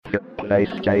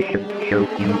PlayStation Show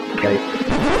UK.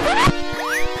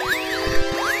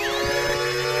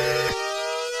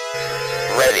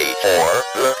 Ready for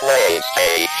the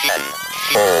PlayStation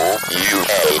Show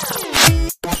UK.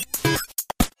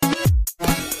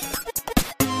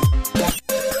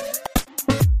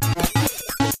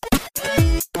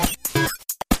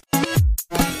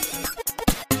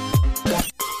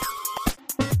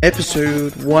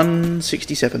 Episode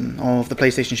 167 of the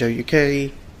PlayStation Show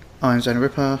UK. I'm Zona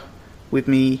Ripper. With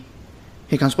me,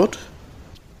 here comes Bod.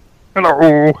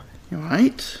 Hello. You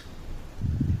alright?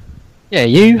 Yeah,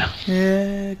 you?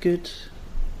 Yeah, good.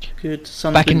 Good.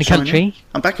 Sun's Back in been the shining. country?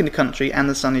 I'm back in the country and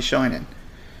the sun is shining.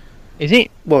 Is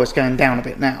it? Well, it's going down a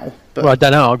bit now, but Well, I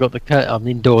don't know. I'm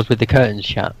indoors with the curtains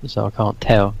shut, so I can't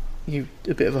tell. you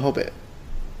a bit of a hobbit.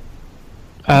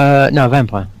 No, a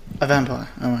vampire. A vampire.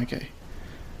 Oh, okay.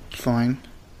 Fine.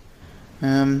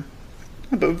 But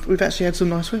we've actually had some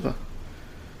nice weather.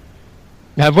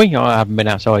 Have we? I haven't been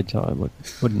outside, so I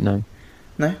wouldn't know.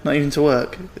 No, not even to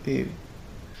work. You...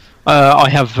 I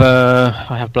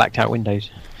have blacked out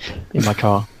windows in my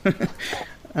car.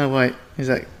 Oh wait, is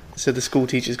that so? The school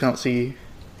teachers can't see you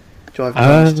driving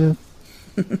past.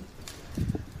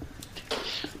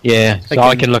 Yeah, so Again.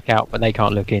 I can look out, but they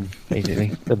can't look in,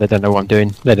 basically. So they don't know what I'm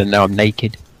doing. They don't know I'm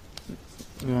naked.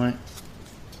 Right.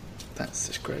 That's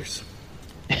just gross.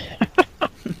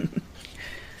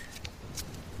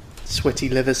 Sweaty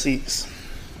leather seats.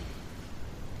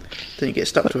 Don't you get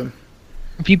stuck to them?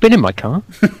 Have you been in my car?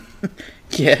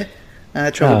 Yeah.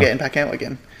 Trouble Oh. getting back out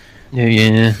again.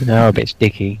 Yeah, no, a bit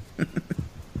sticky.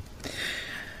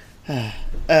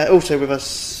 Also with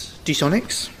us,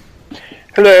 D-Sonics.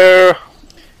 Hello.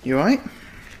 You alright?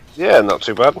 Yeah, not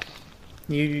too bad.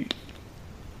 You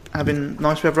having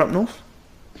nice weather up north?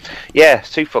 Yeah,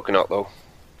 it's too fucking hot though.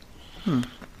 I'm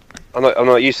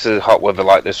not used to hot weather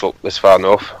like this up this far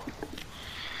north.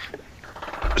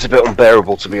 It's a bit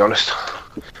unbearable, to be honest.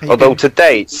 Although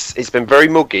today it's been very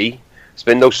muggy. It's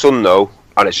been no sun though,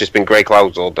 and it's just been grey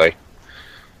clouds all day,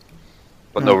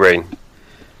 but no rain.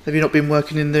 Have you not been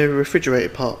working in the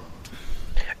refrigerated part?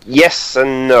 Yes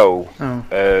and no.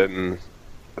 Oh.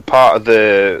 Part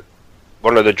of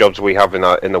one of the jobs we have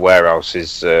in the warehouse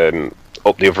is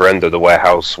up the other end of the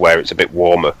warehouse where it's a bit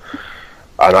warmer,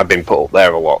 and I've been put up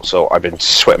there a lot, so I've been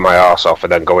sweating my arse off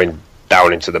and then going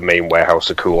down into the main warehouse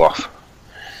to cool off.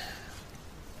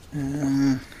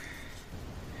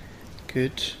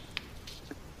 Good.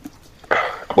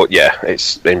 But yeah,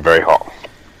 it's been very hot.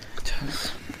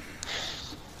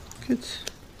 Good.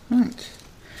 Right.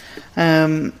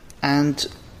 And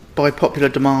by popular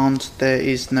demand, there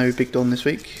is no Big Don this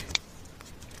week.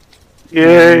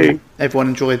 Yay! Everyone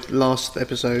enjoyed last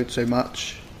episode so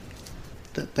much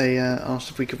that they asked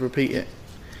if we could repeat it.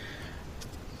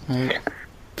 We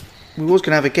was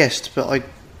going to have a guest, but I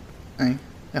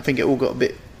think it all got a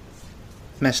bit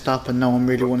messed up, and no one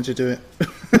really wanted to do it.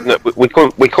 No, we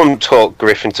couldn't talk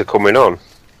Griff into coming on.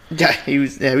 Yeah,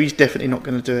 he's definitely not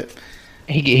going to do it.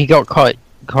 He got quite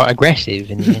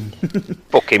aggressive in the end.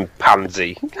 Fucking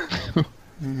pansy.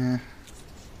 Yeah.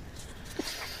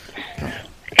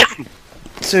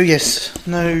 So yes,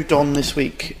 no Don this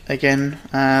week again,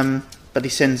 but he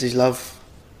sends his love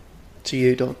to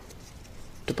you, Don.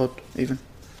 To Bod, even.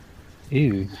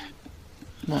 Ew.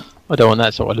 What? I don't want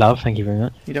that sort of love, thank you very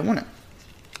much. You don't want it?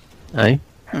 No?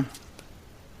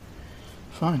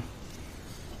 Fine.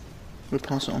 We'll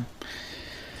pass it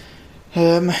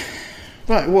on.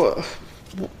 Right,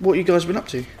 what you guys been up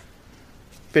to?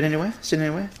 Been anywhere? Seen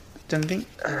anywhere? Done anything?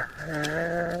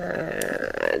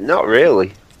 Not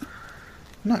really.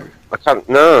 No. I can't.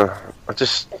 No. I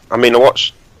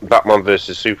watched Batman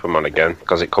vs Superman again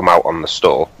because it come out on the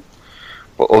store.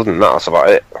 But other than that, that's about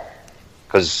it.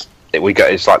 Because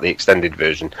it's like the extended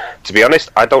version. To be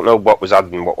honest, I don't know what was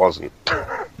added and what wasn't.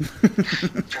 I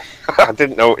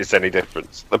didn't notice any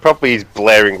difference. The probably is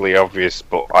blaringly obvious,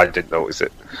 but I didn't notice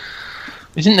it.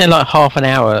 Isn't there like half an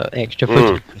hour extra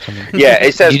footage or something? Yeah,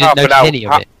 it says You half didn't an notice hour. any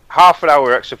of it? Half an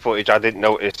hour extra footage. I didn't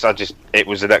notice. It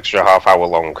was an extra half hour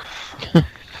long.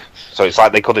 So it's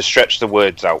like they could have stretched the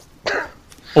words out.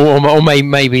 Or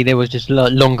maybe there was just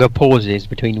longer pauses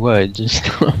between words and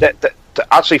stuff.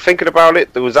 Actually, thinking about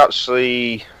it, there was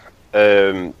actually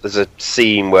there's a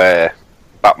scene where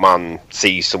Batman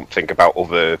sees something about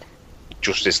other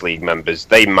Justice League members.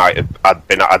 They might have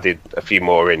been added a few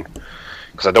more in,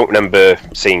 because I don't remember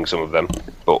seeing some of them.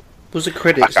 But Was the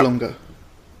credits longer?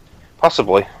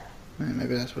 Possibly. Yeah,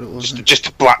 maybe that's what it was. then. Just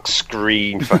a black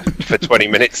screen for 20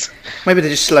 minutes. Maybe they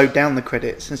just slowed down the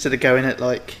credits instead of going at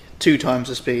like 2 times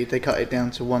the speed. They cut it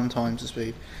down to 1 times the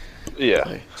speed. Yeah.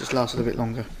 So it just lasted a bit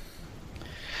longer.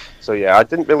 So yeah, I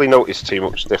didn't really notice too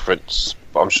much difference,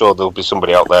 but I'm sure there'll be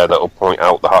somebody out there that'll point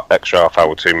out the extra half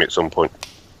hour to me at some point.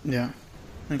 Yeah.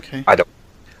 Okay.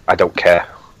 I don't care.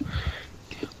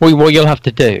 Well, what you'll have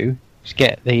to do is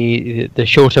get the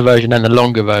shorter version and the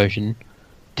longer version,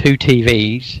 2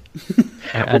 TVs,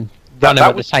 and run them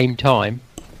at the same time.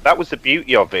 That was the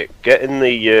beauty of it. Getting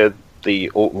the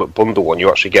Ultimate Bundle one, you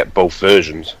actually get both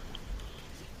versions.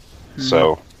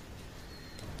 So,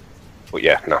 but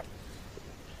yeah, no.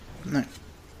 No.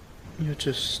 You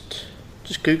just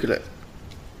Google it.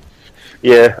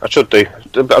 Yeah, I should do.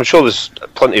 I'm sure there's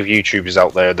plenty of YouTubers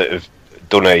out there that have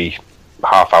done a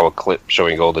half-hour clip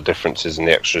showing all the differences and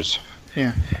the extras.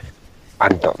 Yeah.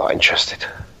 I'm not that interested.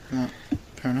 No,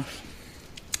 fair enough.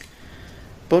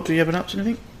 Bod, do you have an up to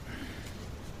anything?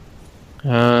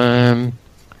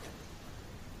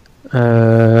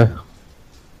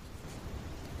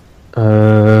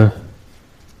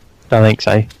 Don't think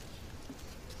so.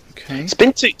 Okay. It's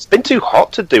been too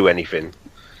hot to do anything.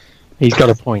 He's got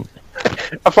a point.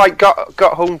 I've like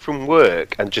got home from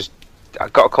work and I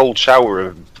got a cold shower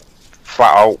and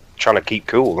flat out trying to keep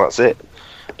cool. That's it.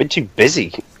 I've been too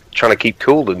busy trying to keep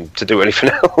cool than to do anything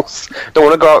else. Don't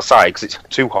want to go outside because it's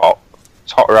too hot.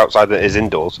 It's hotter outside than it is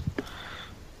indoors.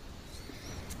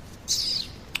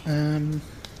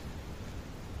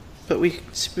 But we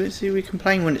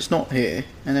complain when it's not here,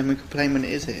 and then we complain when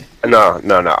it is here. No,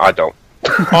 I don't.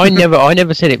 I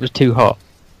never said it was too hot.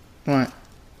 Right.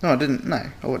 No, I didn't. No,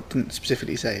 I didn't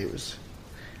specifically say it was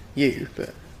you,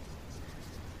 but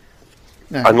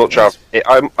no, I'm not sure.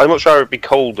 I'm not sure it'd be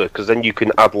colder because then you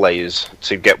can add layers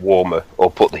to get warmer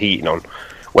or put the heating on.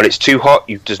 When it's too hot,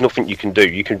 there's nothing you can do.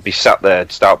 You can be sat there,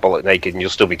 start bollock naked, and you'll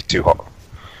still be too hot.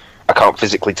 I can't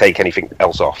physically take anything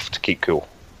else off to keep cool.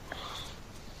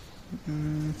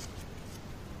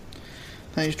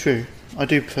 That is true. I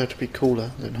do prefer to be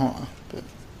cooler than hotter, but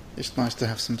it's nice to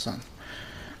have some sun.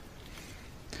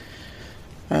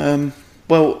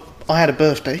 Well, I had a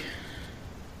birthday.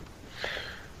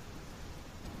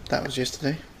 That was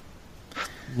yesterday.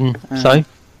 So?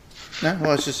 No, well,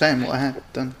 I was just saying what I had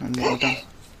done and what I've done.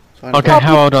 So I had Okay,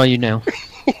 how old are you now?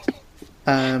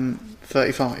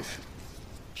 35.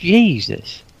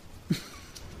 Jesus.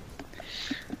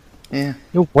 Yeah,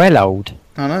 You're well old.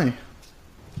 I know.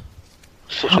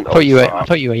 Such I an thought old you were. fart. I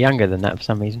thought you were younger than that for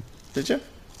some reason. Did you?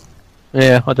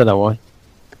 Yeah, I don't know why.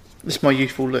 It's my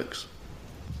youthful looks.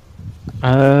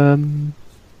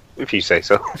 If you say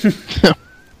so.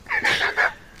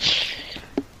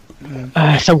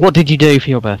 So what did you do for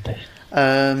your birthday?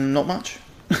 Not much.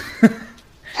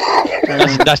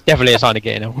 That's definitely a sign of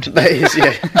getting old. That is,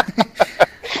 yeah.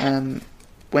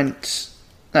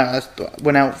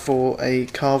 Went out for a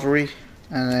carvery,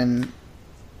 and then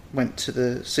went to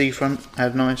the seafront,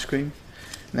 had an ice cream,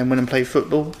 and then went and played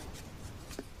football.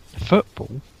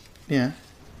 Football? Yeah.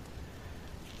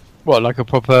 What, like a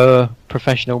proper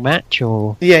professional match,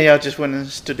 or? Yeah, I just went and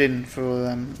stood in for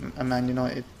a Man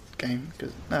United game.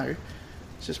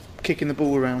 It's just kicking the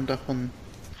ball around up on...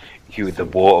 You were the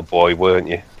water boy, weren't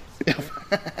you?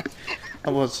 I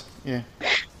was, yeah.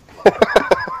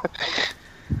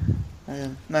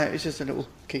 No, it's just a little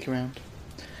kick around.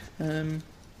 That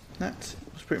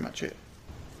was pretty much it.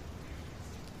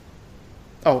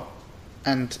 Oh,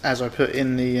 and as I put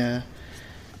in the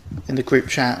group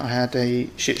chat, I had a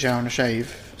shit shower and a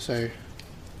shave. So.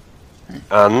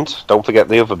 And don't forget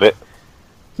the other bit.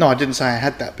 No, I didn't say I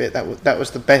had that bit. That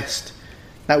was the best.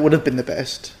 That would have been the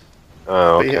best.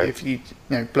 Oh, But okay. yeah, if you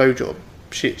blowjob,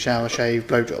 shit shower, shave,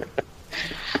 blowjob.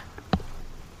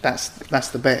 That's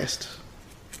the best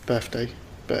birthday.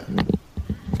 But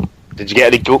Did you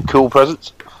get any cool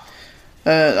presents?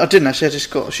 I didn't actually. I just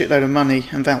got a shitload of money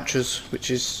and vouchers, which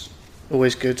is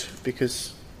always good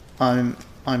because I'm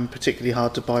particularly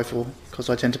hard to buy for because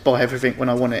I tend to buy everything when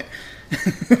I want it.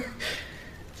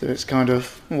 So it's kind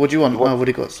of, what do you want? Oh, I've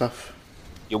already got stuff.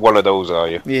 You're one of those, are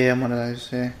you? Yeah, I'm one of those.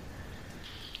 Yeah.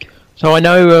 So I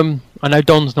know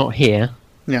Don's not here,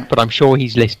 Yeah. but I'm sure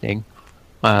he's listening,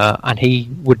 and he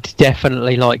would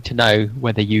definitely like to know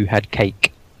whether you had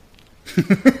cake.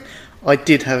 I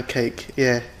did have a cake.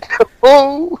 Yeah.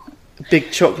 Oh! A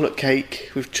big chocolate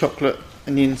cake with chocolate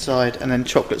on the inside, and then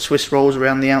chocolate Swiss rolls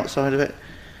around the outside of it.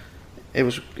 It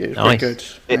was pretty Nice. good.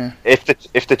 Yeah. If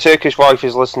the Turkish wife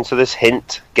is listening to this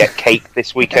hint, get cake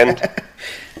this weekend.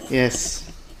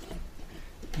 Yes.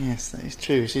 Yes, that is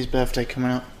true. It's his birthday coming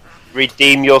up.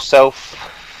 Redeem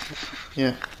yourself.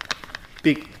 Yeah.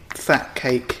 Big fat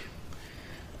cake.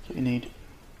 That's what you need.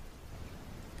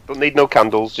 Don't need no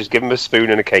candles. Just give him a spoon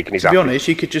and a cake, and he's To be happy. honest,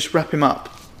 you could just wrap him up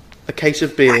a case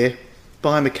of beer,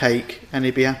 buy him a cake, and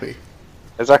he'd be happy.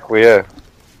 Exactly. Yeah.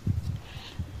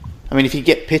 I mean, if you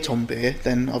get Pitt on beer,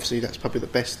 then obviously that's probably the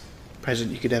best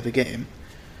present you could ever get him.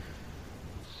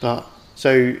 But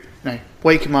so,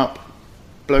 wake him up,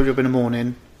 blowjob in the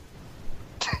morning,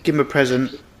 give him a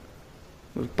present,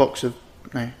 with a box of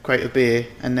crate of beer,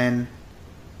 and then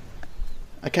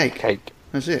a cake.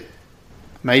 That's it.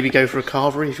 Maybe go for a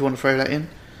carvery if you want to throw that in.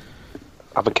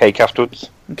 Have a cake afterwards.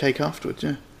 And cake afterwards,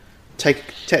 yeah.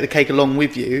 Take the cake along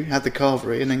with you, have the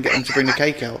carvery, and then get them to bring the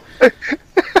cake out.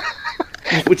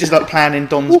 Which is like planning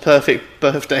Don's perfect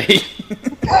birthday.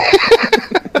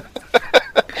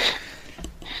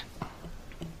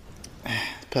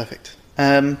 Perfect.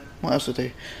 What else to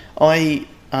do? I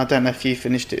don't know if you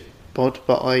finished it, Bod,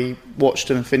 but I watched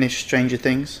and finished Stranger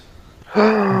Things.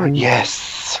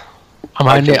 Yes.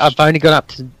 I've only gone up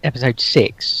to episode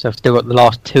 6, so I've still got the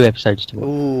last 2 episodes to watch.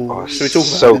 Ooh, should we talk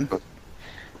about it then?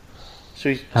 Should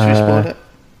we spoil it?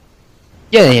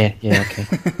 Yeah, okay.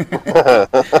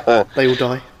 They all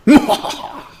die.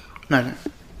 No.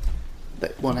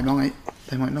 They might.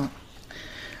 They might not.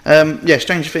 Yeah,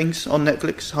 Stranger Things on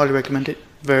Netflix. Highly recommend it.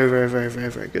 Very, very, very,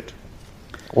 very, very good.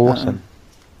 Awesome.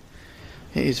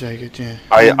 It is very good, yeah.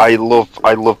 I love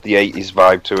the 80s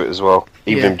vibe to it as well.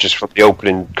 Even just from the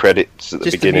opening credits at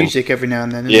the beginning. Just the music every now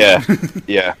and then. Yeah,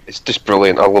 it's just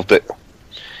brilliant. I loved it.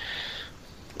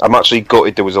 I'm actually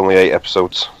gutted there was only 8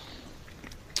 episodes.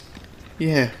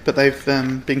 Yeah, but they've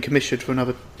been commissioned for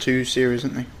another 2 series,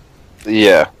 haven't they?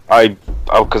 Yeah,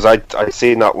 because I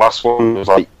seen that last one. It was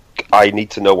like, I need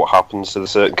to know what happens to the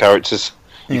certain characters.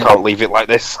 You can't leave it like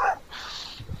this.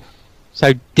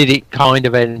 So did it kind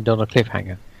of end on a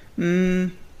cliffhanger?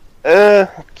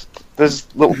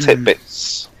 There's little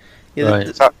tidbits. Yeah, right.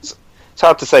 It's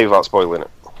hard to say without spoiling it.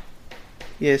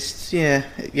 Yes, yeah.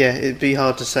 It'd be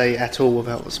hard to say at all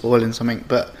without spoiling something,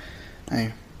 but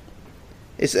it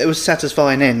was a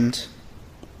satisfying end,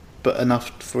 but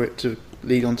enough for it to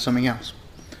lead on to something else.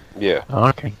 Yeah. Oh,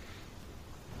 okay.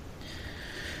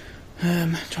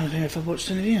 Trying to think if I've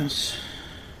watched anything else.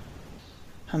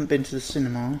 Haven't been to the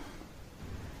cinema.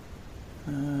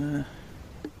 No,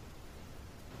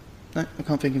 I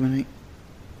can't think of anything.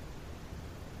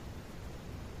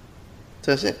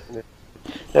 So that's it. Yeah,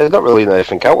 there's not really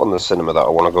anything out on the cinema that I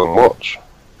want to go and watch.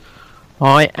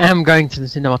 I am going to the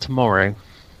cinema tomorrow.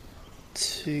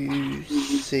 To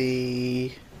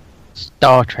see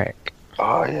Star Trek.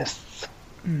 Oh, yes.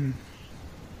 I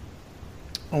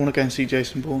want to go and see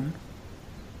Jason Bourne.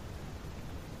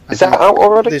 Is that out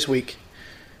already? This week.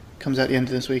 Comes out the end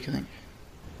of this week, I think.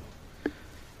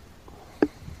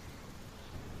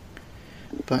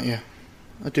 But yeah,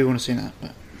 I do want to see that,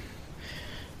 but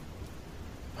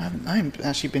I haven't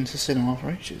actually been to cinema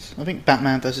for ages. I think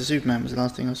Batman vs Superman was the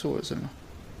last thing I saw at cinema.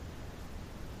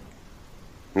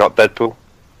 Not Deadpool?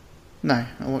 No,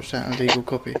 I watched that on a legal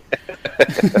copy.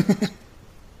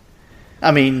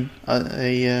 I mean,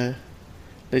 a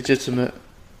legitimate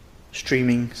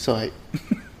streaming site.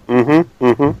 Well,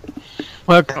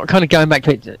 kind of going back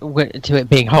to it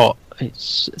being hot.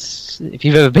 It's if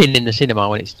you've ever been in the cinema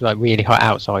when it's like really hot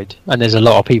outside and there's a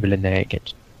lot of people in there, it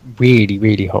gets really,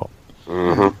 really hot.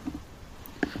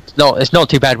 It's not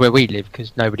too bad where we live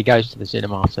because nobody goes to the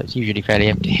cinema, so it's usually fairly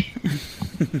empty.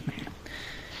 I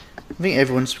think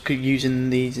everyone's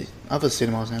using these other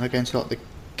cinemas now. They're going to like the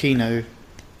Kino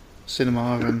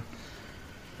cinema and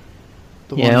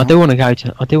the I do want to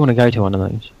go to one of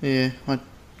those. Yeah, I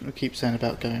keep saying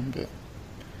about going, but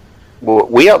Well,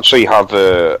 we actually have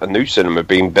a new cinema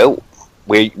being built.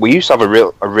 We used to have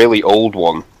a really old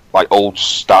one, like old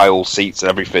style seats and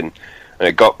everything, and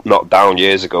it got knocked down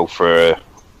years ago for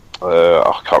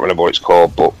I can't remember what it's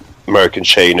called, but American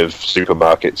chain of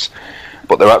supermarkets.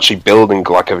 But they're actually building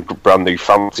like a brand new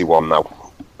fancy one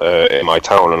now in my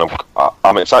town, and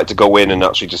I'm excited to go in and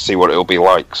actually just see what it'll be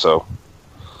like. So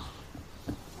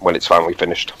when it's finally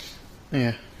finished.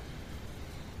 yeah,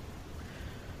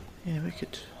 we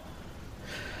could.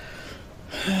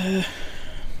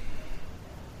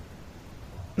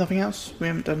 Nothing else? We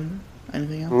haven't done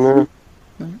anything else?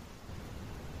 No?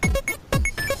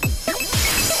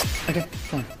 Okay,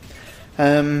 fine.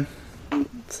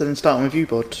 So then starting with you,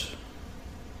 Bod.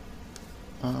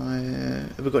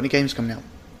 Have we got any games coming out?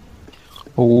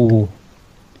 Oh,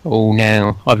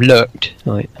 now I've looked.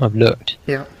 I've looked.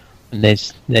 Yeah. And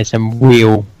there's some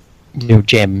real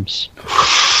gems.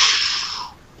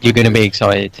 You're going to be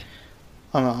excited.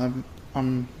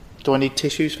 Do I need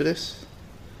tissues for this?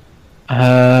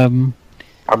 I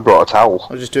brought a towel.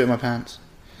 I'll just do it in my pants.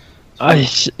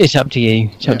 It's up to you.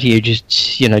 It's up to you.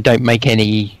 Just don't make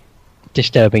any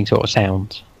disturbing sort of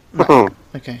sounds.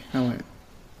 Okay, I won't.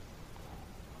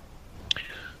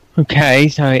 Okay,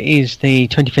 so it is the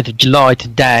 25th of July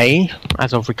today,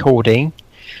 as of recording.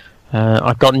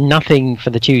 I've got nothing for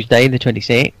the Tuesday, the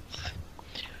 26th.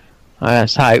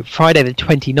 So, Friday the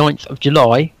 29th of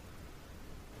July.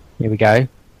 Here we go.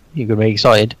 You're going to be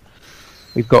excited.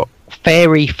 We've got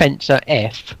Fairy Fencer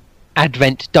F,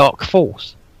 Advent Dark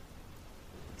Force.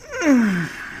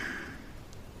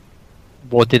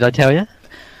 What did I tell you?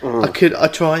 I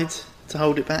tried to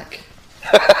hold it back.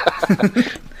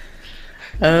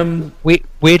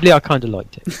 Weirdly, I kind of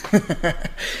liked it.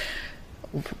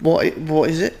 What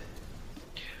is it?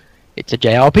 It's a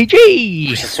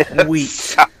JRPG!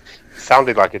 Sweet.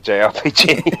 Sounded like a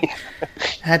JRPG.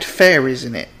 Had fairies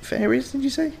in it. Fairies, did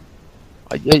you say?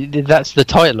 That's the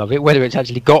title of it. Whether it's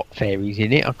actually got fairies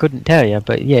in it, I couldn't tell you.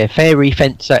 But yeah, Fairy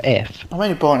Fencer F, I'm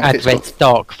only buying it if Advent it's got,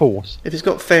 Dark Force. if it's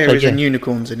got fairies yeah. and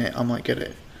unicorns in it, I might get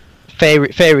it.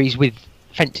 Fairies with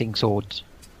fencing swords.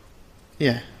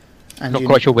 Yeah. And Not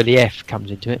quite sure where the F comes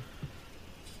into it.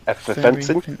 F for Fairy,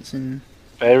 fencing?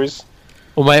 Fairies?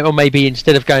 Or maybe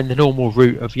instead of going the normal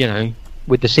route of,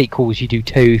 with the sequels you do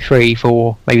 2, 3,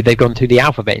 4, maybe they've gone through the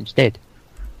alphabet instead.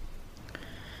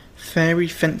 Fairy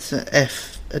Fencer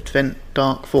F Advent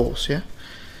Dark Force, yeah?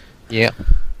 Yeah.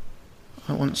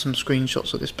 I want some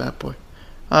screenshots of this bad boy.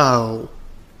 Oh.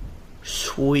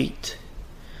 Sweet.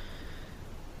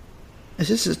 Is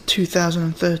this a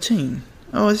 2013?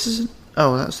 Oh, this is...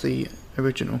 Oh, that's the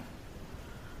original.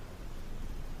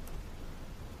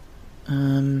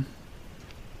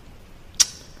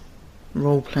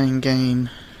 Role-playing game.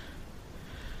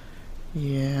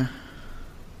 Yeah.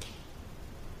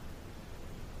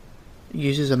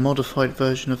 Uses a modified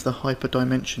version of the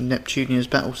Hyperdimension Neptunia's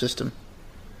battle system.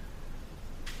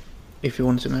 If you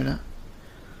want to know that.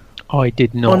 I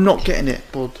did not. I'm not getting it,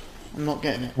 bud. I'm not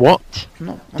getting it. What? I'm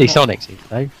not. D-Sonics is,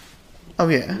 though. Oh,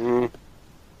 yeah.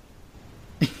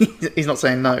 He's not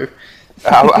saying no.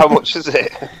 How much is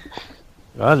it?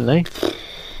 I don't know.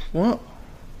 What?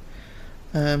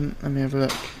 Let me have a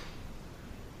look.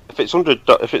 If it's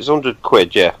 100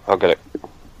 quid, yeah, I'll get it.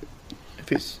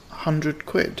 If it's 100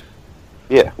 quid.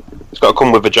 Yeah, it's got to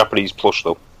come with a Japanese plush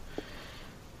though.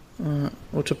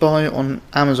 Well, to buy it on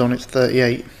Amazon, it's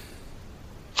 38.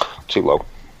 Too low.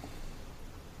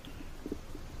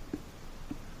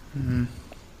 I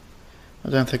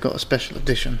don't know if they've got a special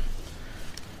edition.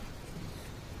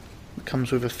 It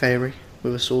comes with a fairy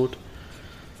with a sword.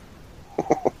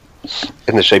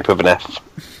 In the shape of an F.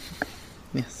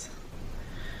 Yes.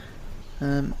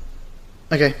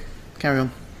 Okay, carry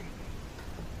on.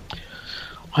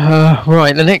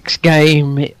 Right, the next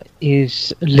game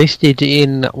is listed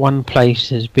in one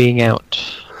place as being out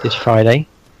this Friday.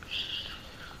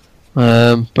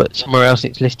 But somewhere else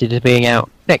it's listed as being out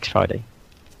next Friday.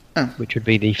 Oh. Which would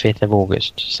be the 5th of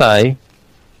August. So,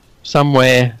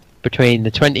 somewhere between the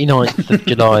 29th of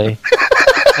July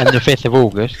and the 5th of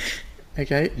August,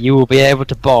 Okay. you will be able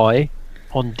to buy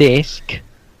on disc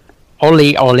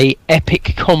Ollie Ollie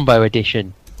Epic Combo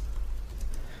Edition.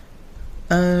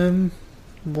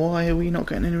 Why are we not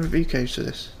getting any review codes for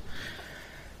this?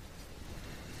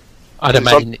 I'd It's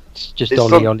imagine it's just it's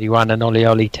Ollie on- Ollie 1 and Ollie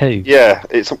Ollie 2 Yeah,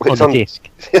 it's on on the disc.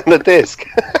 on the disc.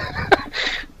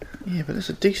 Yeah, but it's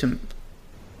a decent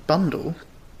bundle.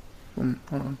 Hold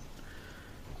on.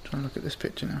 Trying to look at this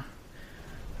picture now.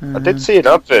 I did see an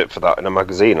advert for that in a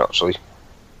magazine actually.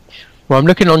 Well, I'm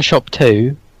looking on Shop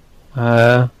 2,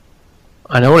 and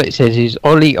all it says is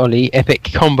Ollie Ollie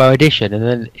Epic Combo Edition, and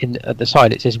then at the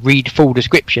side it says read full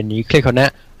description. You click on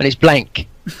that, and it's blank.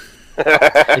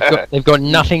 They've got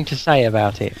nothing to say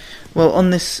about it. Well, on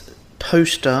this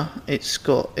poster, it's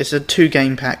a 2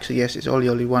 game pack. So yes, it's Ollie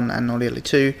Ollie 1 and Ollie Ollie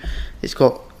 2. It's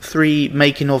got 3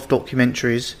 making of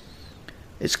documentaries,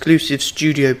 exclusive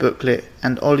studio booklet,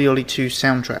 and Ollie Ollie 2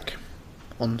 soundtrack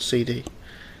on CD.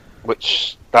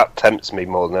 Which that tempts me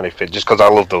more than anything, just because I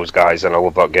love those guys and I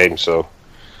love that game. So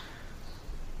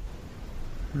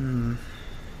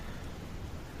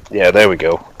yeah, there we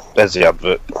go. There's the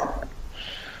advert.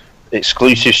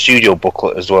 Exclusive studio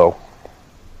booklet as well.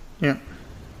 Yeah.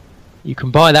 You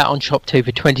can buy that on Shop 2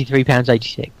 for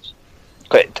 £23.86.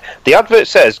 Okay, the advert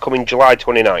says coming July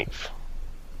 29th.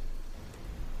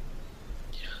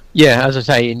 Yeah, as I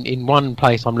say, in one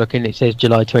place I'm looking it says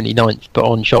July 29th, but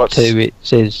on Shop 2 it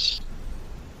says...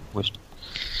 It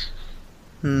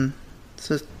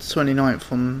says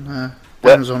 29th on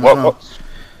Amazon as well.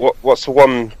 What's the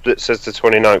one that says the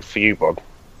 29th for you, Bob?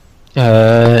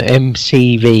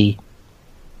 MCV.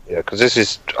 Yeah, because this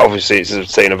is obviously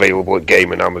it's saying available at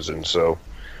Game and Amazon, so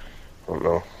I don't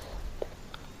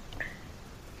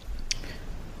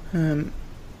know.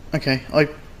 Okay, I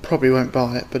probably won't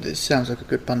buy it, but it sounds like a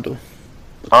good bundle.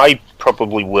 I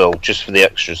probably will, just for the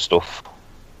extra stuff.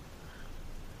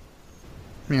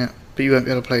 Yeah, but you won't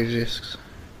be able to play the discs.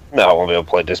 No, I won't be able to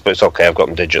play this, but it's okay, I've got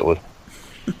them digitally.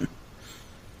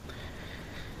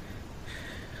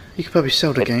 You could probably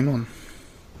sell the game on.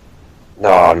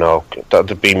 No,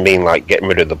 that'd be mean, like getting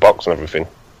rid of the box and everything.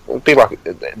 It'd be like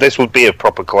this would be a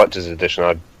proper collector's edition.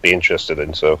 I'd be interested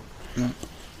in. So,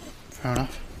 Fair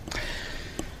enough.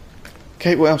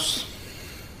 Okay, what else?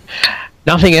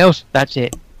 Nothing else. That's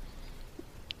it.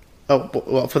 Oh,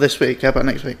 what for this week? How about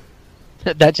next week?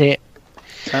 That's it.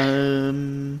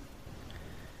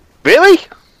 really?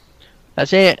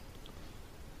 That's it.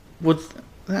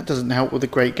 That doesn't help with a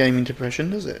great gaming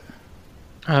depression, does it?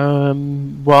 Well,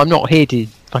 I'm not here to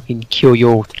fucking cure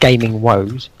your gaming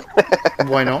woes.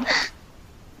 Why not?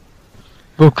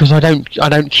 Well, because I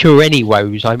don't cure any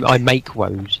woes. I make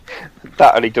woes.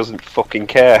 That and he doesn't fucking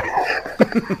care.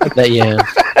 Yeah.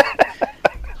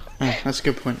 Oh, that's a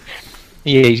good point.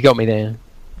 Yeah, he's got me there.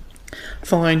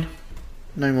 Fine.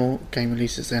 No more game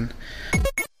releases then.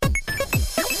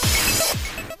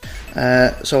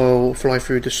 So I'll fly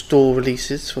through the store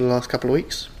releases for the last couple of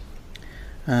weeks.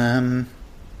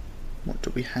 What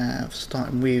do we have?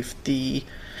 Starting with the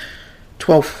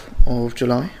 12th of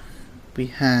July, we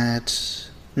had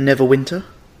Neverwinter.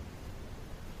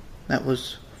 That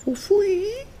was for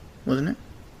free, wasn't it?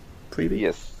 Freebie?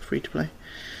 Yes. Free to play.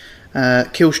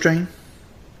 Killstrain.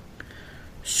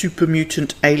 Super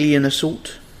Mutant Alien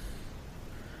Assault.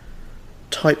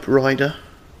 Typewriter.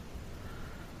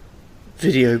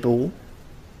 Video Ball.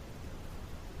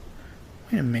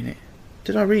 Wait a minute.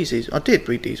 Did I read these? I did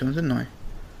read these ones, didn't I?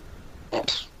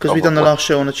 Because we done the last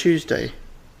show on a Tuesday.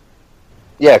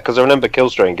 Yeah, because I remember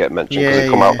Killstrain getting mentioned because it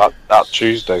come out that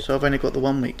Tuesday. So I've only got the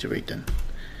 1 week to read then.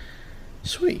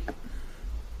 Sweet.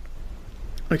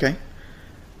 Okay.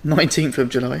 19th of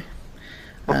July.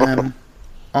 I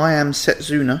am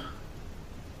Setsuna.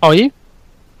 Are you?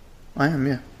 I am,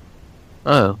 yeah.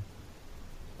 Oh.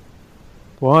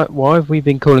 Why have we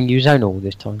been calling you Zona all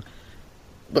this time?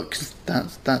 Look, 'cause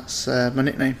that's my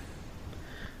nickname.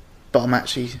 But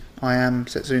I am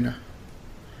Setsuna.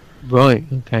 Right.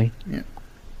 Okay.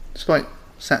 It's like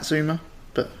Satsuma,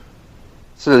 but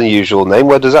It's an unusual name.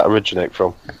 Where does that originate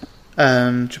from?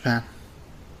 Japan.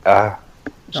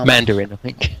 It's Mandarin, I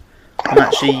think. I'm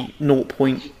actually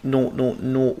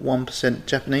 0.0001%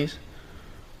 Japanese.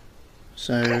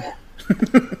 So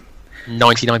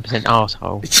 99%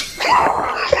 arsehole.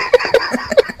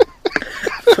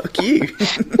 fuck you.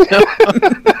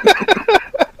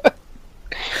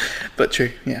 But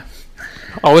true, yeah.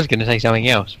 I was going to say something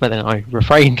else, but then I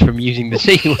refrained from using the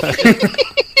C word.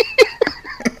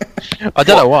 I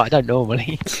don't know why. I don't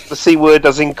normally. The C word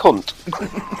as in cunt.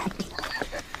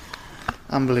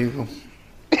 Unbelievable.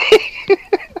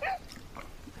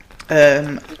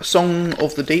 Song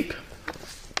of the Deep.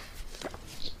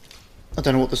 I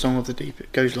don't know what the Song of the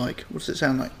Deep goes like. What does it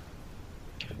sound like?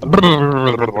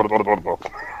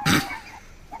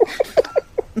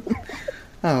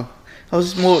 Oh, I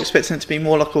was more expecting it to be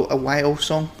more like a whale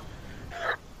song.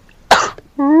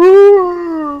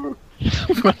 What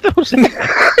was that?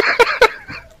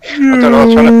 I don't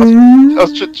know. I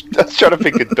was trying to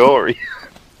think of Dory.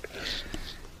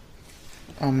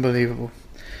 Unbelievable.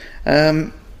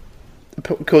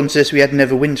 According to this, we had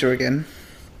Neverwinter again.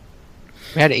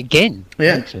 We had it again.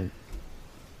 Yeah. Excellent.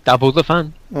 Double the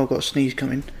fun. Oh, I've got a sneeze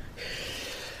coming.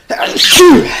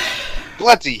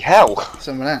 Bloody hell!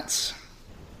 Some of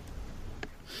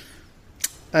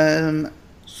that.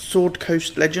 Sword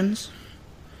Coast Legends.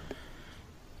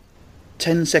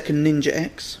 10-Second Ninja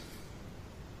X.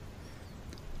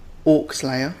 Orc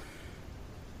Slayer.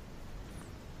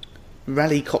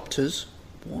 Rallycopters.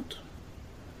 What?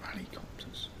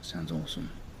 Rallycopters. Sounds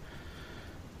awesome.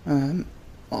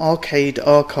 Arcade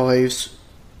Archives.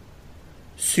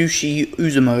 Sushi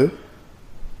Uzumo.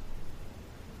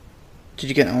 Did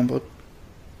you get that on board?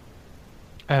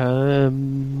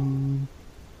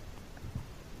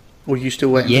 Or are you still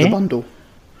waiting for the bundle?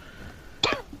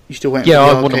 You still waiting for the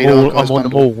I want them all. I Archives want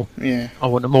them bundle? all. Yeah. I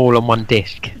want them all on one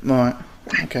disc. Right.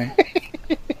 Okay.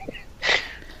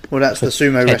 Well, that's the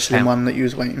sumo wrestling one that you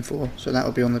was waiting for, so that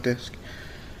will be on the disc.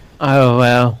 Oh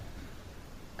well.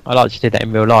 I like to do that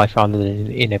in real life rather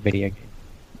than in a video game.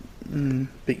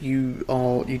 But you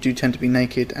do tend to be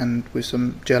naked and with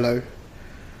some jello.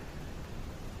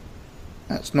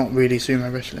 That's not really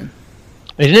sumo wrestling.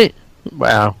 Isn't it?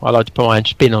 Well, I like to put my own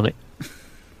spin on it.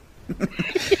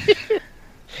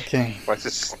 Okay. Likes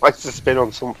to spin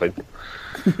on something.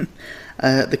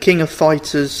 The King of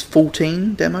Fighters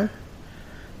 14 demo.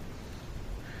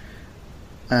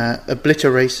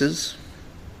 Obliteracers.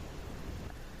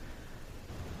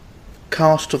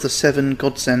 Cast of the Seven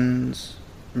Godsends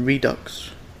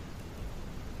Redux.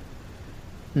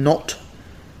 Not.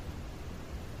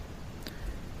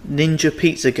 Ninja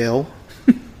Pizza Girl.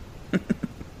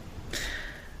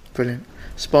 Brilliant.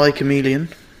 Spy Chameleon.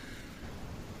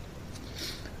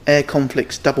 Air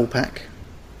Conflicts Double Pack.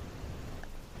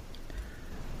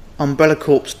 Umbrella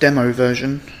Corps Demo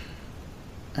Version.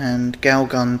 And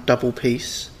Galgun Double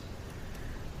Piece.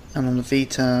 And on the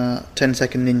Vita, 10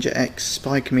 Second Ninja X,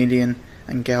 Spy Chameleon,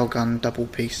 and Galgun Double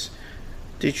Piece.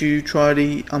 Did you try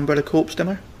the Umbrella Corps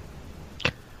demo?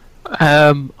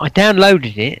 I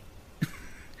downloaded it.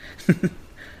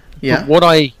 Yeah.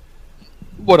 But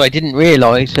what I didn't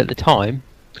realise at the time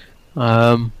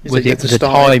was it was a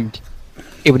timed.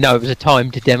 It was a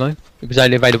timed demo. It was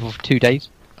only available for 2 days.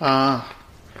 Ah.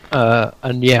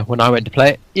 And yeah, when I went to play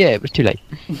it, it was too late.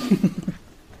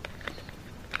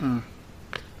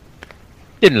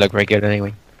 Didn't look very good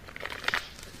anyway.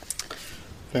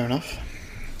 Fair enough.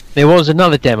 There was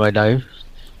another demo though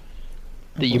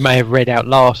that you may have read out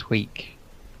last week,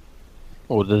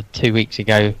 or the 2 weeks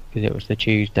ago, because it was the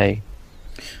Tuesday.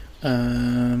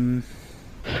 I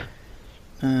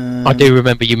do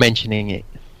remember you mentioning it.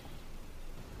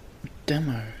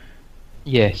 Demo.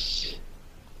 Yes.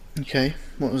 Okay.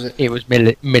 What was it? It was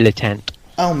Militant.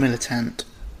 Oh, Militant.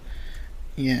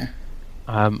 Yeah.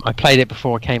 I played it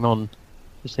before I came on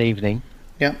this evening.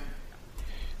 Yep.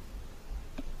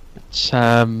 It's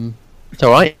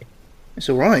alright. It's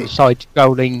alright.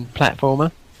 Side-scrolling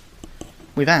platformer.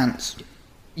 With ants.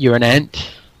 You're an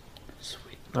ant.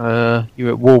 Sweet. You're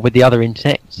at war with the other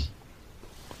insects.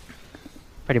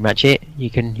 Pretty much it. You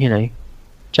can,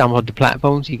 jump onto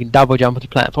platforms. You can double jump onto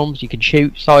platforms. You can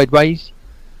shoot sideways.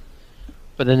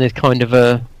 But then there's kind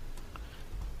of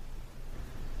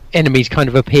enemies kind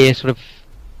of appear sort of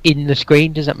in the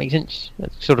screen. Does that make sense?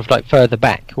 It's sort of like further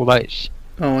back, although it's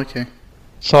Oh, okay.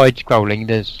 side-scrolling.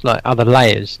 There's like other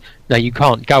layers. Now you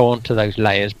can't go onto those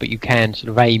layers, but you can sort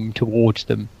of aim towards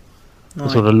them and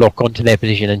Right. sort of lock onto their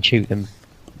position and shoot them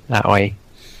that way.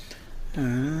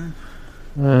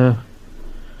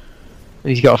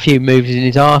 He's got a few moves in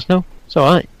his arsenal. It's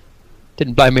alright.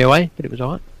 Didn't blow me away, but it was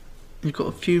alright. You've got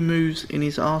a few moves in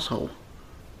his arsehole.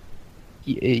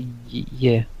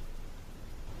 Yeah.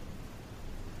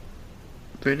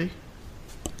 Really?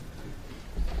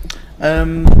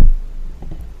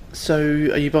 So,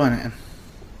 are you buying it then?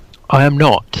 I am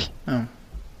not. Oh.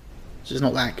 So it's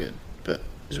not that good, but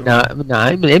it's No, alright.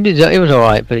 it was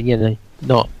alright, but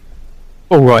not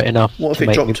alright enough What if to it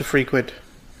make dropped me to £3?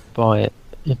 buy it.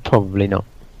 Probably not.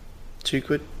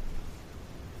 £2?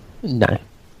 No.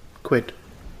 Quid.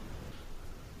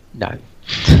 No.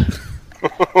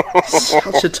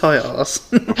 Such a tight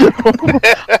ass.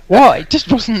 What? It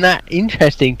just wasn't that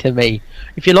interesting to me.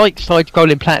 If you like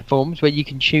side-scrolling platforms where you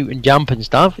can shoot and jump and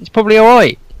stuff, it's probably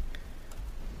alright.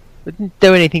 It didn't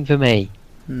do anything for me.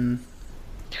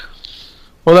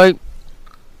 Although,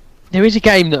 there is a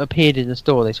game that appeared in the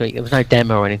store this week. There was no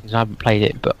demo or anything, so I haven't played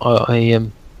it. But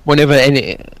whenever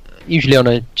usually on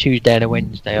a Tuesday and a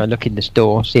Wednesday, I look in the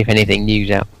store, see if anything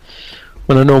new's out.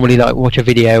 When I normally watch a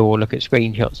video or look at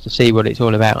screenshots to see what it's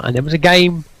all about, and there was a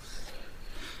game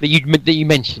that you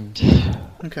mentioned.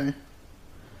 Okay.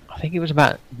 I think it was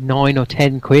about £9 or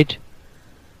 £10,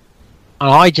 and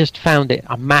I just found it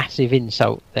a massive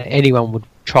insult that anyone would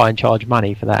try and charge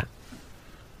money for that.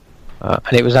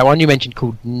 And it was that one you mentioned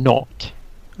called Knot,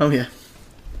 Oh, yeah.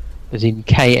 as in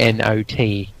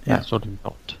KNOT. Yeah. That sort of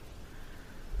knot.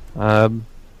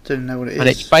 Don't know what it is. And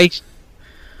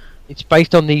it's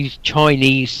based on these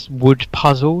Chinese wood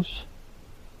puzzles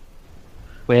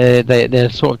where they're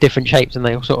sort of different shapes and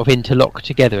they all sort of interlock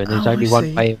together, and there's Oh, only I one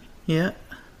see. way of Yeah.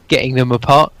 getting them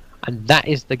apart, and that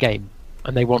is the game.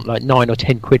 And they want like £9 or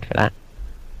 £10 for that.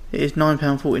 It is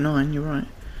 £9.49, you're right.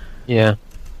 Yeah.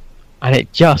 And it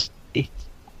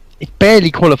barely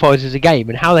qualifies as a game,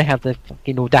 and how they have the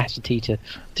fucking audacity to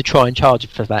try and charge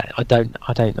for that, I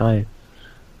don't know.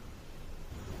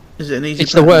 Is it an easy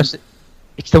It's the platinum? worst.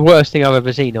 It's the worst thing I've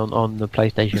ever seen on the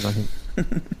PlayStation, I think.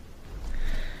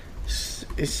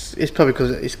 It's probably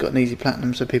because it's got an easy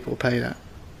platinum, so people will pay that.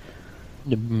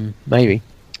 Maybe.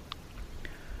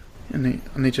 I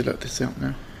need to look this up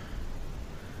now.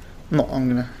 I'm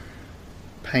gonna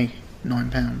pay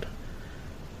 £9.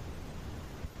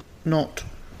 Not.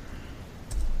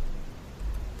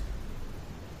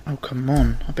 Oh, come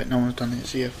on. I bet no one's done it.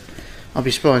 So yeah, I'll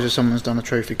be surprised if someone's done a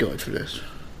trophy guide for this.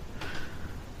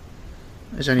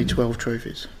 There's only 12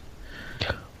 trophies.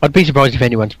 I'd be surprised if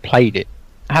anyone's played it.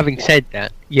 Having said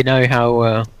that, you know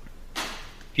how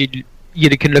you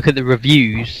can look at the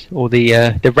reviews or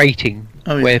the rating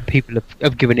Oh, yeah. where people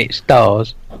have given it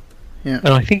stars. Yeah. and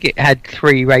I think it had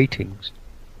 3 ratings.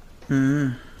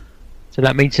 Mm. So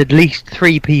that means at least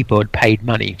 3 people had paid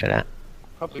money for that.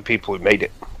 Probably people who made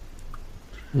it.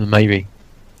 Maybe.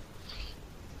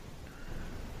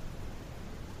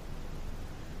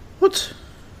 What?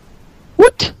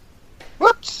 What?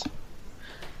 What?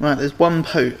 Right, there's one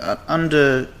post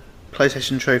under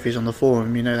PlayStation trophies on the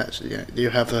forum. You know that's you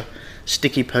have a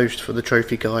sticky post for the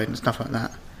trophy guide and stuff like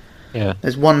that. Yeah.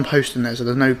 There's one post in there, so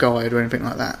there's no guide or anything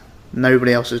like that.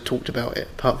 Nobody else has talked about it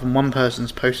apart from one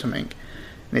person's post something,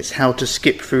 and it's how to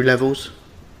skip through levels.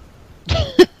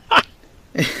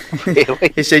 Really?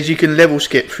 It says you can level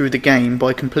skip through the game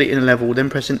by completing a level, then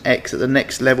pressing X at the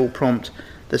next level prompt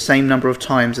the same number of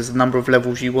times as the number of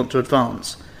levels you want to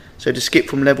advance. So to skip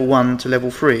from level 1 to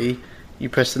level 3, you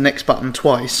press the next button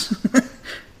twice.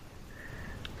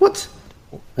 What?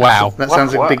 Wow. That What?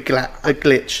 sounds like What? a big a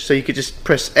glitch. So you could just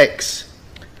press X.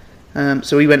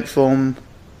 So we went from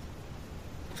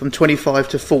 25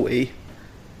 to 40.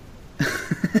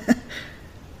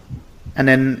 And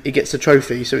then it gets the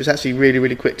trophy, so it's actually really,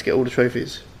 really quick to get all the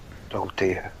trophies. Oh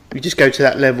dear. You just go to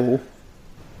that level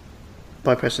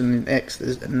by pressing X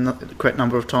the correct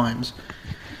number of times.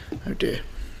 Oh dear.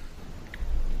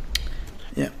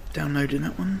 Yeah, downloading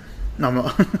that one. No, I'm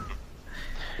not.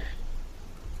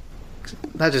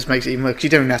 That just makes it even worse, 'cause you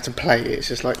don't even have to play it, it's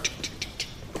just like...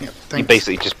 Yeah, You thanks.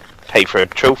 basically just pay for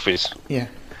trophies. Yeah.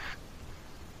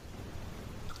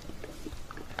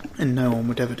 And no one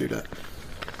would ever do that.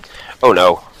 Oh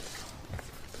no.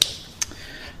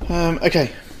 Okay.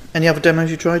 Any other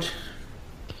demos you tried?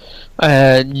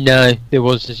 No, there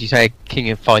was, as you say, a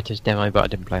King of Fighters demo, but I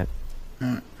didn't play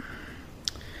it.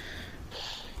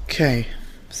 Okay.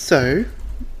 So,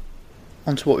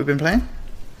 on to what we've been playing.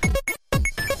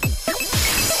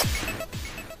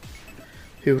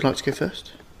 Who would like to go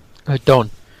first?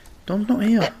 Don. Don's not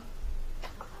here.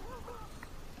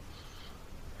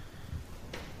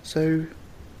 So,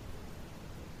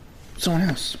 someone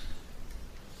else.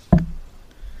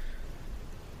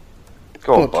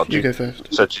 Go on, Bod, Bod. you go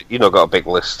first. So you not got a big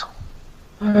list.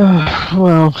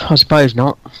 Well, I suppose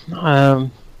not.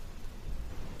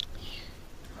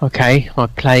 Okay, I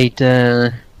played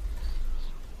a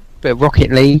bit of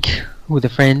Rocket League with a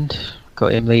friend.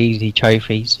 Got him the easy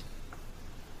trophies.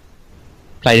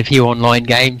 Played a few online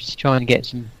games to try and get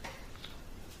some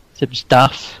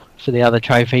stuff for the other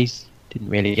trophies. Didn't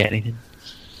really get anything.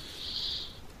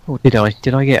 Or did I?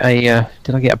 Did I get a?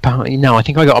 No, I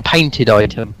think I got a painted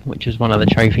item, which was one of the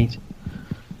trophies.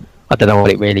 I don't know what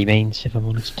it really means, if I'm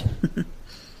honest.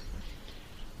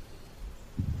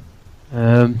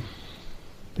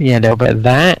 But yeah, a little bit of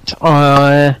that.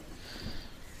 I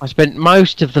spent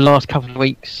most of the last couple of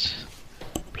weeks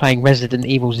playing Resident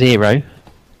Evil 0.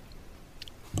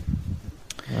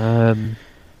 You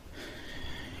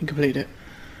completed it.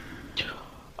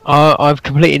 I've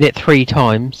completed it 3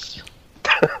 times,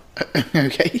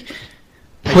 Okay.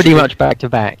 pretty much back to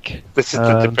back. This is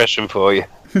the depression for you.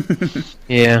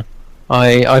 Yeah,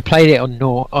 I played it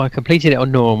on I completed it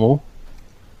on normal.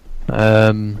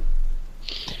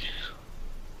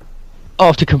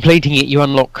 After completing it, you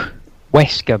unlock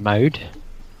Wesker mode,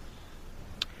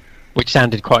 which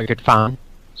sounded quite good fun.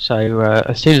 So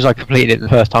as soon as I completed it the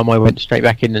first time, I went straight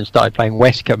back in and started playing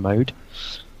Wesker mode.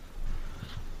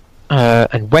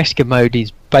 And Wesker mode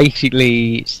is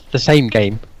basically it's the same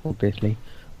game, obviously,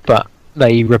 but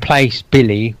they replace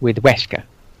Billy with Wesker.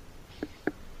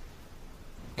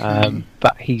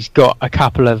 But he's got a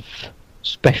couple of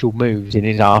special moves in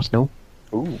his arsenal.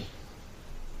 Ooh.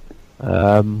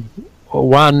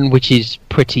 One which is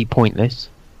pretty pointless.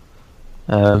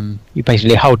 You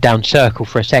basically hold down circle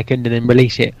for a second and then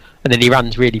release it, and then he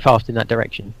runs really fast in that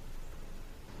direction.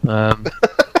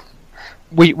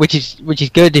 Which is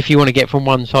good if you want to get from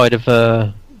one side of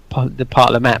the part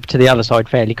of the map to the other side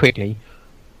fairly quickly,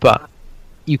 but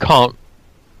you can't.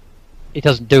 It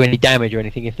doesn't do any damage or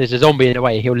anything. If there's a zombie in the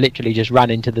way, he'll literally just run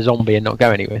into the zombie and not go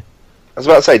anywhere. I was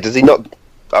about to say, does he not?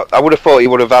 I would have thought he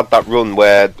would have had that run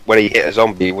where when he hit a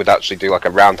zombie, he would actually do like a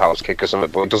roundhouse kick or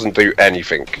something, but it doesn't do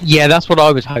anything. Yeah, that's what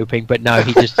I was hoping, but no,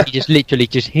 he just literally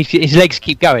his legs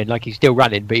keep going like he's still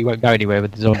running, but he won't go anywhere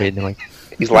with the zombie in the way.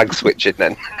 He's lag switching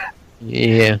then.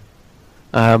 Yeah.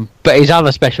 But his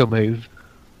other special move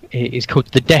is called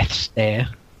the Death Stare.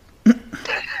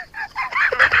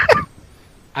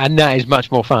 And that is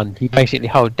much more fun. You basically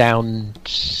hold down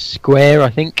square, I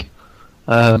think,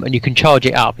 and you can charge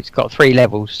it up. It's got 3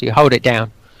 levels. So you hold it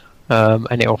down,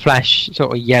 and it'll flash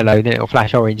sort of yellow, then it'll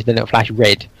flash orange, then it'll flash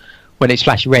red. When it's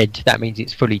flashed red, that means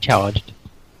it's fully charged.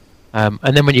 And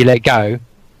then when you let go,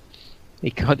 he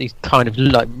kind of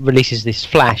like releases this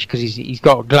flash because he's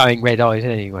got glowing red eyes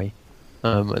anyway.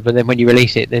 but then when you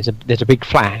release it, there's a big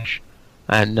flash,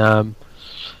 and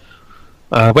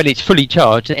when it's fully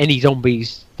charged, any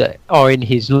zombies that are in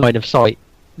his line of sight,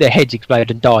 their heads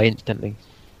explode and die instantly.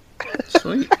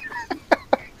 Sweet.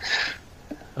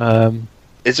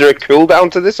 Is there a cooldown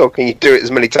to this, or can you do it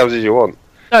as many times as you want?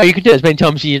 No, you can do it as many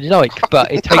times as you like,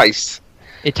 but it takes Nice.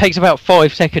 it takes about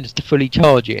 5 seconds to fully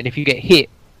charge it, and if you get hit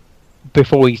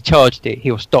before he's charged it,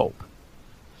 he'll stop.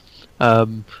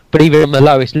 But even on the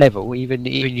lowest level, even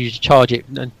you just charge it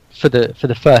for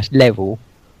the first level,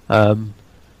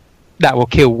 that will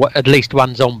kill at least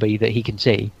one zombie that he can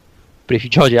see. But if you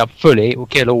charge it up fully, it will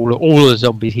kill all the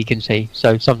zombies he can see.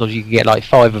 So sometimes you can get like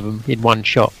 5 of them in one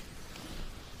shot.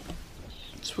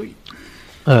 Sweet.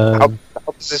 How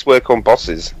does this work on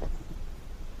bosses?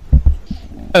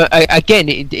 Again,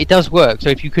 it does work. So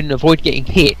if you can avoid getting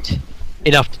hit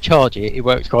enough to charge it, it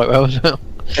works quite well as well.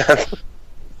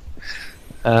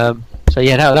 So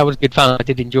yeah, that was good fun. I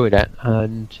did enjoy that,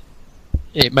 and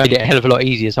it made it a hell of a lot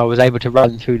easier. So I was able to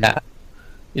run through that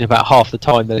in about half the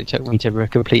time that it took me to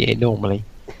complete it normally.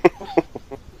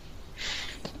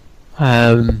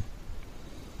 And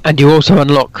you also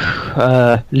unlock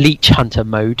Leech Hunter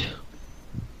mode,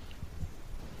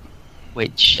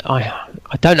 which I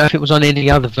don't know if it was on any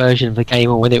other version of the game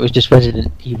or whether it was just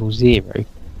Resident Evil 0.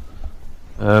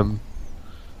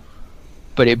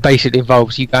 But it basically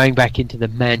involves you going back into the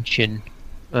mansion,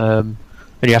 and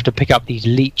you have to pick up these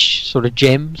leech sort of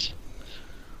gems.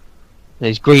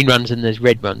 There's green ones and there's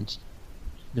red ones.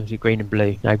 No, is it green and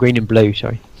blue? No, green and blue,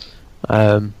 sorry.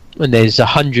 And there's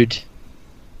 100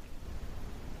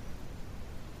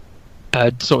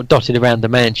 sort of dotted around the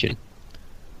mansion.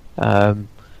 And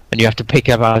you have to pick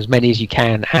up as many as you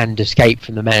can and escape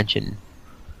from the mansion.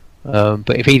 But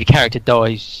if either character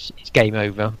dies, it's game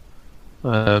over.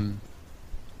 And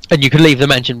you can leave the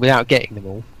mansion without getting them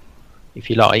all,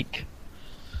 if you like.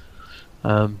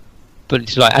 But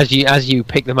it's like as you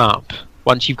pick them up,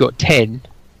 once you've got 10,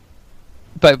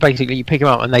 but basically you pick them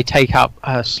up and they take up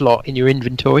a slot in your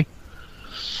inventory.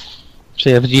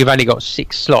 So you've only got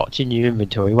 6 slots in your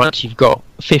inventory. Once you've got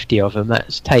 50 of them,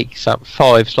 that takes up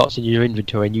 5 slots in your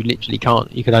inventory, and you literally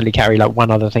can't. You can only carry like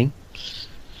one other thing.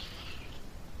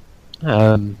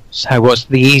 So what's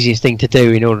the easiest thing to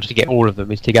do in order to get all of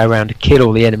them is to go around and kill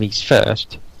all the enemies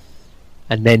first,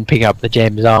 and then pick up the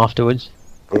gems afterwards.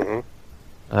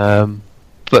 Mm-hmm.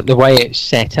 But the way it's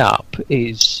set up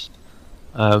is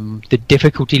the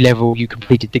difficulty level you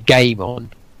completed the game on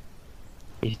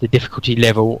is the difficulty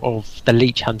level of the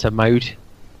Leech Hunter mode.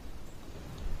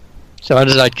 So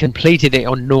as I'd completed it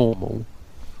on normal,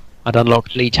 I'd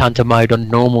unlocked Leech Hunter mode on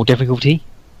normal difficulty,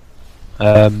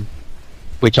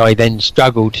 which I then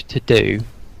struggled to do.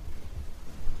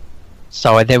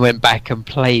 So I then went back and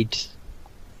played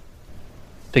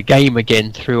the game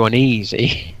again through on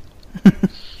easy.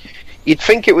 You'd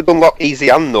think it would unlock easy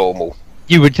and normal.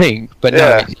 You would think, but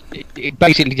Yeah. no, it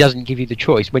basically doesn't give you the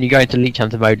choice. When you go into Leech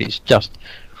Hunter mode, it's just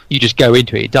you just go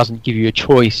into it. It doesn't give you a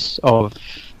choice of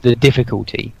the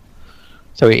difficulty.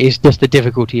 So it is just the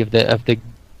difficulty of the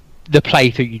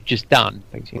playthrough you've just done,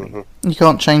 basically. Mm-hmm. You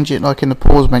can't change it like in the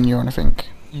pause menu or anything.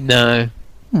 No.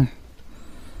 Hmm.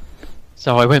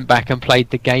 So I went back and played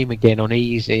the game again on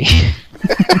easy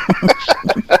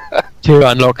to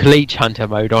unlock Leech Hunter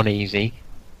mode on easy.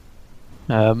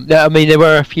 I mean, there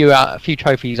were a few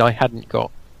trophies I hadn't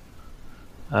got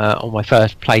on my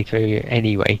first playthrough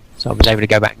anyway, so I was able to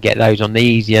go back and get those on the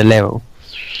easier level.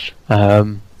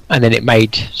 And then it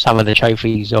made some of the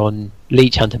trophies on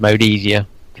Leech Hunter mode easier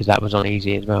because that was on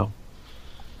easy as well.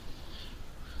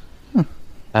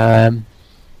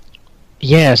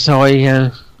 Yeah, so I,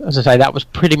 as I say, that was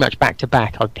pretty much back to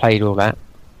back. I played all that,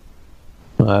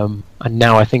 and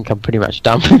now I think I'm pretty much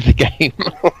done with the game.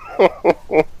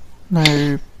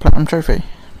 No platinum trophy.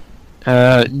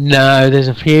 No, there's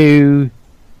a few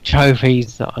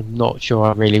trophies that I'm not sure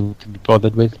I really can be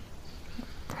bothered with.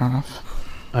 Fair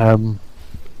enough.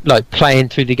 Like playing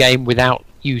through the game without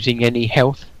using any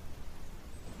health.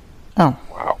 Oh.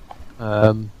 Wow.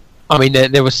 I mean,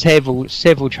 there were several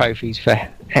trophies for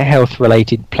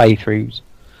health-related playthroughs.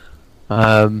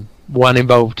 One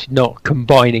involved not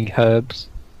combining herbs.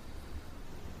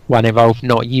 One involved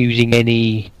not using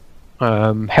any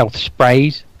health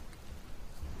sprays.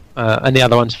 And the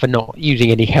other one's for not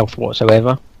using any health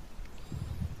whatsoever.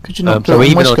 Could you not so do it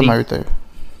in even on whisker mode though?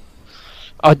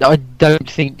 I don't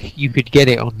think you could get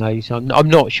it on those. I'm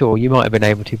not sure. You might have been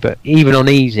able to, but even on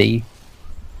easy,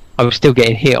 I was still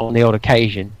getting hit on the odd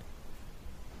occasion.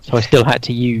 So I still had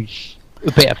to use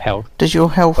a bit of health. Does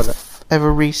your health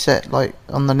ever reset like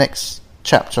on the next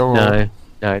chapter? Or... No.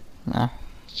 No.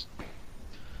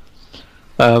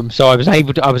 So I was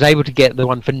able to get the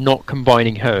one for not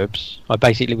combining herbs. I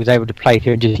basically was able to play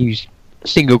through and just use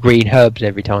single green herbs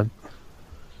every time.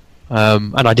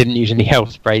 And I didn't use any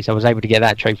health sprays. I was able to get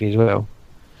that trophy as well.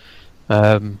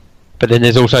 But then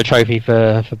there's also a trophy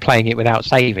for playing it without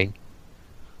saving.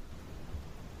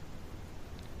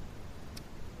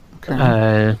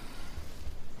 Okay.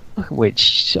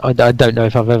 Which I don't know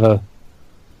if I've ever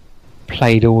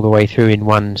played all the way through in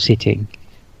one sitting.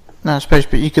 No, I suppose,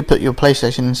 but you could put your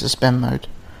PlayStation in suspend mode.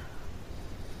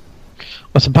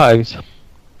 I suppose.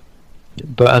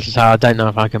 But as I say, I don't know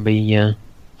if I can be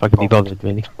bothered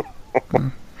really.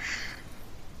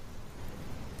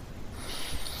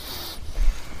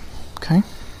 Okay.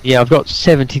 Yeah, I've got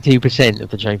 72%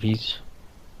 of the trophies,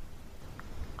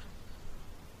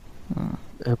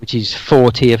 which is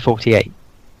 40 of 48.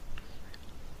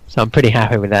 So I'm pretty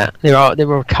happy with that. There are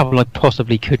a couple I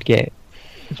possibly could get.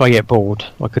 If I get bored,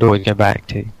 I could always go back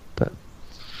to. But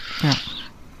yeah.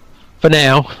 For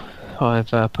now, I've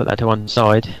put that to one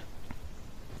side.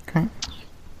 Okay.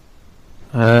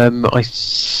 I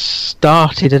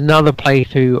started another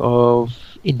playthrough of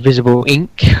Invisible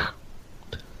Ink.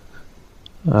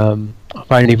 I've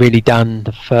only really done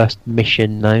the first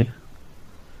mission though.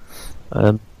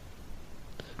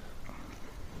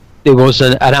 There was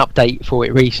an update for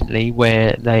it recently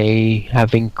where they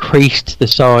have increased the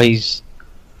size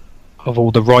of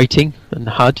all the writing and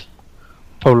the HUD.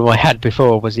 Problem I had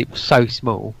before was it was so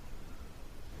small,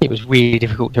 it was really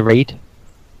difficult to read.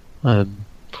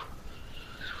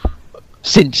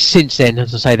 Since then,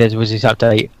 as I say, there was this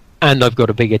update, and I've got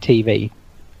a bigger TV,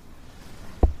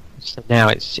 so now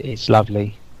it's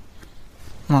lovely.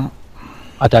 Right.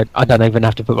 I don't even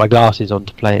have to put my glasses on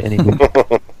to play it anymore,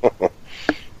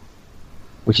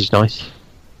 which is nice.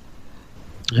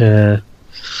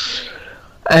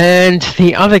 And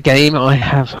the other game I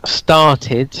have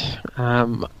started,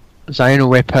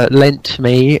 Zonal Ripper lent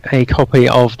me a copy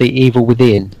of The Evil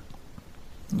Within.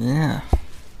 Yeah.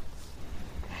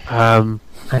 And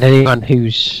anyone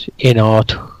who's in our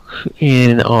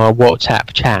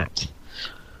WhatsApp chat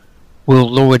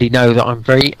will already know that I'm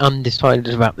very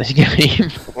undecided about this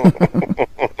game.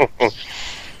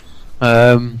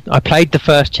 I played the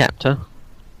first chapter.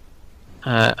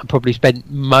 I probably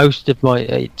spent most of my...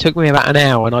 It took me about an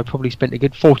hour, and I probably spent a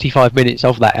good 45 minutes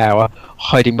of that hour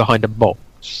hiding behind a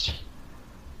box.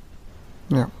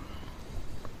 Yeah.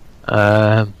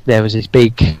 There was this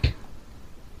big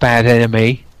bad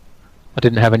enemy. I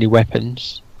didn't have any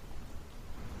weapons.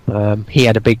 He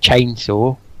had a big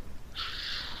chainsaw.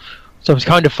 So I was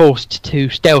kind of forced to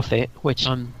stealth it, which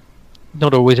I'm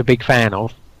not always a big fan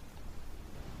of.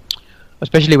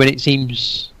 Especially when it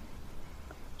seems...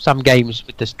 Some games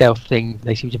with the stealth thing,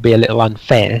 they seem to be a little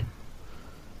unfair.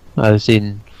 As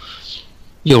in,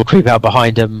 you'll creep out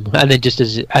behind them, and then just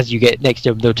as you get next to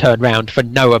them, they'll turn round for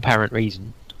no apparent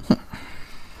reason.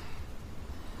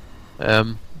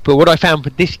 But what I found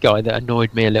with this guy that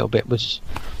annoyed me a little bit was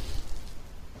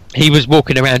he was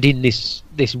walking around in this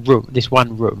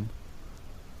one room,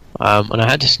 and I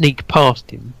had to sneak past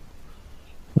him.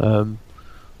 So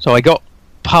I got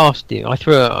past him. I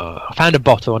found a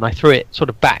bottle and I threw it sort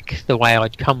of back the way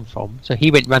I'd come from. So he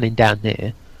went running down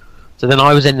there. So then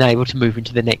I was then able to move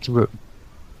into the next room.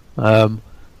 But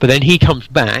then he comes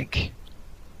back,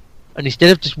 and instead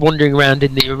of just wandering around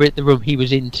in the room he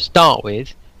was in to start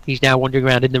with, he's now wandering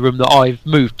around in the room that I've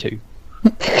moved to.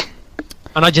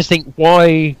 And I just think,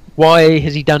 why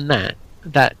has he done that?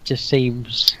 That just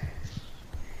seems...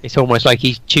 It's almost like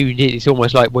he's tuned in. It's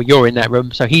almost like, well, you're in that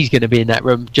room, so he's going to be in that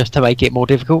room just to make it more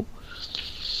difficult.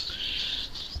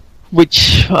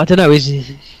 Which, I don't know,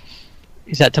 is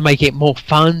that to make it more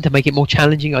fun, to make it more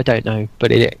challenging? I don't know,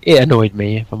 but it annoyed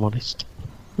me, if I'm honest.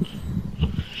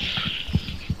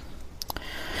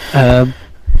 Yeah,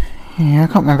 I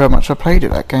can't remember how much I played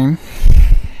of that game.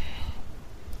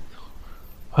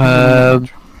 And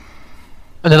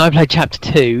then I played Chapter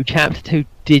 2. Chapter 2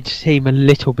 did seem a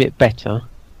little bit better.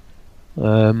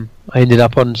 I ended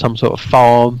up on some sort of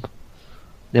farm.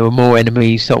 There were more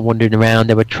enemies sort of wandering around.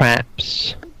 There were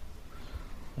traps.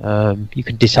 You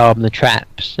can disarm the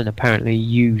traps and apparently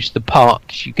use the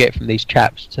parts you get from these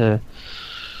traps to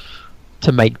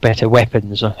make better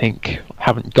weapons. I think I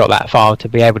haven't got that far to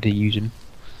be able to use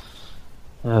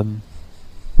them.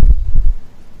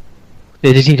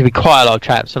 There seem to be quite a lot of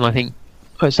traps, and I think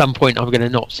at some point I'm going to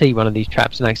not see one of these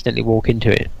traps and accidentally walk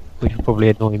into it, which will probably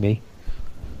annoy me.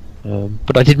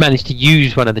 But I did manage to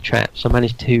use one of the traps. I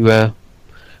managed to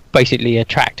basically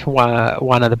attract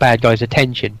one of the bad guy's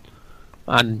attention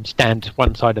and stand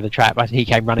one side of the trap as he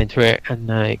came running through it and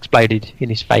exploded in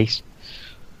his face.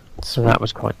 So that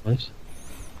was quite nice.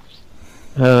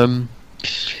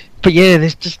 But yeah,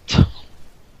 there's just a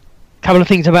couple of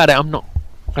things about it I'm not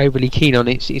overly keen on.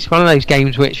 It's one of those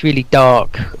games where it's really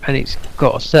dark and it's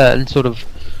got a certain sort of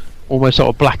almost sort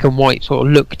of black and white sort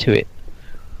of look to it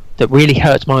that really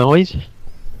hurts my eyes.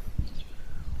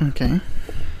 Okay.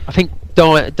 I think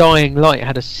Dying Light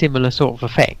had a similar sort of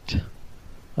effect,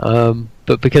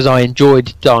 but because I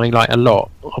enjoyed Dying Light a lot,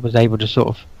 I was able to sort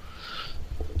of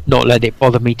not let it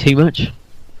bother me too much.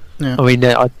 Yeah. I mean,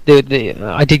 I did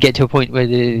get to a point where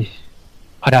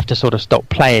I'd have to sort of stop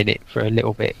playing it for a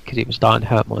little bit because it was starting to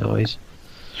hurt my eyes.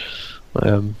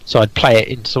 So I'd play it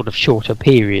in sort of shorter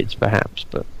periods, perhaps.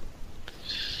 But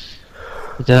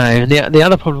I don't know. And the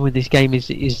other problem with this game is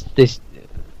this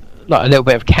like a little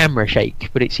bit of camera shake,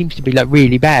 but it seems to be like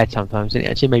really bad sometimes, and it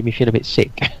actually made me feel a bit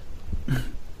sick.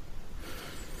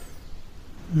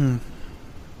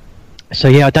 So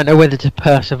yeah, I don't know whether to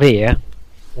persevere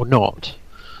or not.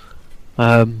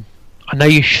 I know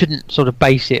you shouldn't sort of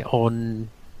base it on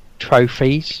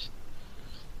trophies,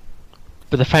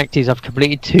 but the fact is I've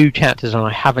completed 2 chapters and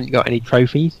I haven't got any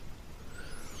trophies.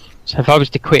 So if I was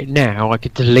to quit now, I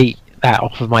could delete that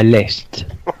off of my list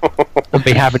and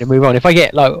be happy to move on. If I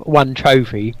get like 1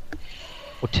 trophy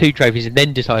or 2 trophies and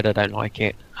then decide I don't like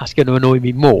it, that's going to annoy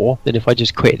me more than if I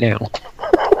just quit now.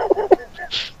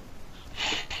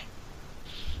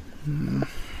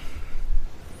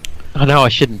 I know I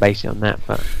shouldn't base it on that,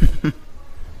 but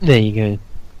there you go.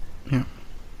 Yeah.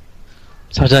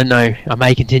 So I don't know. I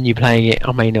may continue playing it.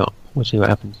 I may not. We'll see what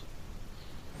happens.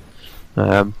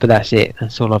 But that's it.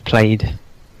 That's all I've played.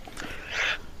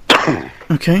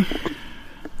 Okay.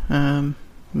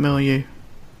 Mel, you?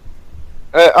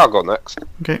 I'll go next.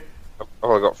 Okay. I've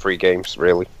only got 3 games,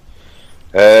 really.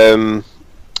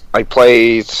 I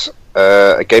played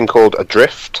a game called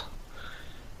Adrift.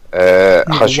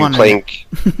 Has you playing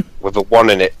with a 1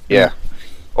 in it, yeah.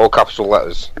 All capital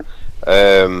letters.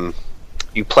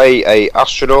 You play a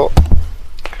astronaut.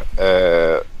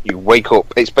 You wake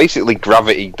up. It's basically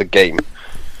Gravity, the game.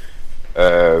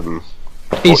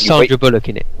 Is Sandra Bullock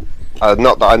in it?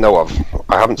 Not that I know of.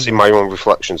 I haven't seen my own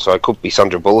reflection, so I could be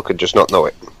Sandra Bullock and just not know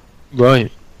it.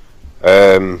 Right.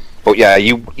 But yeah,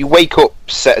 you wake up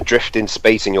set adrift in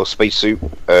space in your spacesuit.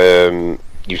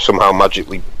 You've somehow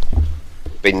magically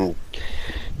been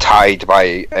tied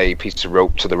by a piece of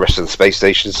rope to the rest of the space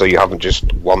station, so you haven't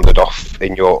just wandered off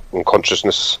in your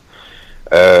unconsciousness.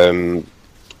 And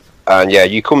yeah,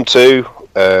 you come to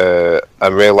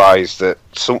and realise that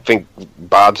something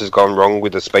bad has gone wrong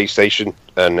with the space station,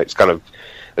 and it's kind of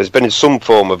there's been some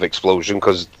form of explosion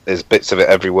because there's bits of it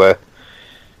everywhere.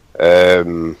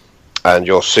 And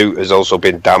your suit has also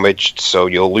been damaged, so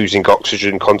you're losing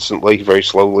oxygen constantly, very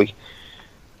slowly.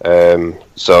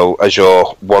 So as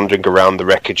you're wandering around the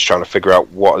wreckage trying to figure out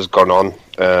what has gone on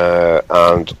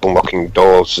and unlocking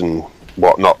doors and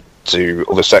whatnot to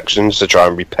other sections to try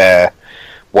and repair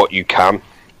what you can,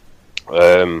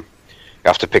 you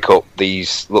have to pick up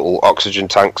these little oxygen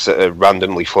tanks that are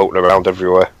randomly floating around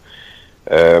everywhere.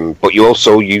 But you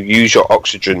use your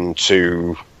oxygen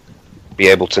to be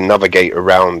able to navigate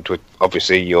around with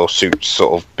obviously your suit's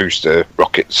sort of booster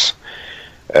rockets.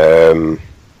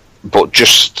 But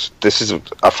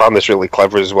I found this really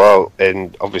clever as well,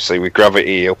 and obviously with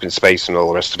gravity up in space and all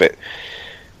the rest of it,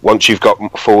 once you've got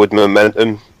forward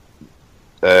momentum,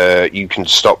 you can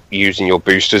stop using your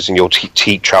boosters and you'll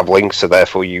keep travelling, so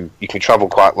therefore you can travel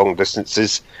quite long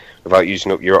distances without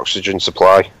using up your oxygen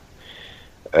supply.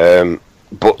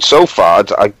 But so far,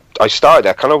 I started.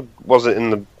 I kind of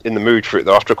wasn't in the mood for it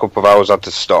though. After a couple of hours, I had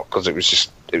to stop because I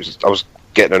was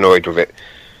getting annoyed with it.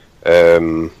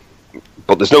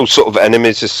 But there's no sort of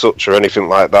enemies as such or anything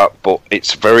like that. But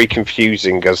it's very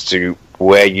confusing as to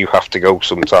where you have to go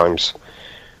sometimes.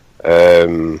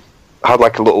 I had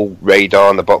like a little radar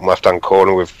in the bottom left-hand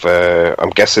corner with, I'm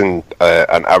guessing,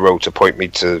 an arrow to point me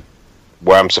to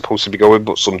where I'm supposed to be going.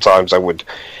 But sometimes I would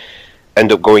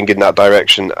end up going in that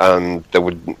direction and there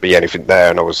wouldn't be anything there,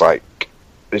 and I was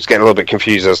getting a little bit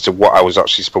confused as to what I was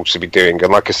actually supposed to be doing.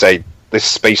 And like I say, this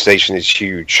space station is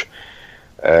huge,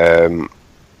 and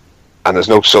there's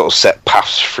no sort of set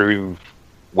paths through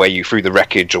the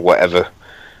wreckage or whatever.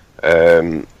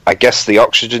 I guess the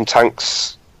oxygen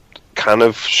tanks kind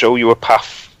of show you a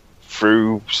path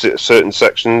through certain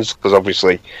sections, because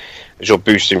obviously as you're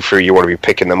boosting through you want to be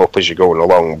picking them up as you're going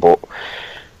along, but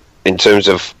in terms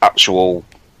of actual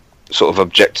sort of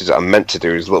objectives that I'm meant to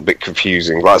do is a little bit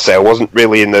confusing. Like I say, I wasn't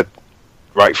really in the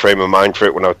right frame of mind for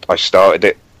it when I started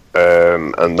it,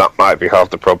 and that might be half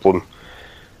the problem.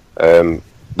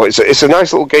 But it's a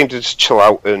nice little game to just chill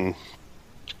out and,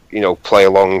 play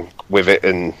along with it.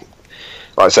 And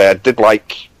like I say, I did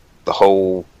like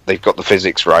the they've got the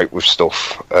physics right with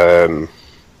stuff. I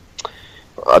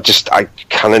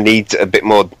kind of need a bit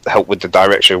more help with the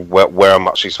direction where I'm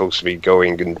actually supposed to be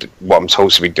going and what I'm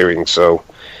supposed to be doing. So,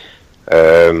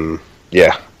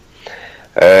 yeah.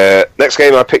 Next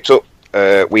game I picked up,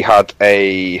 we had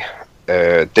a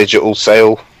digital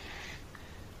sale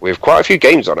with quite a few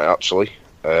games on it actually,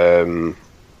 and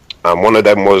one of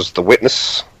them was The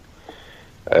Witness.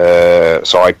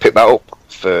 So I picked that up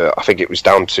for, I think it was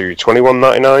down to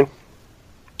 $21.99.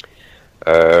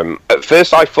 At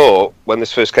first I thought, when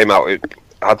this first came out, it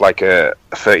had like a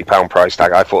 £30 price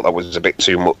tag. I thought that was a bit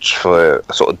too much for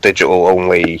a sort of digital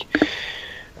only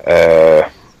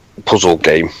puzzle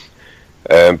game.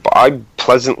 But I'm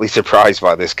pleasantly surprised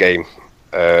by this game.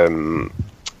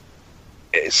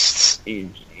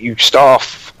 You start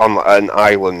off on an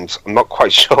island. I'm not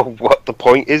quite sure what the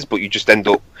point is, but you just end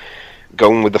up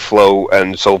going with the flow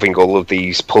and solving all of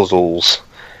these puzzles,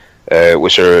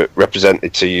 which are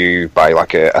represented to you by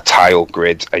like a tile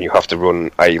grid, and you have to run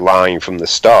a line from the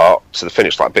start to the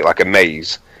finish, like a bit like a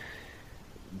maze.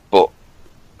 But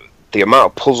the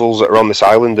amount of puzzles that are on this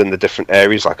island and the different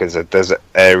areas, like there's a desert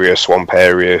area, swamp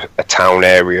area, a town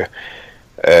area,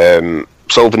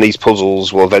 solving these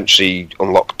puzzles will eventually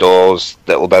unlock doors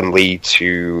that will then lead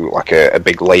to like a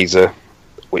big laser,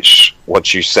 which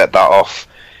once you set that off,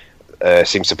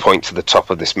 seems to point to the top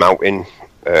of this mountain.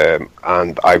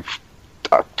 And I'm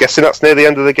guessing that's near the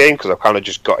end of the game, because I've kind of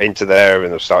just got into there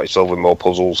and I've started solving more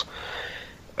puzzles.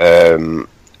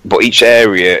 But each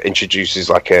area introduces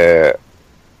like a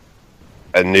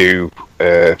new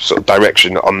sort of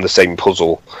direction on the same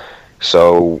puzzle.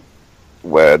 So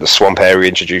where the swamp area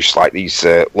introduced like these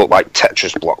look like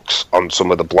Tetris blocks on some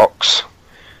of the blocks,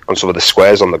 on some of the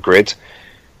squares on the grid,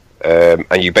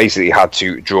 and you basically had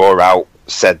to draw out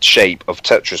said shape of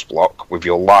Tetris block with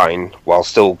your line while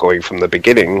still going from the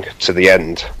beginning to the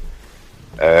end.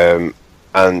 And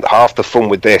half the fun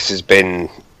with this has been,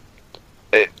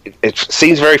 it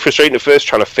seems very frustrating at first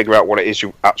trying to figure out what it is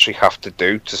you actually have to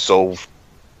do to solve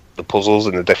the puzzles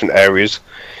in the different areas,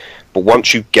 but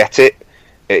once you get it,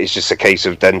 it is just a case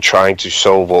of then trying to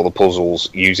solve all the puzzles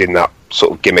using that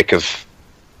sort of gimmick of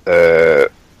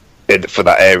for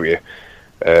that area.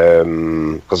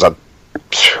 Because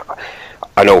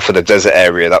I know for the desert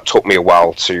area that took me a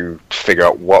while to figure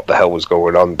out what the hell was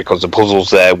going on, because the puzzles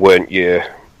there weren't your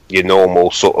normal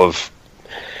sort of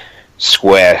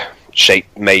square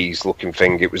shaped maze looking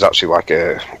thing. It was actually like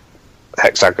a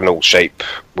hexagonal shape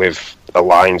with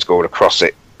lines going across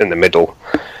it in the middle,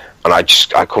 and I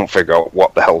couldn't figure out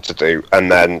what the hell to do,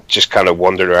 and then just kind of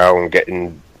wandered around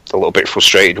getting a little bit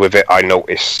frustrated with it. I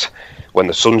noticed when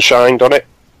the sun shined on it,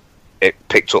 it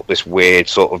picked up this weird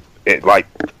sort of, it like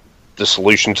the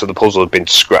solution to the puzzle had been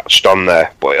scratched on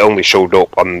there, but it only showed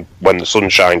up on when the sun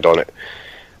shined on it.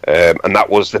 And that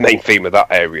was the main theme of that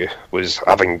area, was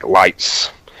having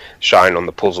lights shine on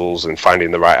the puzzles and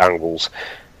finding the right angles.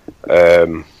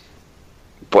 But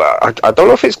I don't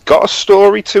know if it's got a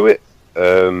story to it.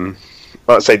 Like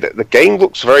I say, the game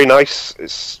looks very nice.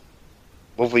 It's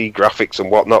lovely graphics and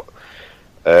whatnot.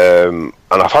 And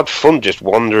I've had fun just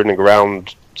wandering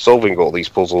around solving all these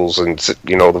puzzles and,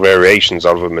 you know, the variations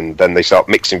of them, and then they start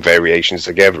mixing variations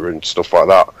together and stuff like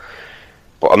that.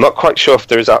 But I'm not quite sure if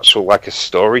there is actual like a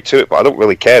story to it, but I don't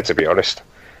really care, to be honest.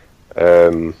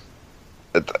 If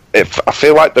I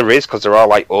feel like there is, because there are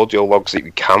like audio logs that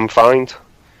you can find,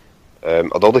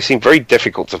 although they seem very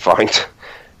difficult to find.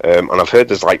 And I've heard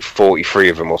there's like 43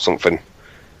 of them or something.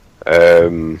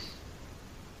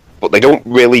 But they don't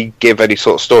really give any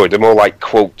sort of story. They're more like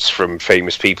quotes from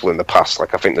famous people in the past.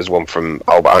 Like I think there's one from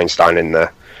Albert Einstein in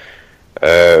there.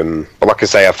 But like I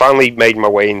say, I finally made my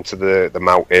way into the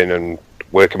mountain and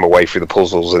working my way through the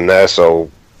puzzles in there. So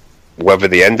whether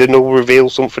the ending will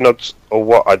reveal something or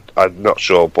what, I'm not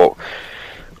sure. But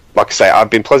like I say,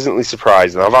 I've been pleasantly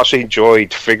surprised, and I've actually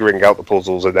enjoyed figuring out the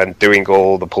puzzles and then doing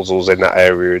all the puzzles in that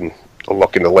area and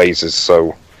unlocking the lasers.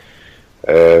 So,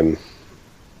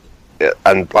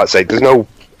 and like I say, there's no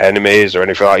enemies or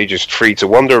anything like that. You're just free to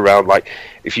wander around. Like,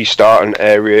 if you start an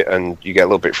area and you get a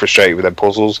little bit frustrated with them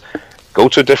puzzles, go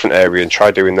to a different area and try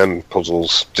doing them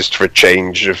puzzles just for a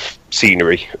change of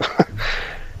scenery.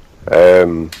 How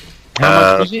much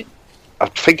was it? I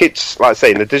think it's, like I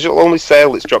say, in the digital only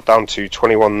sale, it's dropped down to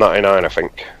 $21.99, I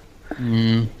think.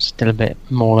 Still a bit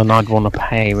more than I'd want to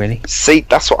pay, really. See,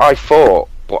 that's what I thought,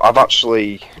 but I've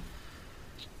actually,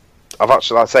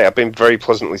 like I say, I've been very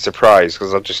pleasantly surprised,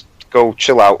 because I just go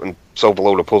chill out and solve a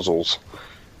load of puzzles.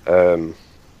 And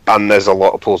there's a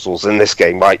lot of puzzles in this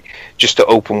game. Like, just to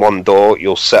open one door,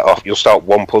 you'll start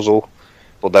one puzzle,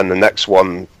 but then the next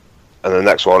one and the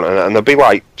next one, and there'll be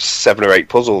like 7 or 8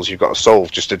 puzzles you've got to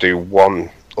solve just to do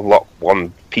unlock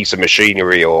one piece of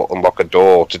machinery or unlock a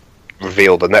door to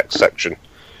reveal the next section.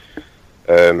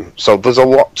 So there's a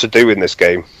lot to do in this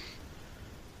game,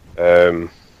 in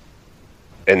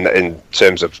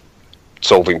terms of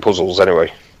solving puzzles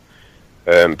anyway.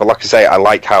 But like I say, I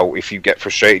like how if you get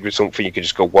frustrated with something, you can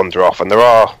just go wander off, and there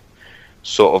are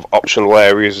sort of optional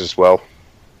areas as well.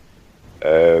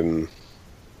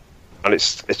 And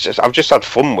it's just, I've just had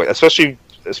fun with, especially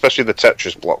the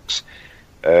Tetris blocks.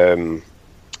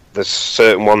 There's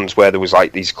certain ones where there was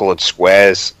like these coloured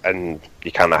squares, and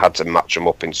you kind of had to match them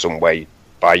up in some way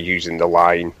by using the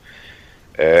line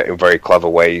in very clever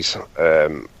ways.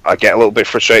 I get a little bit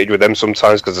frustrated with them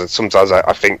sometimes, because sometimes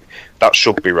I think that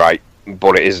should be right,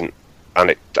 but it isn't,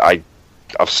 and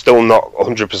I've still not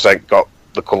 100% got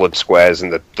the coloured squares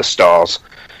and the stars.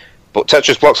 But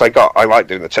Tetris blocks I like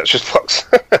doing the Tetris blocks.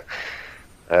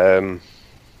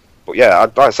 But yeah,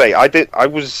 like I say, I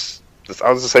was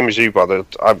the same as you, brother.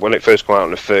 When it first came out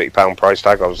on a £30 price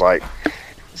tag, I was like,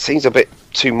 it seems a bit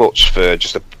too much for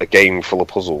just a game full of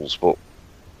puzzles. But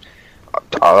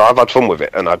I've had fun with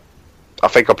it, and I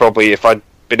think I probably, if I'd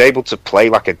been able to play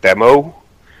like a demo,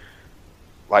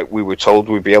 like we were told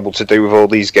we'd be able to do with all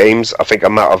these games, I think I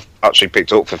might have actually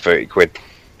picked it up for £30.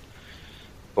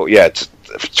 But yeah,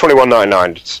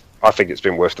 £21.99. I think it's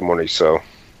been worth the money. So.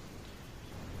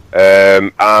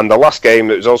 And the last game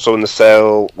that was also in the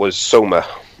sale was Soma.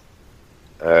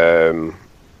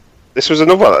 This was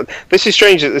another one. This is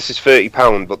strange that this is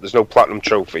 £30, but there's no platinum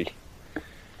trophy.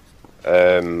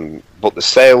 But the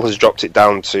sale has dropped it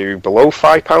down to below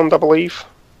 £5, I believe.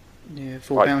 Yeah,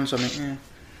 £4 something. Yeah.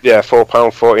 Yeah,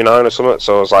 £4.49 or something.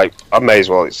 So I was like, I may as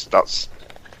well. That's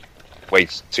way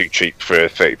too cheap for a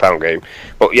 £30 game.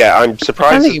 But yeah, I'm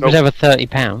surprised. I think it was over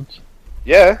 £30.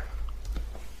 Yeah.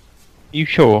 You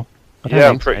sure? Yeah,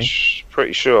 I'm pretty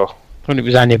sure. I thought it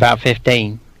was only about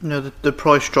 15. No, the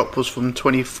price drop was from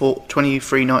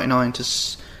 $23.99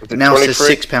 to now it says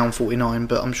 £6.49,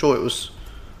 but I'm sure it was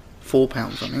 £4, I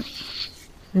think.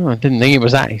 Oh, I didn't think it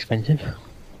was that expensive.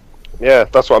 Yeah,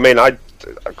 that's what I mean.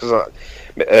 Because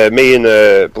me and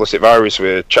Ballistic Virus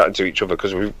were chatting to each other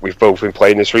because we've both been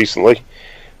playing this recently.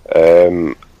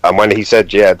 And when he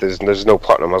said, "Yeah, there's no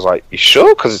platinum," I was like, "You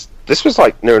sure?" Because this was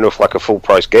like near enough like a full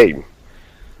price game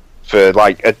for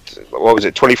like what was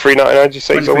it, $23.99? Did you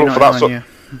say something for that?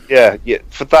 Yeah,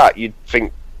 for that you'd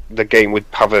think the game would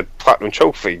have a platinum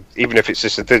trophy, even if it's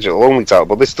just a digital only title,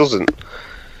 but this doesn't.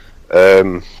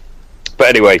 But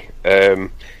anyway,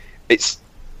 it's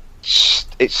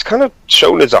kind of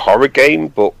shown as a horror game,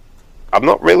 but I've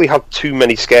not really had too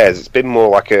many scares. It's been more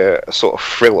like a sort of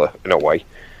thriller in a way.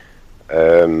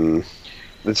 There's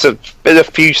been a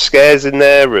few scares in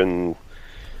there, and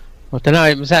I don't know.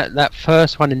 It was that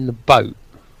first one in the boat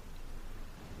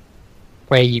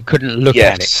where you couldn't look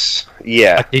at it.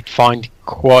 Yeah, I did find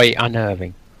quite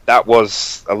unnerving. That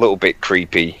was a little bit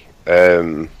creepy.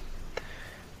 But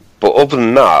other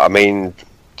than that, I mean,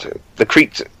 the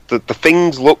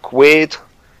things look weird.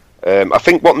 I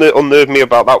think what unnerved me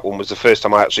about that one was the first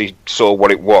time I actually saw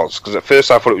what it was, because at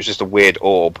first I thought it was just a weird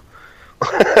orb.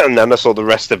 And then I saw the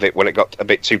rest of it when it got a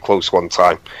bit too close one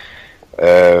time.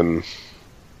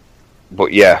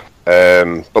 But yeah,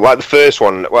 but like the first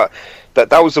one, well,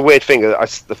 that was the weird thing.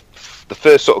 The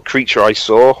first sort of creature I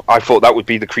saw, I thought that would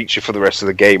be the creature for the rest of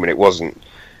the game, and it wasn't.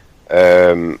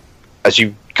 As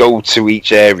you go to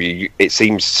each area, it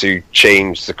seems to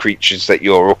change the creatures that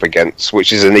you're up against,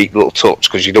 which is a neat little touch,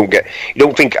 because you don't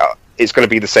think it's going to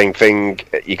be the same thing.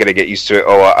 You're going to get used to it.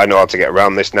 Oh, I know how to get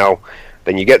around this now.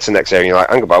 Then you get to the next area and you're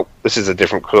like, hang about, this is a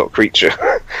different creature.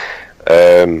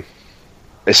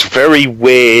 It's very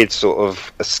weird, sort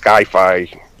of a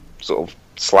sci-fi sort of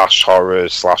slash horror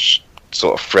slash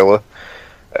sort of thriller.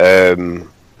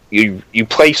 You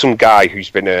play some guy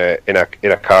who's been in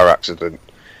a car accident,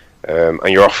 and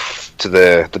you're off to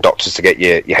the doctors to get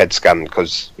your head scanned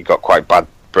because you got quite bad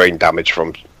brain damage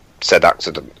from said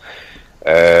accident.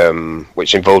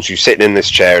 Which involves you sitting in this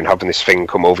chair and having this thing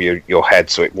come over your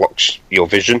head so it blocks your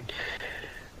vision.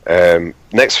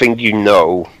 Next thing you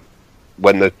know,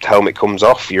 when the helmet comes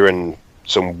off, you're in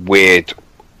some weird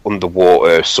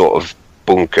underwater sort of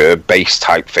bunker base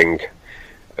type thing,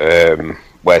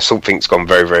 where something's gone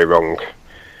very, very wrong.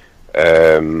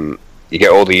 You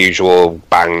get all the usual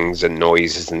bangs and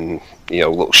noises and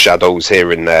little shadows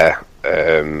here and there.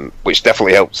 Which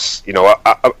definitely helps.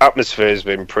 Atmosphere has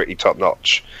been pretty top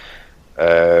notch,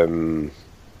 and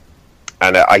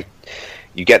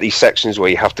you get these sections where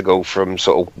you have to go from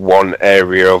sort of one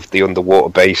area of the underwater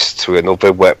base to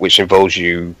another, which involves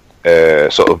you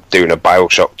sort of doing a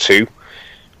Bioshock 2,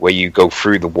 where you go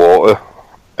through the water.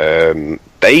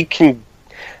 They can.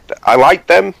 I like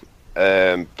them,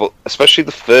 but especially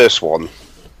the first one.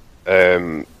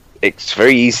 It's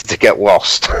very easy to get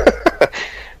lost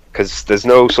because there's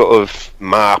no sort of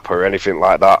map or anything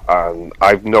like that, and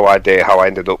I've no idea how I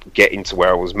ended up getting to where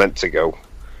I was meant to go.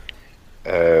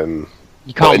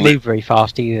 You can't move very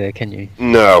fast either, can you?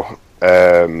 No,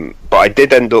 but I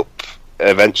did end up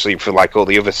eventually for like all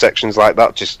the other sections like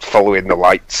that, just following the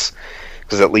lights,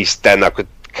 because at least then I could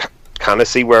kind of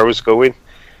see where I was going.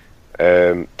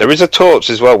 There is a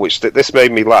torch as well, which this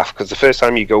made me laugh, because the first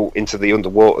time you go into the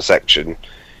underwater section,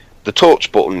 the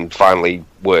torch button finally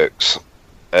works.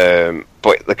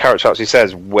 But the character actually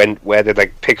says, where did I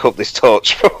pick up this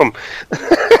torch from?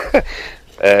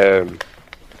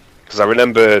 Because I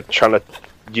remember trying to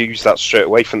use that straight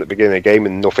away from the beginning of the game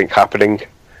and nothing happening.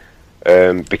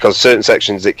 Because certain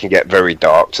sections it can get very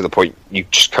dark to the point you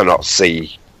just cannot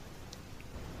see,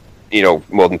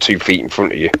 more than 2 feet in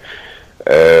front of you.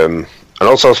 And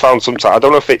also I found sometimes, I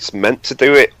don't know if it's meant to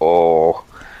do it or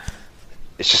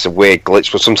it's just a weird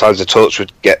glitch, but sometimes the torch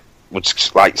would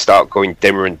like start going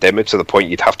dimmer and dimmer to the point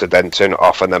you'd have to then turn it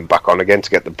off and then back on again to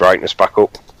get the brightness back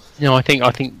up. No, I think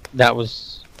that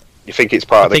was. You think it's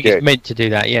part of the game? I think it's meant to do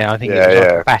that. Yeah, I think it's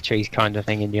like a batteries kind of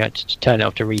thing, and you had to turn it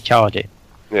off to recharge it.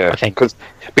 Yeah, I think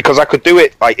because I could do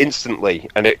it like instantly,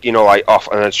 and it like off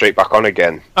and then straight back on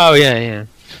again. Oh yeah.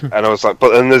 And I was like,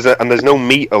 there's no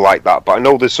meter like that. But I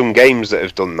know there's some games that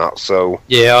have done that. So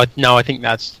yeah, I think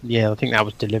that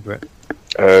was deliberate.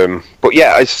 But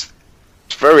yeah, it's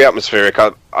very atmospheric.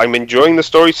 I'm enjoying the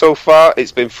story so far.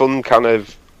 It's been fun, kind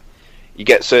of. You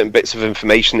get certain bits of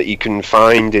information that you can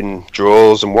find in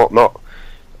drawers and whatnot,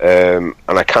 and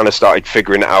I kind of started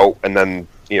figuring it out. And then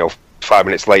 5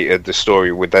 minutes later, the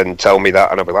story would then tell me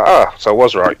that, and I'd be like, so I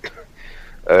was right.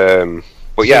 But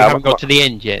so yeah, you haven't got to the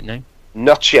end yet, no?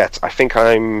 Not yet. I think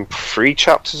I'm 3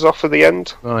 chapters off of the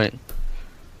end. Right.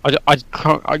 I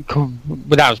can't,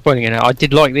 without spoiling it, I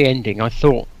did like the ending. I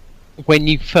thought when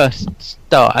you first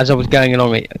start, as I was going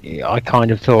along it, I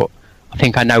kind of thought, I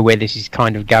think I know where this is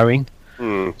kind of going.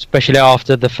 Especially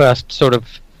after the first sort of,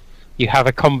 you have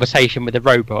a conversation with a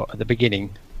robot at the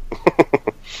beginning.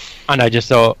 And I just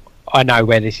thought, I know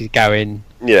where this is going.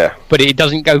 Yeah. But it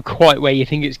doesn't go quite where you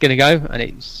think it's going to go, and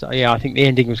I think the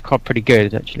ending was quite pretty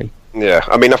good actually. Yeah,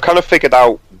 I mean, I've kind of figured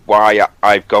out why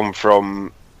I've gone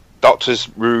from Doctor's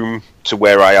room to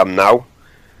where I am now,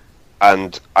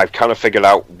 and I've kind of figured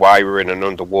out why we're in an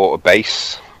underwater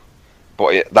base,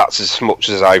 but that's as much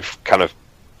as I've kind of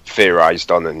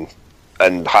theorized on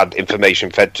and had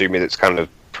information fed to me that's kind of,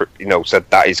 said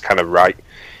that is kind of right.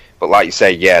 But like you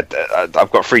say, yeah,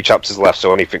 I've got 3 chapters left,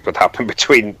 so anything could happen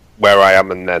between where I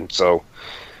am and then, so...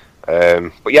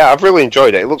 but yeah, I've really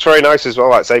enjoyed it. It looks very nice as well,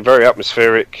 like I say, very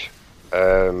atmospheric.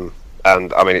 And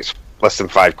I mean, it's less than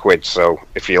 £5, so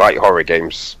if you like horror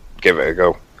games, give it a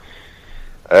go.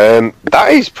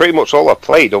 That is pretty much all I've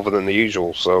played other than the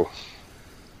usual, so...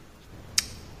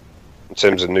 In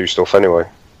terms of new stuff, anyway.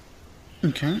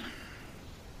 Okay.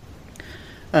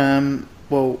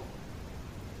 Well,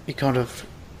 you kind of...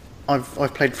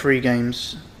 I've played 3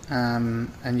 games,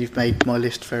 and you've made my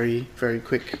list very, very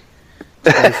quick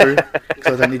to go through,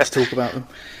 so I don't need to talk about them.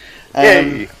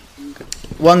 Yay.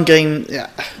 One game,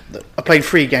 I played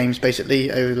 3 games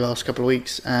basically over the last couple of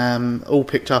weeks, all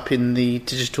picked up in the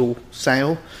digital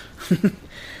sale.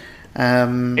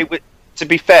 It was, to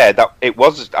be fair, that it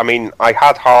was. I mean, I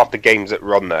had half the games that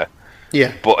were on there.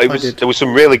 Yeah, but there was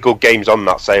some really good games on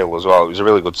that sale as well. It was a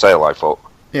really good sale, I thought.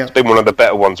 Yeah, it's been one of the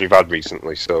better ones we've had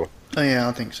recently. So. Oh yeah,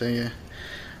 I think so. Yeah.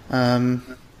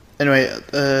 Anyway,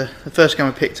 the first game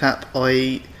I picked up,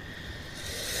 I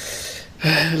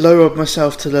lowered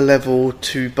myself to the level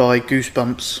to buy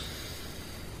Goosebumps.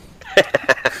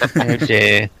 Oh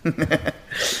dear.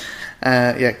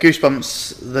 Yeah,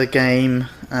 Goosebumps, the game.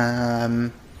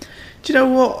 Do you know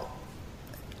what?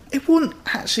 It wasn't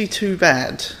actually too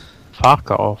bad.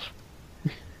 Fuck off.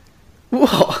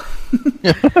 What?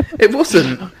 It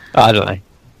wasn't. I don't know.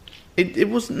 It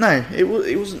wasn't. No, it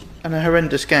wasn't a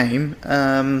horrendous game.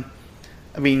 I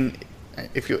mean,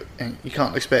 if you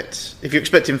can't expect, if you're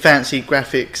expecting fancy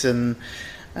graphics and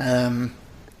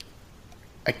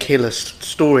a killer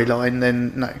storyline,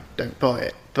 then no, don't buy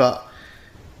it. But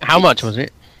how much was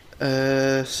it?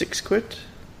 £6.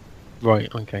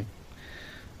 Right. Okay.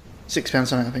 £6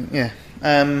 something, I think. Yeah.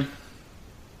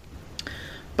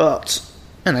 But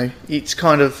it's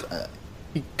kind of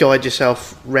you guide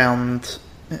yourself round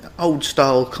old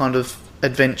style kind of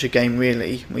adventure game,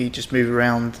 really, where you just move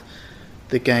around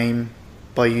the game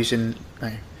by using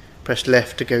press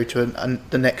left to go to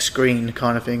the next screen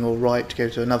kind of thing, or right to go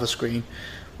to another screen,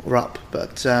 or up,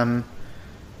 but and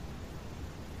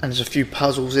there's a few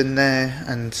puzzles in there,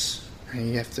 and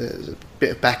you have to there's a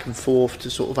bit of back and forth to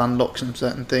sort of unlock some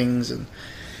certain things, and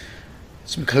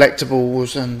some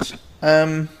collectibles, and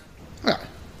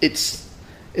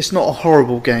it's not a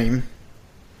horrible game.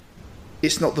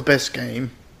 It's not the best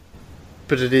game,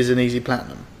 but it is an easy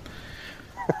platinum.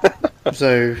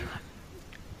 So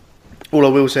all I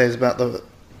will say is about the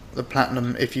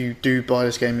platinum, if you do buy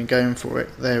this game and going for it,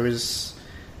 there is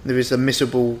a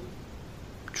missable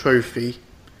trophy,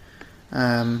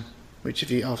 which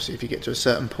if you get to a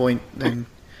certain point, then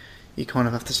you kind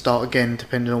of have to start again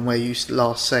depending on where you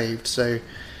last saved. So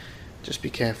just be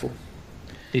careful.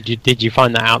 Did you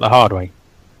find that out the hard way?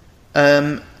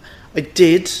 I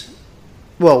did.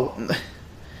 Well,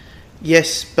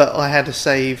 yes, but I had a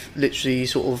save literally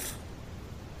sort of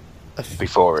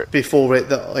before it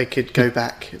that I could go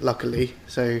back, luckily.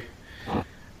 So,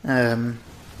 but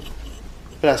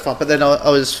that's fine. But then I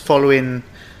was following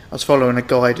a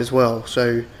guide as well.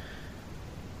 So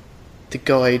the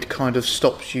guide kind of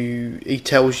stops you. He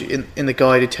tells you in the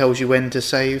guide. It tells you when to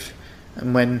save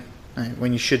and when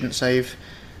you shouldn't save.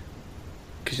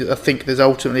 Because I think there's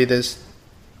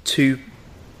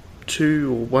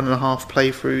two or 1.5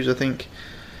 playthroughs, I think,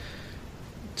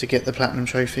 to get the platinum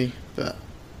trophy, but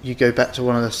you go back to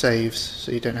one of the saves,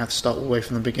 so you don't have to start all the way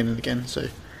from the beginning again. So,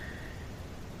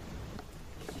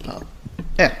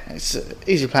 yeah, it's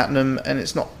easy platinum, and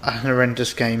it's not a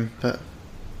horrendous game, but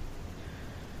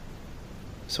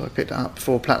so I picked it up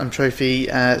for platinum trophy.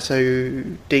 So,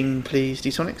 ding, please,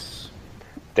 D-Sonics.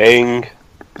 Ding.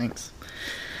 Thanks.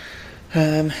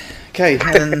 Okay,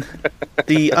 and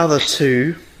the other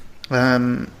two.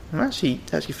 I actually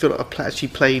feel like I actually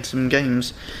played some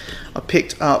games. I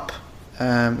picked up.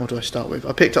 What do I start with?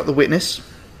 I picked up The Witness.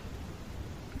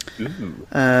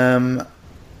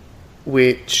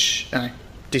 Which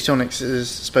D-Sonics has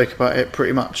spoke about it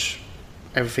pretty much.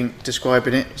 Everything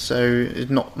describing it, so there's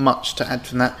not much to add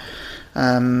from that.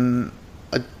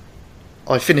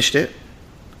 I finished it.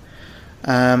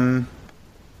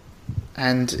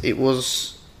 And it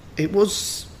was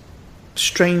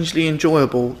strangely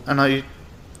enjoyable, and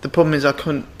the problem is I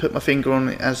couldn't put my finger on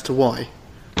it as to why.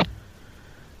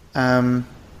 Like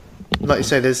you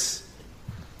say, there's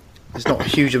not a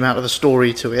huge amount of a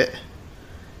story to it.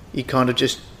 You kind of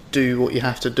just do what you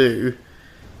have to do.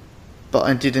 But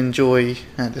I did enjoy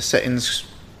the settings.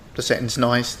 The settings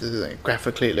nice.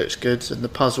 Graphically, it looks good, and the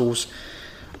puzzles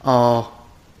are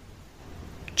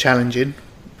challenging,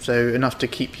 so enough to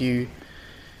keep you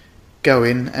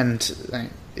going, and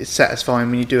it's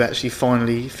satisfying when you do actually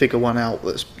finally figure one out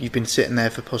that you've been sitting there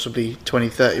for possibly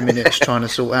 20-30 minutes trying to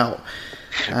sort out.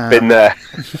 Been there.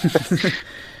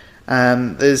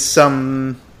 There's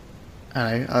some,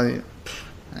 I'll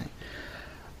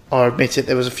admit it,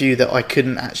 there was a few that I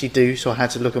couldn't actually do, so I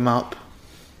had to look them up.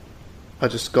 I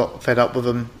just got fed up with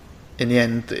them in the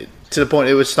end, to the point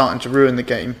it was starting to ruin the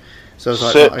game, so I was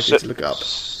like, I need to look it up.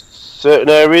 Certain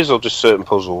areas or just certain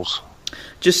puzzles?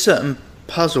 Just certain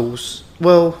puzzles.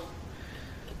 Well,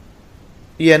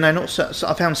 yeah, no, not so.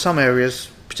 I found some areas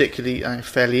particularly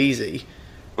fairly easy.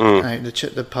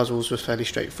 The puzzles were fairly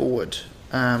straightforward.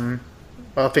 I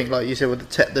think, like you said, with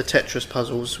the Tetris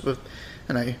puzzles,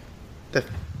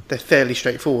 they're fairly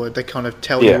straightforward. They kind of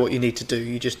tell you what you need to do.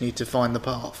 You just need to find the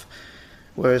path.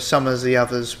 Whereas some of the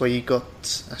others, where you got,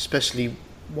 especially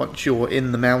once you're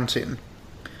in the mountain,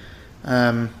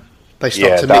 they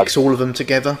start to mix all of them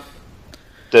together.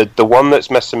 The one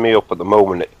that's messing me up at the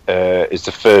moment is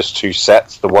the first two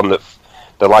sets. The one that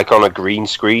they're like on a green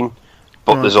screen,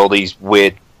 but there's all these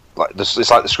weird,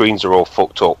 it's like the screens are all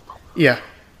fucked up. Yeah,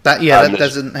 that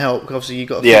doesn't help. Obviously, you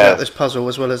got to figure out this puzzle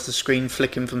as well as the screen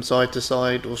flicking from side to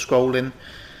side or scrolling.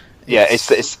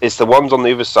 It's the ones on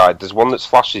the other side. There's one that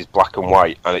flashes black and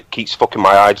white, and it keeps fucking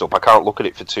my eyes up. I can't look at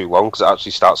it for too long because it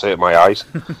actually starts hurting my eyes.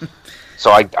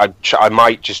 So I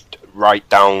might just write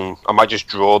down. I might just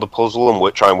draw the puzzle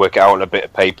and try and work it out on a bit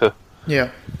of paper.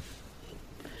 Yeah.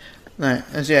 No,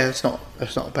 it's not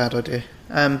a bad idea.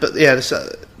 But yeah,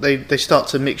 they start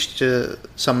to mixture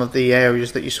some of the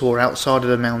areas that you saw outside of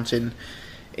the mountain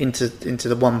into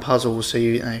the one puzzle. So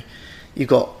you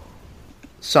got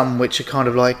some which are kind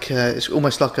of like it's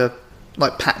almost like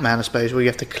Pac-Man, I suppose, where you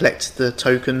have to collect the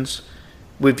tokens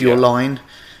with your line.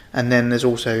 And then there's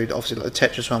also, obviously, like the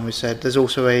Tetris one we said, there's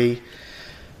also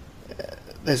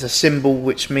there's a symbol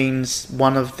which means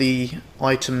one of the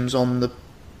items on the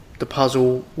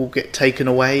puzzle will get taken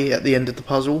away at the end of the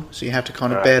puzzle, so you have to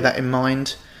kind of bear that in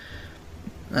mind.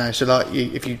 So like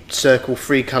if you circle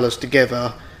 3 colours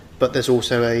together, but there's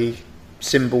also a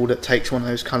symbol that takes one of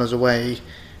those colours away,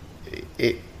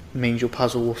 it means your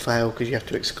puzzle will fail because you have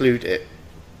to exclude it.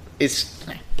 They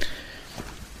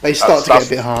start to get a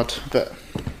bit hard, but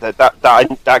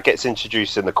that gets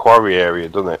introduced in the quarry area,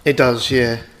 doesn't it? it does,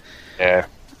 yeah. Yeah.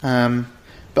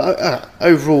 But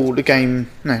overall, the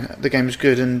game's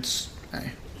good, and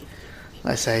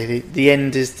like I say, the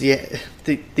end is the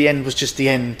end was just the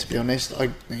end. To be honest,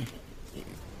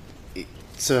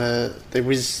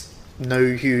 there is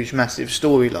no huge, massive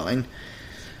storyline.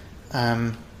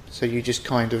 So you just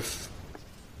kind of,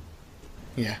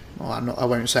 well, I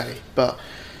won't say, but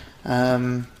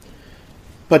I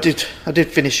did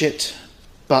finish it,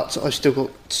 but I've still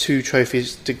got 2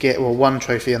 trophies to get. Well, 1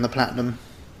 trophy and the platinum,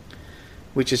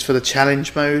 which is for the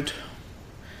challenge mode.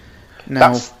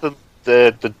 Now, That's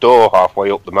the door halfway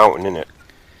up the mountain, isn't it?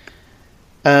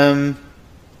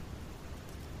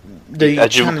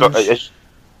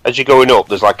 As you're going up,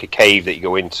 there's like a cave that you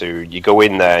go into. You go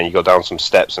in there and you go down some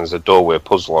steps, and there's a door with a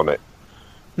puzzle on it.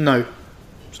 No,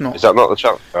 it's not. Is that not the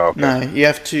challenge? Oh, okay. No, you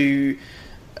have to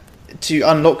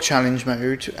unlock challenge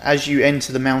mode as you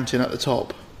enter the mountain at the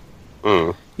top.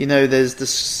 Mm. You know, there's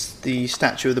the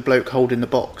statue of the bloke holding the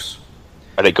box.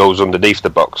 And it goes underneath the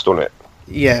box, doesn't it?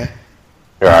 Yeah.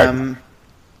 Right.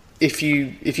 If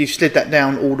you slid that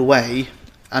down all the way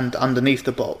and underneath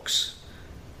the box,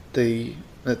 the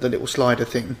little slider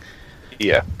thing,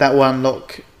 Yeah. that will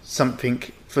unlock something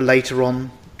for later on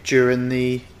during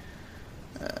the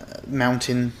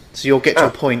mountain. So you'll get to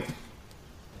a point.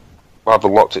 Well, I've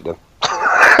unlocked it then.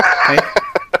 Okay?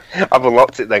 I've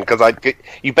unlocked it then because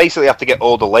you basically have to get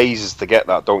all the lasers to get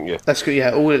that, don't you? That's good.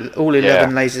 Yeah, all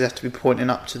 11 lasers have to be pointing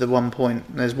up to the one point.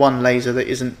 And there's one laser that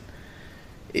isn't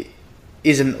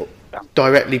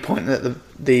directly pointing at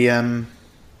the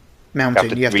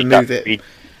mountain. You have to move it. You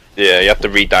have to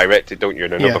redirect it, don't you,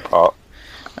 in another part?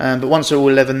 But once they're all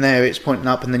 11 there, it's pointing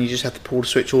up, and then you just have to pull the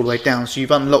switch all the way down. So you've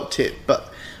unlocked it,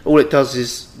 but all it does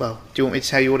is, well, do you want me to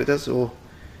tell you what it does, or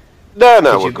No,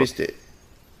 you've missed it?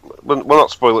 We'll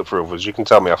not spoil it for others. You can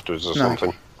tell me afterwards or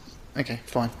something. Okay,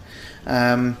 fine.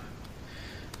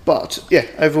 But yeah,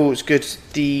 overall it's good.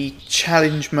 The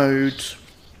challenge mode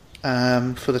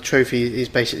for the trophy is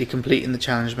basically completing the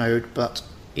challenge mode, but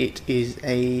it is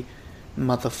a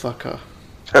motherfucker.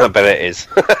 I bet it is.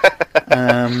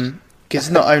 Because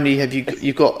not only have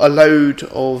you've got a load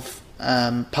of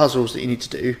puzzles that you need to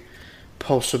do,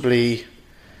 possibly.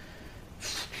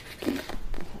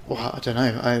 Well, I don't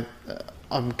know.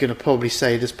 I'm going to probably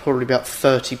say there's probably about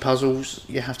 30 puzzles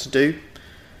you have to do.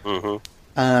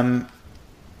 Mm-hmm.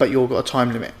 But you've got a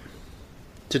time limit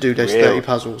to do those 30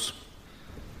 puzzles.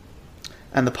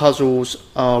 And the puzzles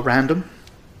are random.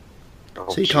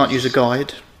 So you can't use a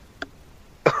guide.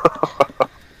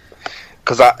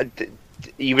 Because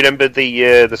you remember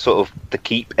the sort of the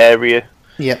keep area?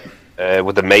 Yep.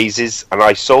 With the mazes, and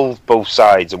I solved both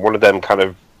sides, and one of them kind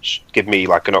of give me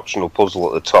like an optional puzzle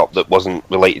at the top that wasn't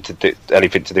related to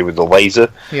anything to do with the laser.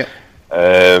 Yeah.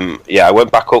 I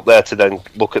went back up there to then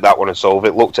look at that one and solve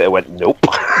it. Looked at it, went nope,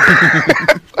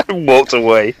 and walked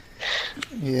away.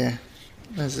 Yeah.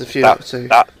 There's a few.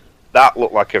 That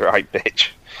looked like a right bitch.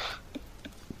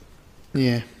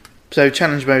 Yeah. So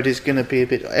challenge mode is going to be a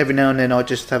bit. Every now and then I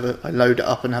just I load it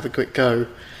up and have a quick go.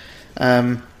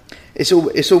 It's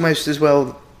almost as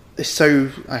well. It's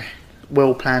so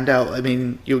well planned out. I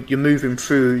mean, you're moving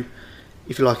through,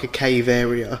 if you like, a cave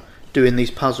area, doing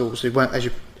these puzzles. It won't,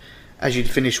 as you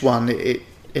finish one, it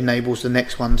enables the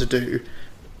next one to do,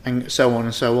 and so on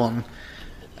and so on.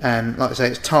 And like I say,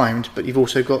 it's timed, but you've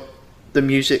also got the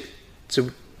music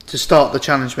to start the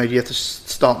challenge mode. You have to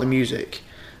start the music,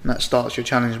 and that starts your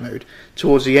challenge mode.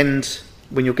 Towards the end,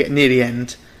 when you're getting near the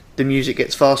end, the music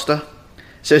gets faster,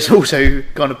 so it's also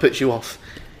kind of puts you off.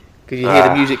 Because you hear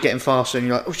the music getting faster and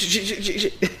you're like, oh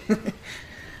shit.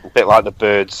 A bit like the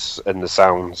birds and the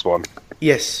sounds one.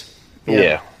 Yes.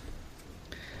 Yeah.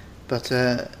 But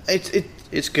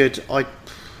it's good. I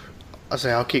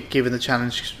say I'll keep giving the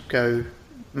challenge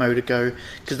mode a go,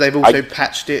 because they've also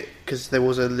patched it, because there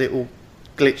was a little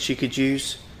glitch you could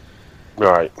use.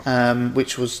 Right.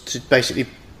 Which was to basically,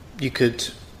 you could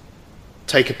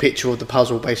take a picture of the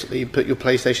puzzle, basically put your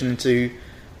PlayStation into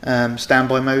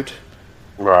standby mode.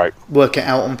 Right. Work it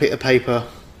out on a bit of paper,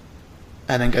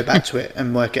 and then go back to it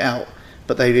and work it out.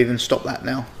 But they've even stopped that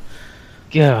now.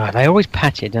 God, they always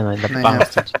patch it, don't they? The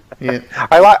bastards. Yeah.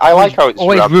 I like how it's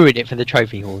always ruin it for the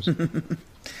trophy halls.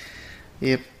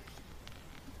 Yep.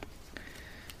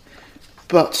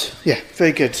 But yeah,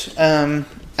 very good. And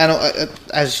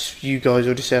as you guys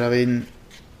already said, I mean,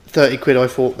 30 quid. I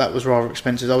thought that was rather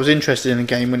expensive. I was interested in the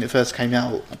game when it first came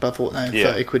out, but I thought, no,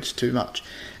 30 quid's too much.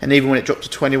 And even when it dropped to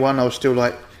 21, I was still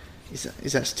like, is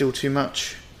that still too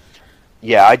much?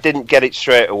 Yeah, I didn't get it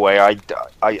straight away.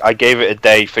 I gave it a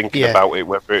day thinking about it,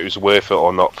 whether it was worth it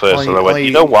or not first, and I went,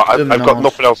 you know what? I've got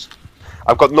nothing else.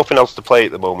 I've got nothing else to play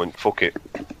at the moment. Fuck it.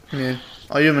 Yeah,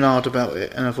 I hard about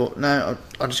it, and I thought, no,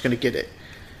 I'm just going to get it,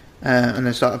 and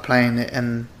then started playing it,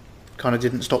 and kind of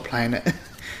didn't stop playing it.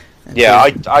 Yeah,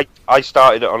 I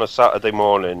started it on a Saturday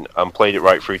morning and played it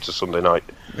right through to Sunday night.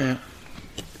 Yeah,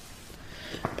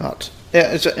 but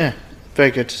it's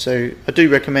very good. So I do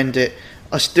recommend it.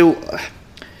 I still,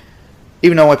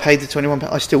 even though I paid the £21,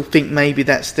 I still think maybe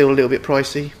that's still a little bit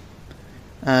pricey.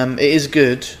 It is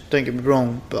good, don't get me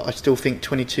wrong, but I still think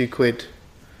 £22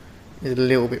 is a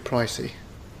little bit pricey.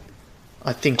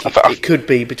 I think it could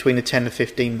be between the 10 and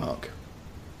 15 mark.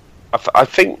 I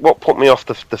think what put me off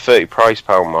the £30 price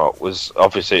mark was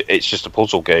obviously it's just a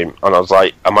puzzle game, and I was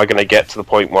like, am I going to get to the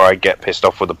point where I get pissed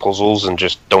off with the puzzles and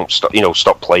just don't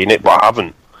stop playing it? But I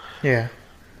haven't. Yeah.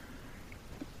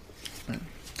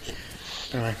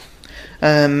 Anyway,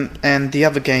 and the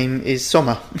other game is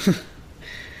Summer,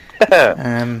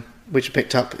 which I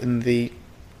picked up in the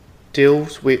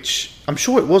deals, which I'm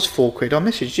sure it was £4. I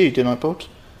messaged you, didn't I, Bod?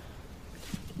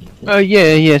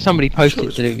 Yeah. Somebody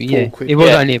posted it. It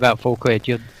was only about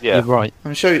 £4. You're right.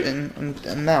 I'm sure,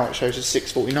 and now it shows as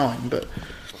 £6.49, but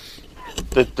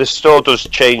the store does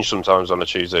change sometimes on a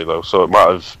Tuesday though, so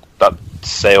that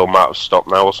sale might have stopped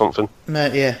now or something.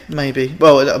 Yeah, maybe.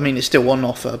 Well, I mean, it's still on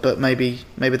offer, but maybe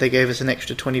they gave us an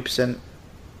extra 20%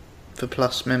 for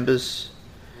Plus members.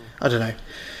 I don't know.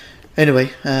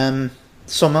 Anyway,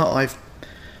 Summer, I've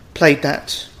played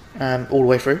that all the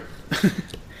way through.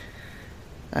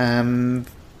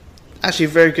 Actually, a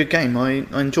very good game. I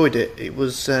enjoyed it. It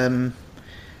was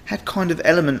had kind of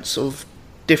elements of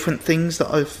different things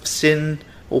that I've seen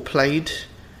or played,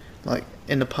 like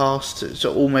in the past. It's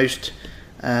almost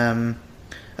a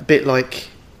bit like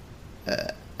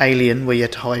Alien, where you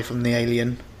had to hide from the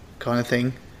alien kind of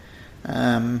thing.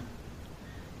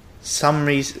 Some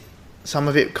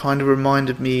of it kind of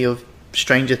reminded me of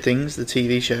Stranger Things, the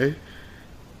TV show.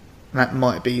 That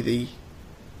might be the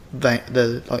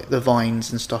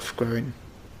vines and stuff growing.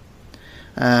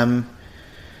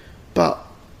 But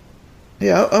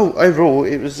yeah, overall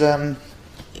it was really,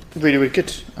 really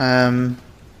good.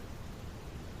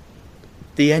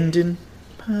 The ending,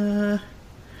 I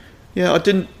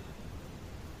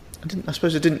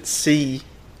suppose I didn't see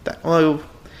that. Well,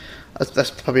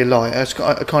 that's probably a lie. I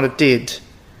kind of did,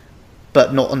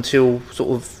 but not until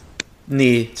sort of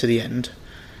near to the end.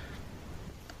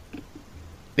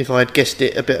 If I had guessed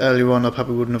it a bit earlier on, I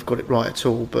probably wouldn't have got it right at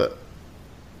all. But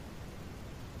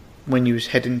when you was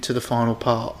heading to the final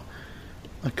part,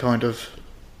 there's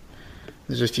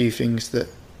a few things that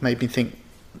made me think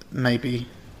maybe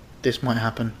this might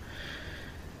happen.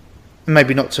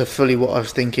 Maybe not to fully what I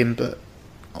was thinking, but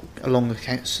along the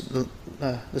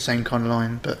same kind of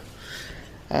line. But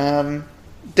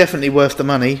definitely worth the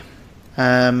money.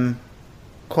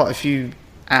 Quite a few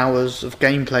hours of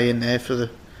gameplay in there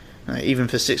even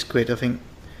for £6. I think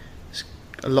it's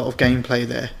a lot of gameplay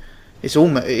there. It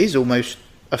is almost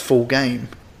a full game,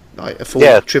 like a full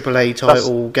AAA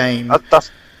title game.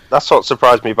 That's what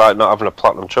surprised me about it not having a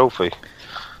platinum trophy.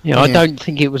 Yeah, I don't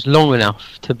think it was long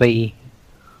enough to be.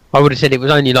 I would have said it was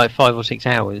only like 5 or 6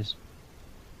 hours.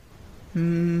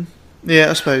 Yeah,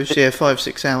 I suppose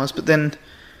 5-6 hours. But then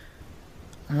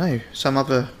I don't know, some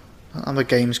other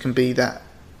games can be that.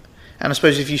 And I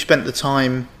suppose if you spent the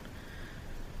time.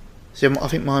 See, I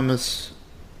think mine was.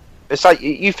 It's like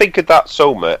you think of that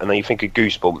Soma, and then you think of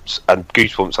Goosebumps, and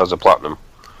Goosebumps has a platinum,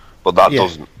 but that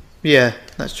doesn't. Yeah,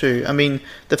 that's true. I mean,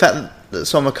 the fact that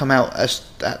Soma come out at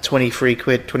 £23,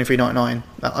 £23.99,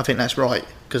 I think that's right,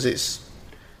 because it's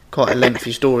quite a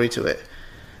lengthy story to it.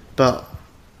 But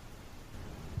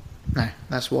no,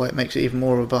 that's why it makes it even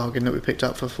more of a bargain that we picked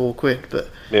up for £4. But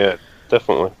yeah,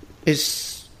 definitely. It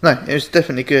was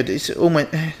definitely good. It's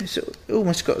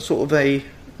almost got sort of a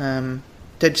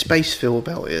Dead Space feel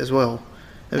about it as well.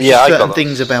 There's certain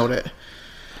things about it,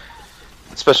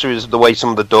 especially with the way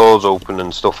some of the doors open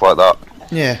and stuff like that.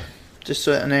 Yeah, just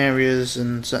certain areas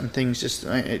and certain things.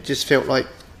 It just felt like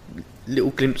little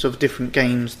glimpse of different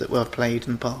games that I've played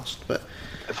in the past. But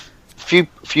few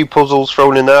puzzles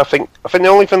thrown in there. I think the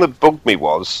only thing that bugged me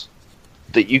was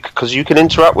that because you can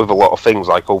interact with a lot of things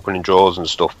like opening drawers and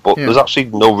stuff, but there's actually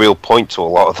no real point to a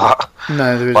lot of that.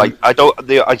 No, there isn't. Like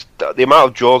the amount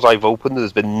of drawers I've opened,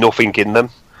 there's been nothing in them,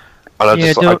 and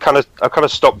I kind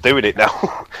of stopped doing it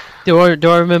now. Do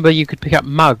I remember you could pick up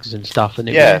mugs and stuff, and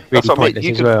it was really pointless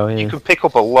as well. Yeah. You can pick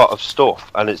up a lot of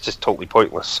stuff, and it's just totally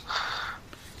pointless.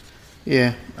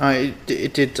 Yeah,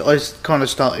 it did. I kind of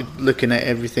started looking at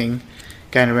everything,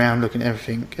 going around looking at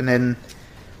everything, and then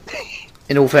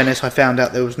in all fairness, I found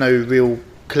out there was no real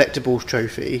collectibles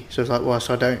trophy, so I was like, well,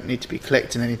 so I don't need to be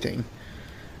collecting anything.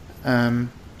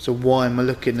 So why am I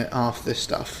looking at half this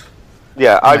stuff?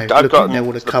 Yeah, I've looking gotten at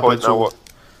all the to the point cupboards now.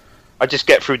 I just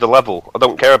get through the level. I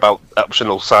don't care about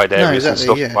optional side areas and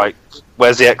stuff. yeah. Like,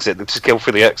 where's the exit? Just go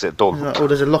through the exit. Done. Like, oh,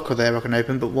 there's a locker there I can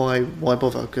open, but why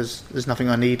bother? Because there's nothing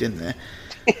I need in there.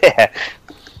 Yeah.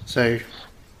 So,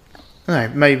 I don't know,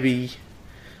 maybe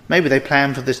they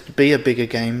planned for this to be a bigger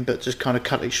game, but just kind of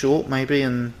cut it short, maybe,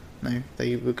 and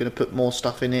they were going to put more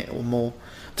stuff in it or more. I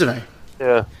don't know.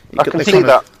 Yeah, I can see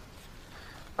that.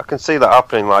 I can see that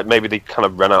happening. Like maybe they kind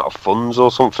of ran out of funds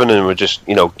or something, and were just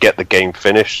get the game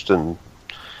finished, and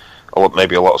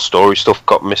maybe a lot of story stuff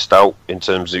got missed out in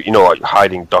terms of like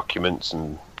hiding documents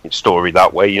and story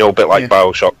that way. A bit like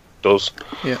BioShock does.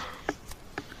 Yeah.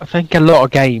 I think a lot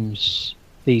of games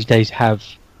these days have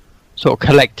sort of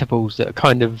collectibles that are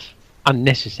kind of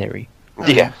unnecessary.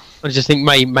 Yeah. I just think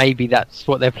maybe that's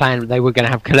what they're planning. They were going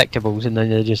to have collectibles, and then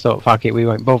they just thought, "Fuck it, we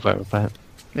won't bother." But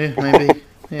yeah, maybe.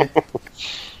 Yeah.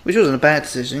 Which wasn't a bad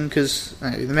decision because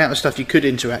the amount of stuff you could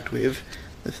interact with,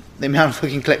 the amount of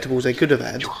fucking collectibles they could have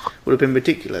had would have been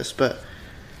ridiculous. But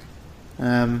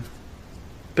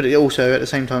it also at the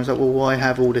same time is like, well, why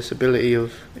have all this ability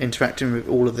of interacting with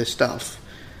all of this stuff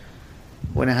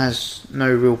when it has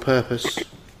no real purpose?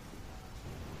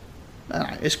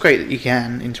 It's great that you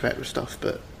can interact with stuff,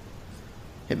 but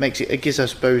it gives, I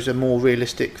suppose, a more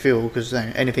realistic feel because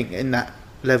anything in that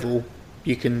level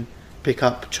you can pick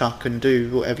up, chuck, and do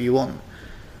whatever you want.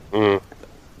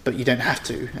 But you don't have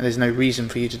to, and there's no reason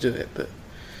for you to do it. But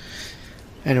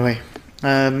anyway,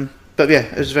 but yeah,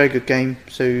 it was a very good game.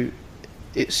 So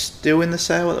it's still in the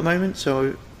sale at the moment.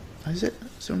 So is it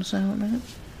still in the sale at the moment?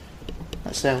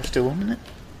 That sale's still on, isn't it?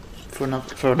 For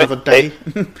another day.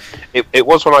 It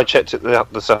was when I checked it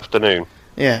this afternoon.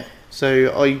 Yeah,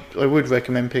 so I would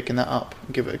recommend picking that up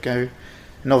and give it a go.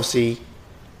 And obviously,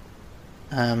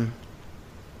 it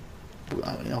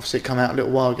came out a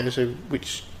little while ago, so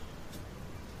which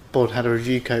Bod had a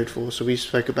review code for, so we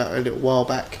spoke about it a little while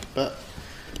back. But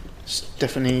it's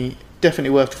definitely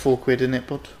worth the £4, isn't it,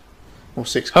 Bod? Or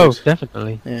 £6? Oh,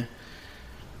 definitely. Yeah.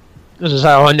 As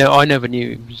I say, I never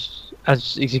knew it was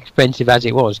as expensive as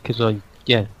it was because I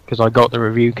got the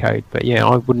review code. But yeah,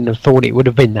 I wouldn't have thought it would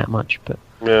have been that much. But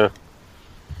yeah,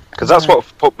 because that's what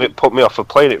put me off of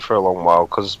playing it for a long while.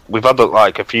 Because we've had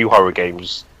like a few horror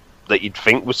games that you'd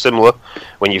think were similar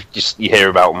when you hear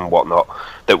about them and whatnot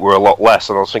that were a lot less,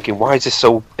 and I was thinking, why is this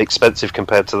so expensive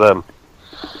compared to them?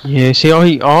 Yeah, see,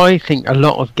 I think a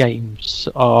lot of games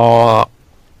are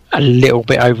a little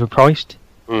bit overpriced,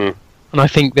 and I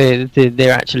think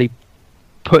they're actually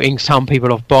putting some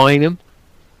people off buying them.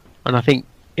 And I think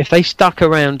if they stuck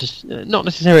around, not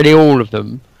necessarily all of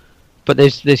them, but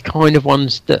there's kind of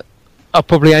ones that are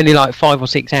probably only like 5 or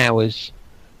 6 hours.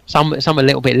 Some a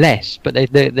little bit less, but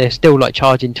they're still like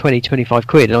charging 20-25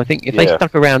 quid. And I think if they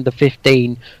stuck around the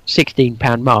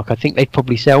 £15-16 mark, I think they'd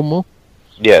probably sell more.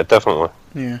 Yeah, definitely.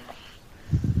 Yeah.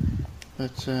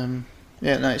 But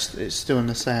it's still in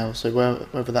the sale. So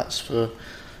whether that's for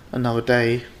another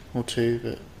day or two,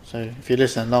 but so if you're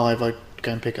listening live, I'd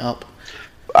go and pick it up.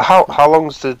 How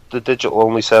long's the digital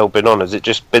only sale been on? Has it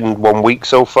just been 1 week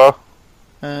so far?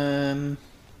 I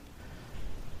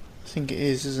think it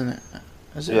is, isn't it?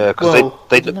 Is it? Yeah, because I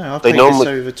don't know. I've played this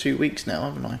over 2 weeks now,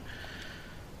 haven't I?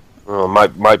 Oh,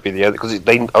 might be the other, because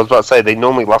I was about to say they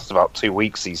normally last about 2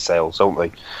 weeks, these sales, don't they?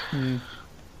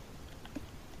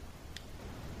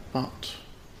 But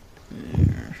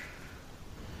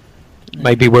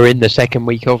maybe we're in the second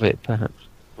week of it, perhaps.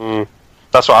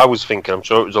 That's what I was thinking. I'm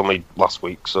sure it was only last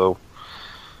week, so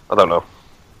I don't know.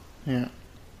 Yeah.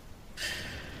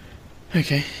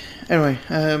 Okay. Anyway,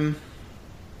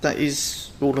 that is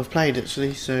all I've played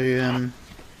actually. So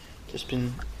just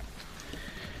getting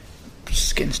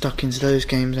stuck into those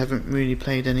games. I haven't really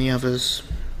played any others.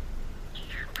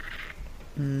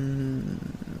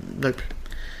 Nope.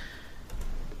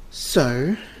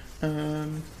 So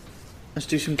let's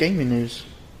do some gaming news.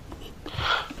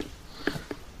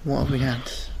 What have we had?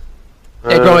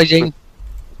 Dead Rising.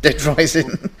 Dead Rising.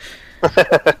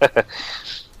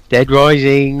 Dead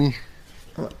Rising.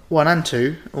 1 and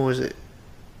 2, or is it?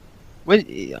 Well,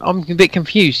 I'm a bit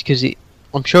confused because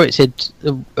I'm sure it said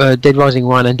Dead Rising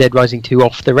 1 and Dead Rising 2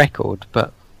 off the record,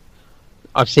 but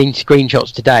I've seen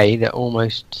screenshots today that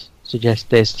almost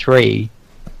suggest there's 3.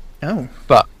 Oh.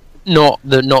 But not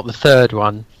the third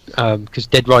one, because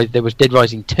there was Dead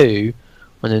Rising 2,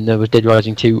 and then there was Dead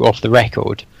Rising 2 off the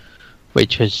record,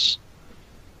 which was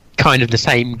kind of the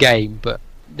same game, but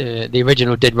the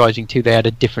original Dead Rising 2 they had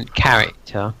a different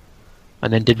character,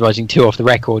 and then Dead Rising 2 off the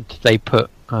record, they put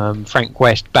Frank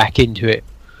West back into it.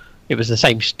 It was the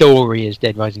same story as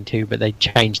Dead Rising 2, but they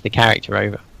changed the character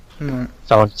over. Right.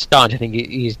 So I'm starting to think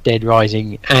it is Dead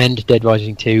Rising and Dead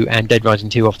Rising 2 and Dead Rising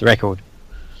 2 off the record.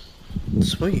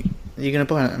 Sweet. Are you going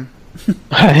to buy it then?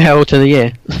 Hell to the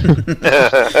year.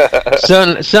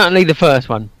 Certainly the first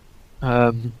one.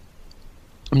 I'm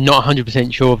not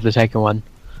 100% sure of the second one.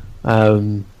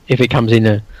 If it comes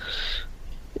in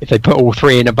if they put all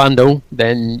three in a bundle,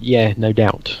 then yeah, no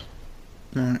doubt.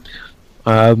 Right.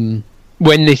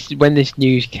 When this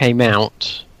news came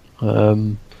out,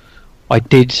 I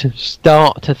did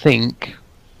start to think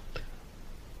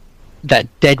that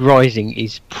Dead Rising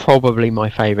is probably my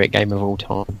favourite game of all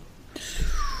time.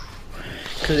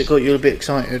 Because it got you a bit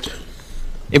excited.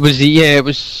 It was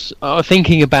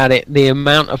thinking about it, the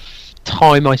amount of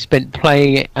time I spent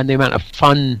playing it and the amount of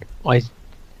fun I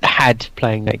had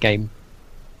playing that game.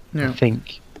 Yeah. I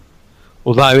think,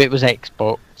 although it was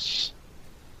Xbox,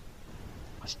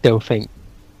 I still think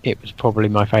it was probably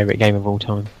my favourite game of all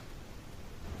time.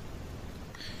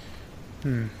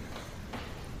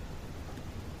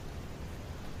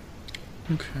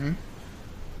 Okay.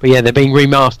 But yeah, they're being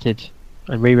remastered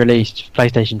and re-released for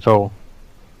PlayStation 4.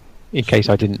 In case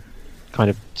I didn't kind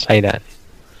of say that.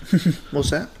 What's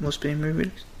that? What's being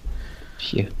re-released?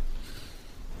 Yeah.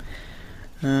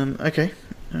 Okay.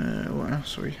 What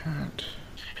else have we had?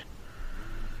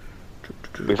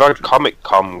 We've had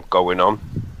Comic-Con going on.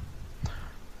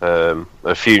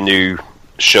 A few new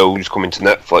shows coming to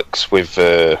Netflix with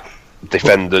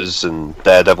Defenders and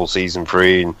Daredevil Season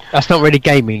 3. And That's not really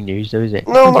gaming news, though, is it?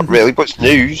 no, not really, but it's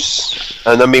news.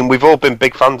 And I mean, we've all been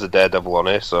big fans of Daredevil on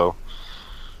here, so...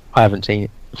 I haven't seen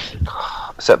it.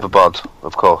 Except for Bod,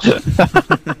 of course.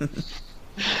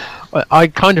 I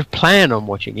kind of plan on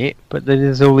watching it, but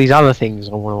there's all these other things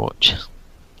I want to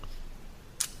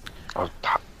watch.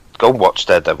 Go watch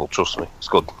Daredevil, trust me, it's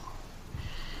good.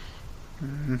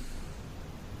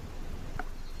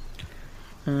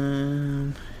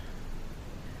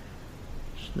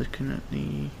 Just looking at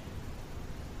the...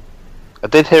 I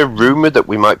did hear a rumour that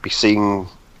we might be seeing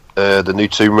the new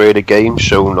Tomb Raider game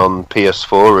shown on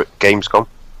PS4 at Gamescom.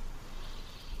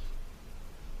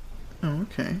 Oh,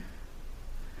 okay.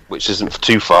 Which isn't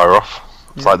too far off.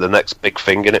 It's like the next big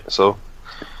thing in it, so...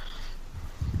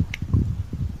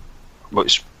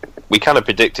 Which we kind of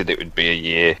predicted it would be a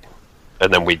year,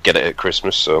 and then we'd get it at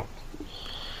Christmas, so...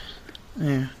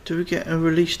 Yeah. Do we get a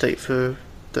release date for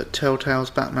that Telltale's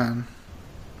Batman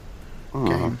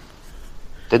game?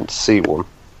 Didn't see one.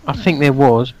 I think there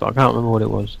was, but I can't remember what it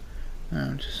was.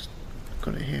 No, just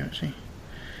got it here actually.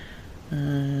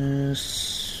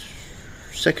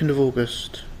 2nd of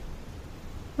August.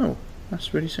 Oh,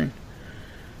 that's really soon.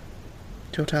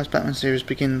 Telltale's Batman series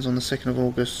begins on the 2nd of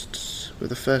August with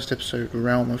the first episode,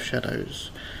 Realm of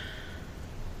Shadows.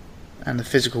 And the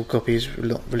physical copy is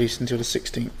released until the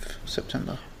 16th of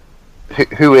September.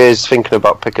 Who is thinking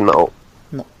about picking that up?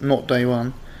 Not day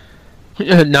one.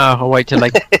 No, I'll wait till they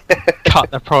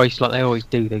cut the price like they always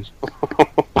do, these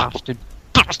bastards.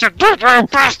 It's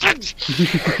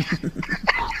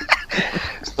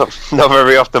not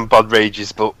very often Bod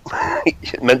rages, but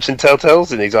mention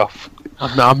Telltales and he's off.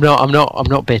 I'm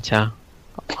not bitter.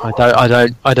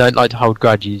 I don't like to hold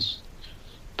grudges.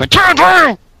 But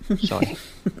sorry.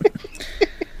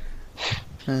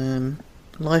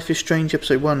 Life is Strange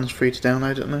episode 1 is free to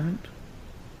download at the moment.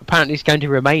 Apparently it's going to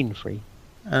remain free.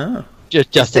 Oh.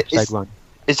 Just episode 1.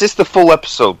 Is this the full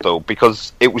episode though?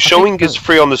 Because it was showing us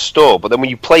free on the store, but then when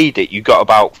you played it, you got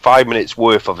about 5 minutes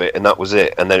worth of it, and that was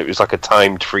it. And then it was like a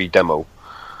timed free demo.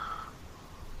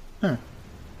 Oh.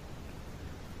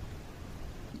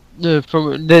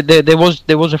 There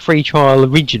was a free trial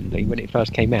originally when it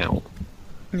first came out.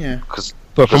 Yeah.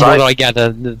 But from what I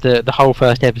gather, the whole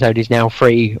first episode is now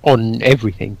free on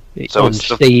everything. It's on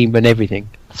Steam and everything.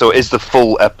 So it is the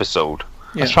full episode.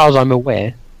 Yeah. As far as I'm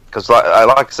aware. Because like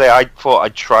I say, I thought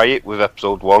I'd try it with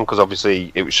episode 1 because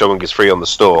obviously it was showing us free on the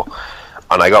store,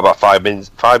 and I got about 5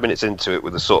 minutes into it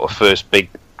with the sort of first big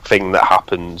thing that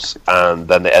happens, and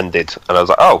then it ended, and I was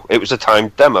like, oh, it was a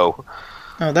timed demo.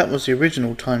 Oh, that was the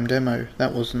original time demo.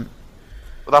 That wasn't.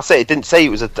 Well, that's it. It didn't say it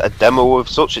was a demo of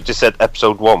such. It just said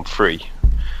episode 1 free.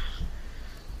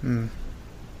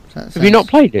 Have you not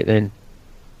played it then?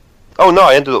 Oh no,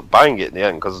 I ended up buying it in the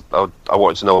end because I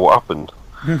wanted to know what happened.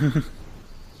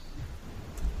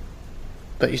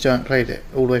 But you still haven't played it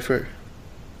all the way through?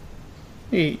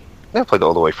 Yeah, I played it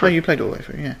all the way through. Oh, you played it all the way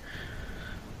through, yeah.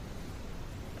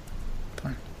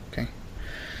 Fine, okay.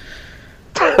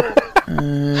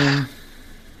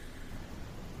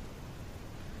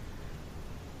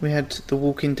 We had The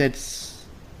Walking Dead's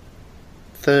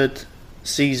third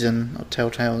season of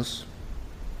Telltale's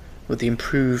with the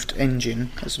improved engine.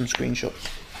 There's some screenshots.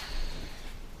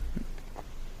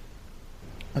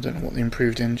 I don't know what the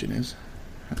improved engine is.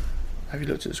 Have you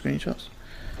looked at the screenshots?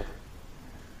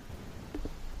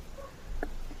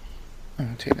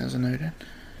 I'll take that as a no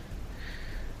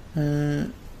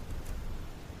then.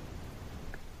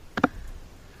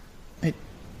 It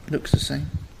looks the same.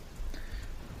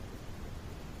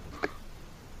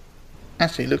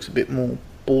 Actually, it looks a bit more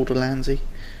Borderlandsy.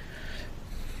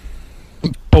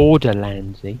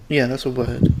 Borderlandsy? Yeah, that's a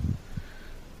word.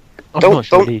 I'm Don't- not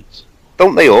sure don't- it is.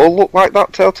 Don't they all look like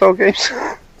that, Telltale games?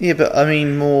 Yeah, but I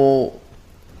mean more...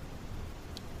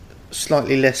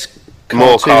 slightly less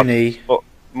More cartoony.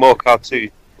 More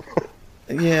cartoon.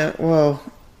 Yeah, well...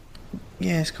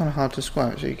 Yeah, it's kind of hard to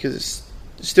describe actually, because it's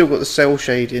still got the cell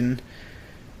shading,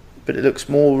 but it looks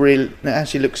more real. It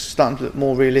actually looks starting to look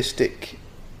more realistic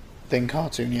than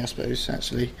cartoony, I suppose.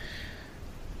 Actually,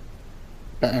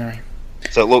 but anyway,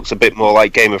 So it looks a bit more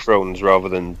like Game of Thrones rather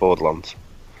than Borderlands.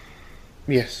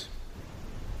 yes.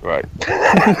 Right.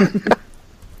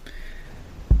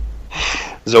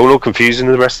 Zonal confusing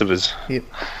the rest of us. Yep.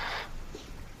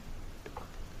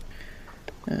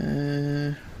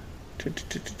 Is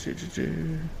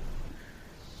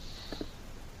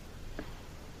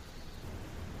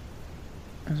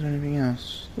there anything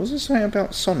else? What was it saying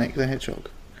about Sonic the Hedgehog?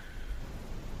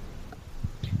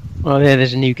 Well, yeah,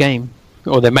 there's a new game.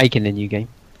 Or they're making a new game.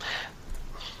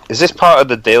 Is this part of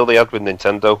the deal they had with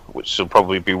Nintendo? Which will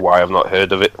probably be why I've not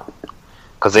heard of it.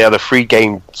 Because they had a free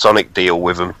game Sonic deal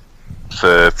with them.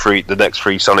 For free, the next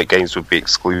 3 Sonic games would be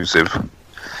exclusive.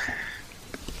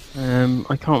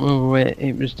 I can't remember where.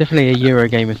 It was definitely a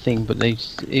Eurogamer thing, but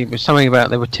it was something about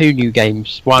there were 2 new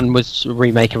games. One was a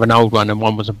remake of an old one, and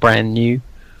one was a brand new.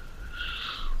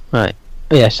 Right.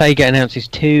 Yeah, Sega announces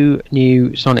 2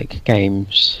 new Sonic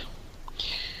games.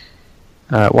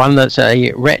 One that's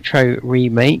a retro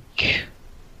remake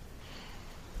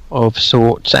of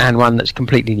sorts, and one that's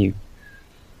completely new.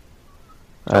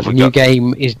 The new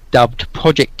game is dubbed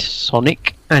Project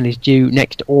Sonic and is due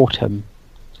next autumn.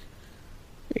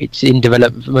 It's in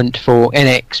development for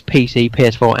NX, PC,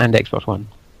 PS4 and Xbox One.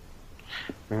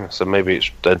 Yeah, so maybe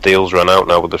the deal's run out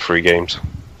now with the free games.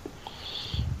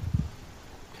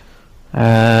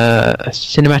 A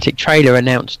cinematic trailer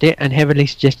announced it and heavily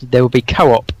suggested there will be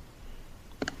co-op.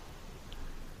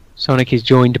 Sonic is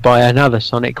joined by another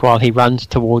Sonic while he runs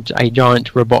towards a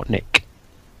giant Robotnik.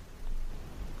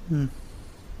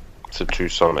 So 2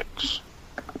 Sonics.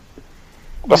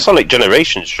 That's Sonic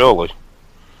Generations, surely.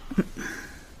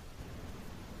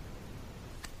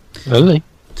 Really?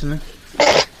 Don't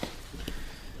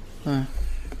know.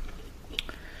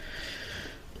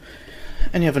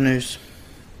 Any other news?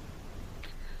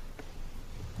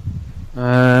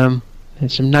 There's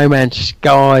some No Man's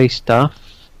Sky stuff.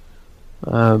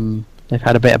 They've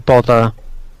had a bit of bother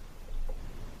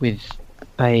with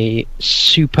a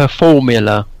super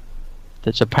formula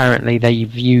that's apparently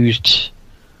they've used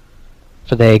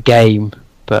for their game,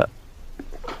 but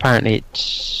apparently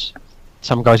it's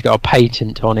some guy's got a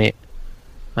patent on it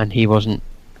and he wasn't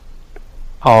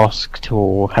asked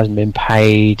or hasn't been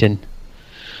paid, and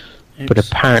but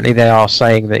apparently they are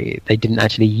saying that they didn't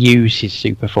actually use his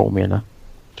super formula.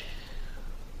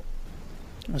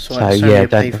 That's why Sony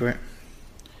pay for it.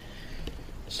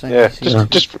 Yeah,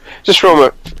 just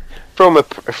throw him a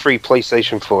free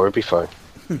PlayStation 4, it'd be fine.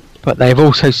 But they've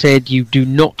also said you do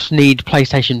not need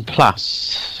PlayStation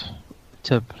Plus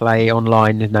to play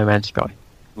online with No Man's Sky.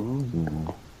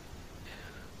 Ooh.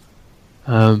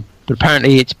 But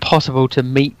apparently it's possible to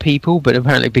meet people, but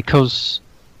apparently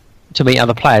to meet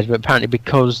other players, but apparently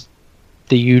because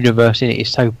the universe in it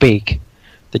is so big,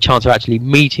 the chance of actually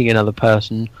meeting another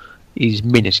person is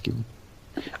minuscule.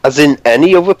 As in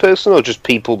any other person, or just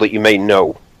people that you may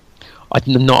know?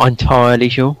 I'm not entirely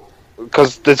sure.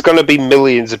 Because there's going to be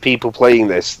millions of people playing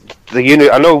this.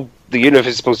 I know the universe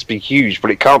is supposed to be huge,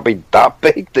 but it can't be that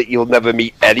big that you'll never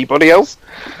meet anybody else.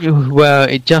 Well,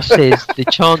 it just says the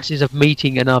chances of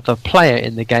meeting another player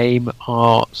in the game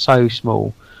are so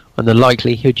small, and the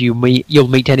likelihood you'll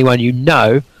meet anyone you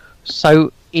know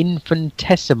so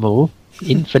infinitesimal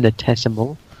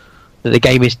that the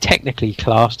game is technically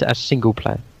classed as single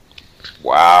player.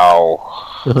 Wow.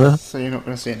 So you're not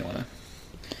going to see anyone then?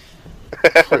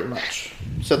 Pretty much.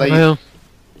 So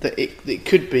it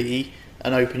could be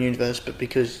an open universe, but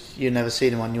because you never see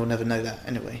anyone, you'll never know that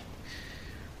anyway.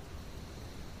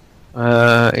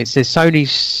 It says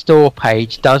Sony's store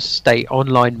page does state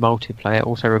online multiplayer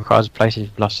also requires a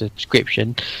PlayStation Plus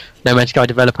subscription. No Man's Sky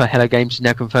developer Hello Games has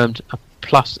now confirmed a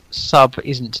Plus sub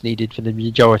isn't needed for the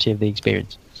majority of the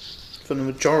experience. for the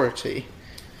majority.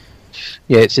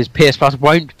 Yeah, it says PS Plus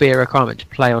won't be a requirement to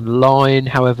play online.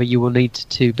 However, you will need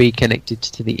to be connected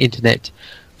to the internet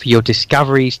for your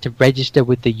discoveries to register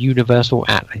with the Universal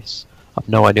Atlas. I've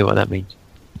no idea what that means.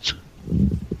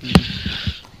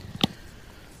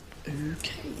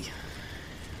 Okay.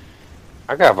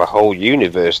 I could have a whole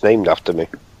universe named after me.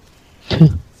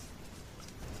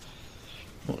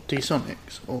 What,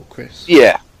 D-Sonics or Chris?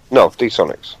 Yeah. No,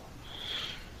 D-Sonics.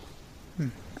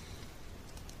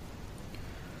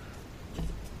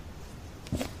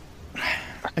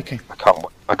 Okay.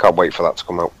 I can't wait for that to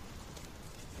come out.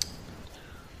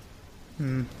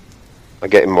 Hmm. I'm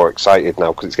getting more excited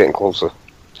now because it's getting closer.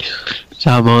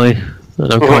 So am I.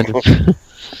 And I'm kind of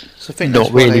So I think not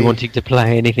that's why really they- wanting to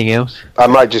play anything else. I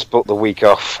might just book the week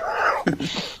off.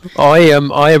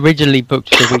 I originally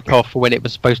booked the week off for when it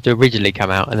was supposed to originally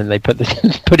come out, and then they put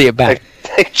it back.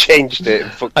 They changed it.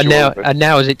 And fucked And you now,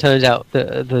 over. as it turns out,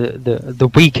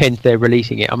 the weekend they're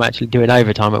releasing it, I'm actually doing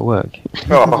overtime at work.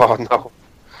 Oh no.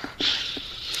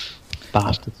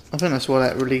 Bastards. I think that's why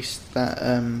that released that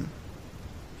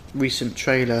recent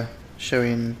trailer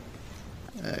showing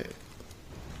it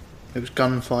was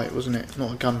gunfight, wasn't it?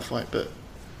 Not a gunfight, but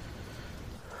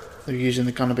they're using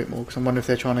the gun a bit more, because I wonder if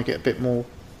they're trying to get a bit more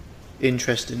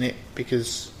interest in it,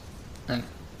 because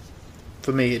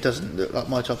for me it doesn't look like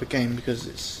my type of game, because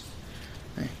it's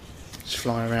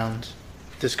flying around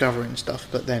discovering stuff,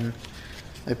 but then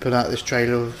they put out this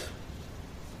trailer of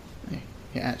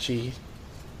it actually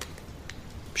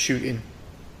shooting.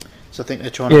 So I think they're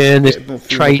trying to And get there's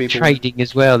few more people. trading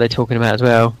as well. They're talking about as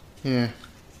well. Yeah.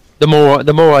 The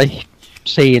more I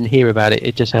see and hear about it,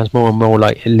 it just sounds more and more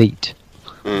like Elite.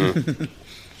 Mm.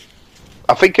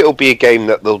 I think it'll be a game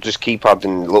that they'll just keep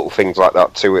adding little things like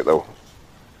that to it, though.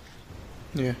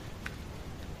 Yeah.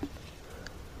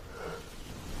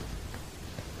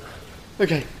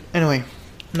 Okay. Anyway,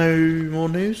 no more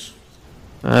news.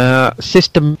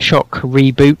 System Shock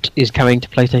reboot is coming to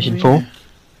PlayStation 4.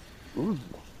 Ooh.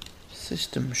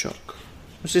 System Shock.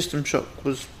 Well, System Shock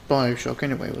was BioShock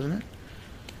anyway, wasn't it?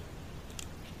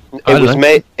 I don't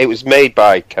know. It was made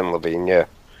by Ken Levine. Yeah,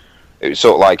 it was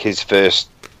sort of like his first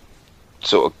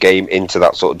sort of game into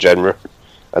that sort of genre,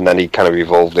 and then he kind of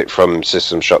evolved it from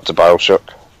System Shock to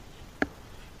BioShock.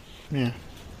 Yeah.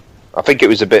 I think it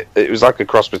was like a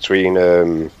cross between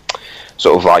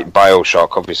sort of like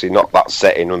BioShock, obviously not that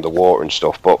setting underwater and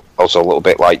stuff, but also a little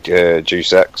bit like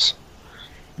Deus Ex.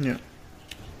 Yeah.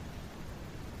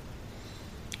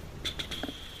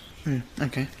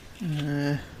 Okay.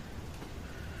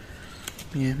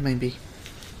 Yeah, maybe.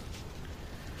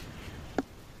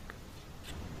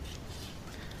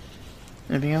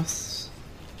 Anything else?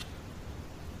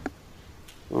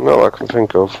 Not that I can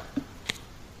think of.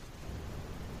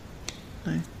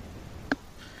 No.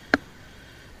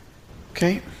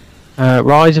 Okay.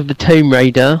 Rise of the Tomb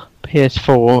Raider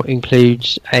PS4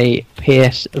 includes a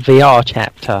PSVR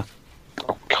chapter.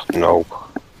 Oh God, no.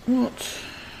 What?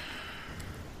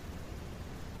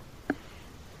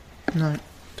 No,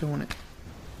 don't want it.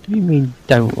 What do you mean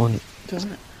don't want it? Don't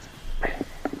want it.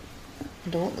 I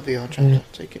don't want the VR chapter.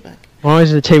 Take it back.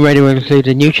 Rise of the Tomb Raider will include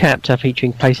a new chapter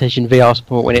featuring PlayStation VR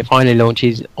support when it finally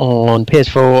launches on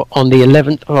PS4 on the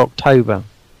 11th of October.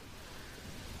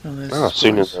 Oh, there's Oh, a as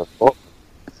soon as surprise. what?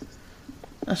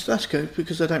 That's good,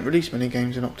 because they don't release many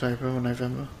games in October or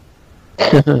November.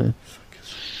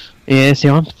 Yeah, see,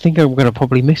 I think I'm going to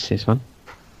probably miss this one.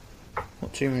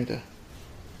 What, Tomb Raider?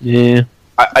 Yeah.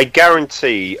 I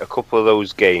guarantee a couple of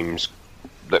those games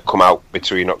that come out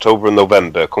between October and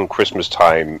November, come Christmas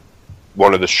time,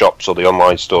 one of the shops or the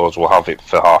online stores will have it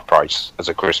for half price as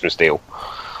a Christmas deal.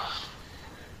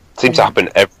 Seems to happen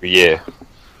every year.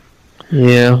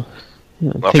 Yeah.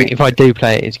 I think think- if I do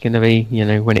play it, it's going to be,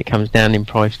 when it comes down in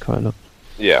price quite a lot.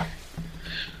 Yeah.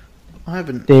 I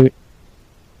haven't. There-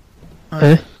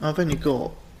 I've only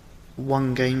got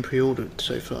one game pre-ordered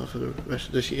so far for the rest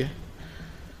of this year.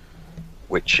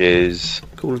 Which is...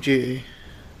 Call of Duty.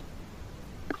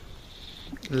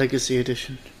 Legacy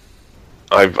Edition.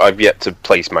 I've yet to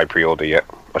place my pre-order yet.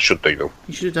 I should do though.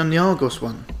 You should have done the Argos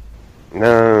one.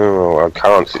 No, I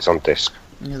can't. It's on disc.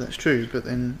 Yeah, that's true, but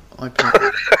then I paid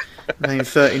paying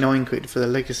 39 quid for the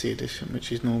Legacy Edition,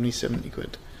 which is normally 70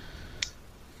 quid.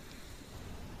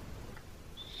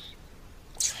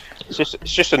 It's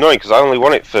just annoying because I only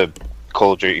want it for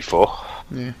Call of Duty 4.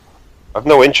 Yeah. I've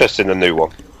no interest in the new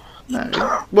one.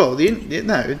 No. Well,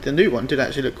 the new one did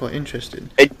actually look quite interesting.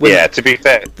 Yeah, to be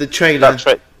fair, The trailer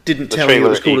didn't the tell you it trailer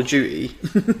was that Call he- of Duty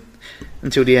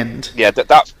until the end. yeah,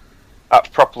 that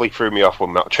properly threw me off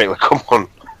when that trailer come on.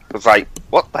 I was like,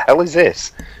 what the hell is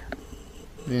this?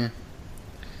 Yeah.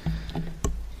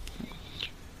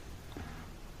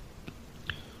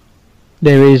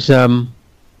 There is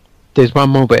there's one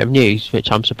more bit of news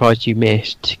which I'm surprised you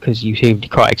missed because you seemed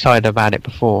quite excited about it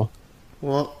before.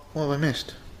 What have I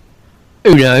missed?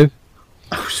 Uno.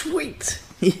 Oh, sweet!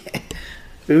 Yeah,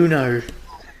 Uno.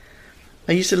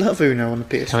 I used to love Uno on the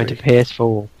PS3. Coming to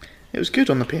PS4. It was good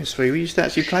on the PS3. We used to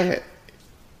actually play it.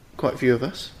 Quite a few of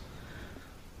us.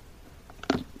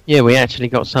 Yeah, we actually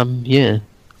got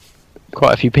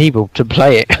quite a few people to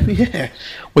play it, Yeah.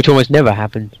 which almost never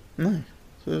happens. No.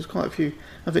 So there was quite a few.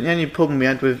 I think the only problem we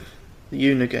had with the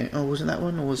Uno game... Oh, was it that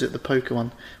one? Or was it the poker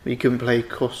one? Where you couldn't play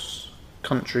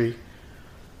cross-country...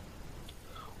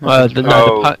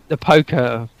 The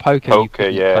poker you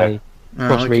couldn't yeah. play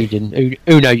cross okay. region.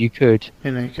 Uno you could,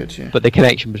 Uno you could, yeah. but the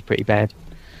connection was pretty bad.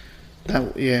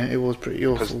 Yeah, it was pretty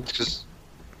awful.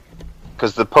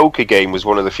 Because the poker game was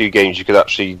one of the few games you could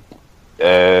actually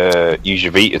use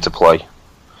your Vita to play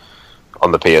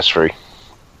on the PS3.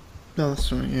 No,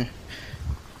 that's right, yeah.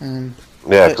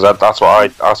 Yeah, because that's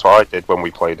what I did when we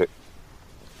played it.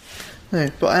 No,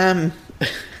 but I am a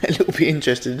little bit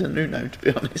interested in Uno, to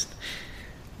be honest.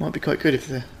 Might be quite good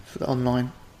for the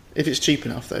online. If it's cheap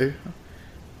enough, though.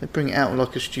 They bring it out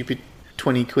like a stupid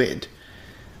 20 quid,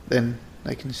 then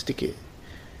they can stick it.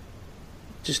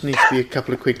 Just needs to be a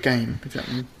couple of quid game, if that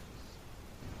means.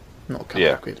 Not a couple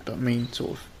of quid, but I mean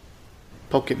sort of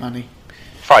pocket money.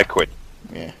 £5.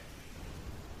 Yeah.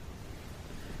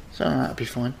 So that'd be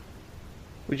fine.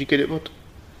 Would you get it, Bud?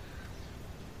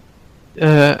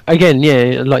 Again,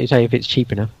 yeah, like you say, if it's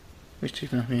cheap enough. It's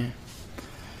cheap enough, yeah.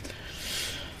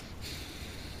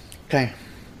 Okay.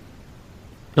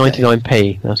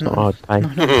 99p. That's not hard to pay.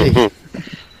 99p.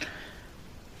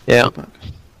 Yeah,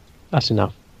 that's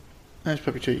enough. That's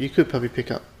probably true. You could probably pick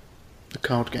up the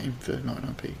card game for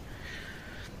 99p.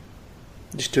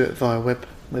 Just do it via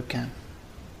webcam.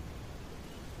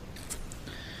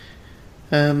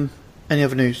 Any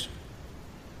other news?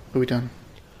 Are we done?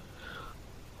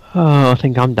 Oh, I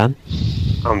think I'm done.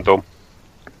 I'm done.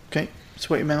 Okay,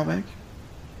 sweaty mailbag.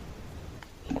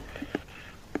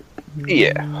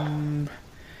 Yeah.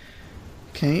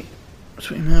 Okay,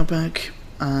 sweaty mailbag.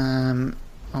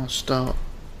 I'll start.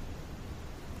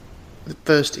 The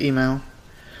first email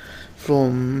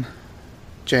from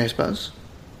JS Buzz.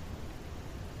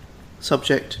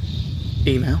 Subject: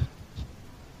 email.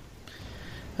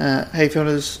 Hey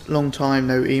fellas, long time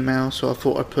no email, so I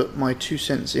thought I'd put my 2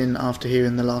 cents in after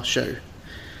hearing the last show.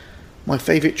 My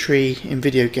favourite tree in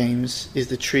video games is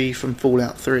the tree from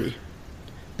Fallout 3.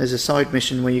 There's a side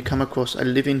mission where you come across a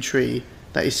living tree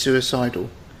that is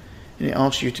suicidal, and it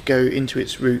asks you to go into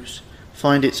its roots,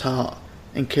 find its heart,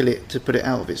 and kill it to put it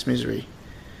out of its misery.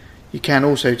 You can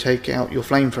also take out your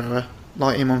flamethrower,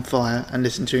 light him on fire, and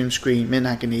listen to him scream in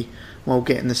agony while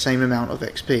getting the same amount of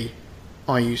XP.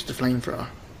 I used the flamethrower.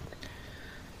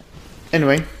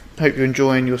 Anyway, hope you're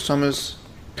enjoying your summers.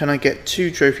 Can I get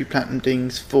 2 trophy platinum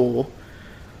dings for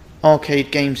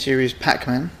Arcade Game Series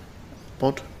Pac-Man?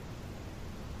 Bod.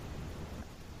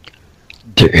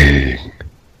 Ding.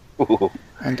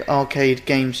 And Arcade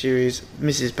Game Series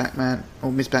Mrs. Batman or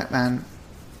Miss Batman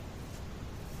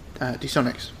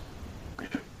D-Sonics.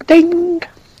 Ding.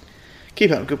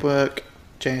 Keep up the good work,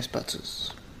 JS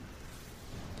Butters.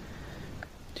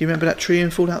 Do you remember that tree in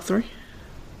Fallout 3?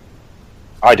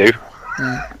 I do.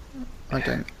 I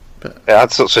don't, but... It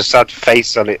had such a sad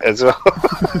face on it as well.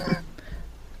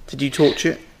 Did you torch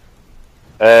it?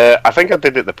 I think I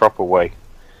did it the proper way.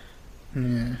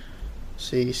 Yeah.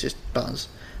 See, it's just Buzz.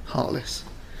 Heartless.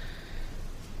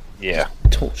 Yeah.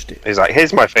 Torched it. He's like,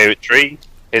 here's my favourite tree,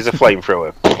 here's a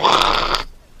flamethrower.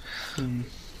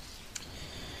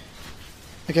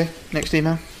 Okay, next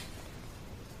email.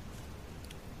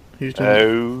 Who's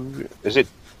doing it? Is it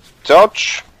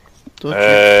Dodge?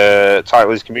 Dodge?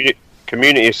 Title is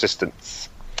community assistance.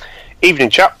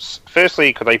 Evening, chaps.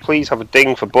 Firstly, could I please have a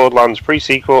ding for Borderlands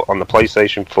pre-sequel on the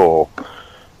PlayStation 4?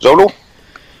 Zonal?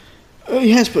 He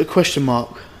has put a question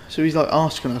mark, so he's like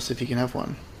asking us if he can have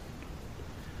one.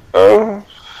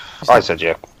 I said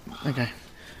yeah. Okay.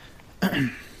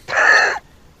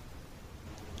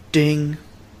 Ding.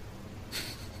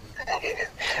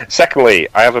 Secondly,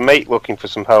 I have a mate looking for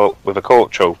some help with a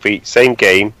court trophy. Same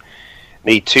game.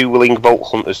 Need 2 willing Vault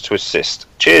Hunters to assist.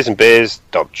 Cheers and beers,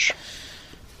 Dodge.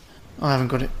 I haven't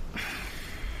got it.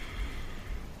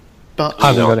 But I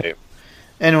haven't got it.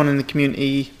 anyone in the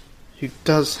community who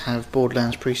does have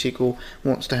Borderlands pre-sequel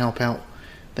wants to help out,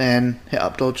 then hit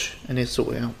up Dodge and he'll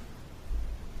sort it out.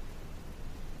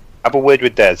 Have a word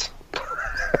with Des.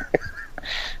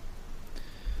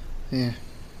 Yeah.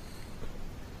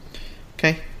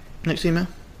 Okay, next email.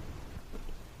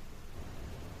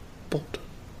 Bot.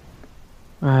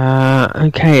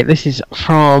 Okay, this is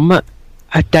from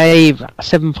Dave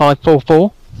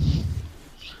 7544.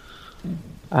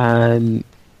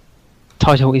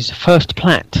 Title is First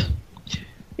Plat.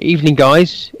 Evening,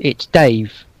 guys. It's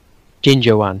Dave,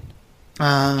 Ginger one.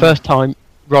 First time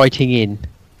writing in.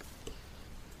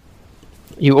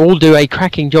 You all do a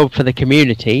cracking job for the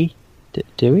community.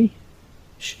 Do we?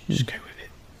 Just go with it.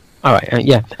 All right.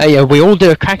 Yeah. We all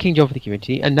do a cracking job for the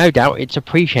community, and no doubt it's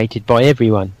appreciated by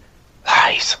everyone.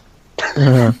 Nice.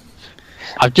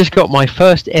 I've just got my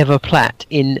first ever plat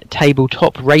in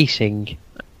tabletop racing,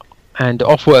 and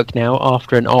off work now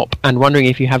after an op, and wondering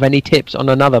if you have any tips on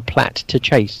another plat to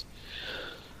chase.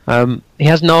 He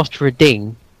hasn't asked for a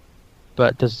ding,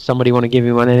 but does somebody want to give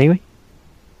him one anyway?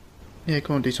 Yeah,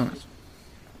 go on, do something.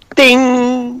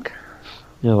 Ding!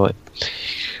 All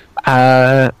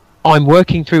right. I'm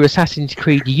working through Assassin's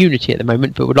Creed Unity at the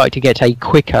moment, but would like to get a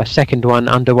quicker second one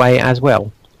underway as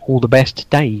well. All the best,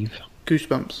 Dave.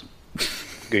 Goosebumps.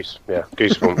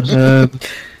 Goosebumps.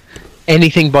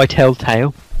 Anything by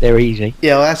Telltale. They're easy.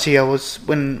 Yeah, well, actually, I was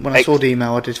when I saw the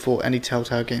email, I just thought any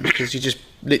Telltale games, because you just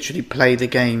literally play the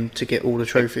game to get all the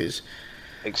trophies.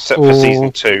 Except for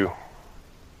Season 2.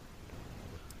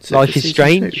 Life is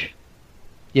Strange. 2?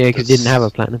 Yeah, because it didn't have a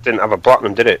platinum. Didn't have a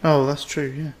platinum, did it? Oh, that's true.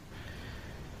 Yeah.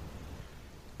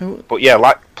 Oh, But yeah,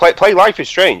 like play Life is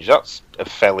Strange. That's a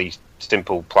fairly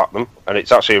simple platinum, and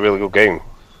it's actually a really good game.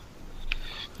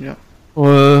 yeah.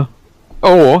 Or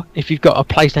if you've got a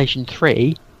PlayStation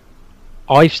 3,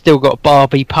 I've still got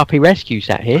Barbie Puppy Rescue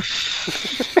sat here.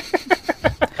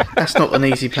 That's not an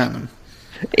easy platinum.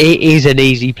 It is an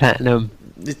easy platinum.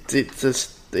 It's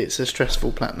a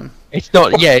stressful platinum. It's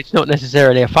not. Yeah, it's not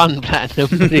necessarily a fun platinum,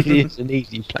 but it is an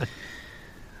easy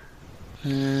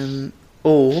platinum.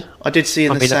 Or I did see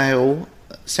in the sale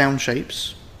Sound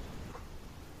Shapes.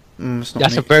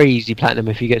 That's a very easy platinum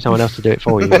if you get someone else to do it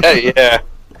for you. Yeah.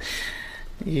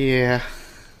 Yeah.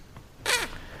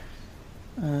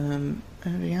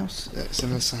 Anything else that's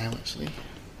in the sale actually?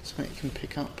 Something you can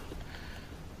pick up.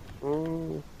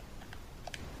 The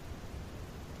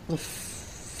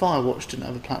Firewatch didn't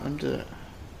have a platinum, did it?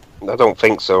 I don't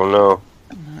think so, no.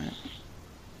 Right.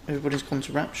 Everybody's gone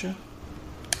to Rapture.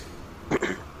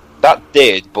 That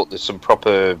did, but there's some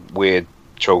proper weird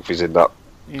trophies in that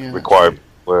required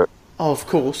work. Oh, of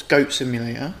course, Goat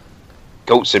Simulator.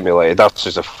 Goat Simulator, that's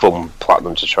just a fun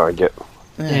platinum to try and get.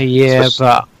 Yeah,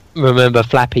 but remember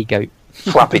Flappy Goat.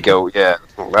 Flappy Goat, yeah.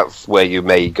 That's where you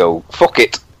may go, fuck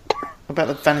it. About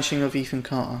the Vanishing of Ethan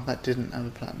Carter, that didn't have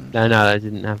a platinum. No, that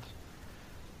didn't have.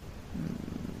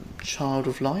 Child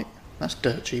of Light, that's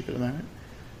dirt cheap at the moment.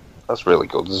 That's really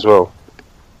good as well.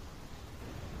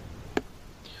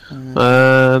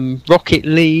 Rocket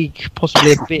League,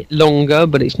 possibly a bit longer,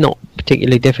 but it's not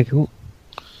particularly difficult.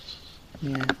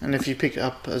 Yeah, and if you pick it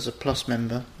up as a Plus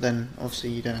member, then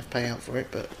obviously you don't have to pay out for it,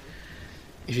 but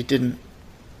if you didn't,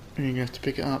 then you're going to have to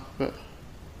pick it up, but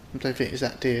I don't think it's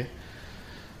that dear.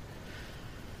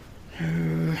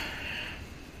 I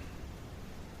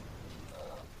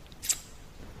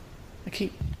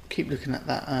keep looking at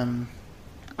that,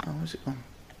 where's it gone?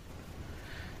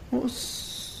 What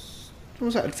was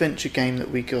that adventure game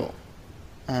that we got?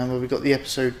 Where we got the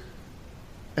episode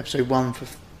 1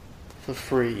 for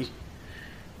free.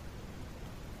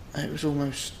 It was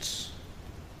almost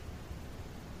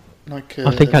like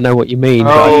I think I know what you mean,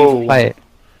 but I didn't play it.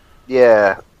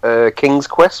 Yeah, King's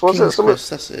Quest, was King's it? Quest,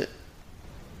 that's it.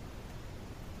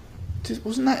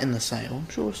 Wasn't that in the sale? I'm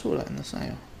sure I saw that in the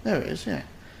sale. There it is, yeah.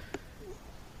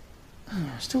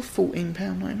 Still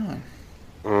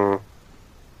 £14.99.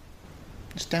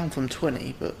 It's down from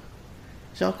 20, but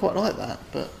see, I quite like that.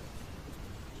 But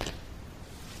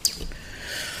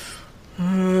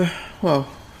well,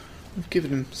 I've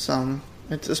given him some.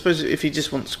 I suppose if he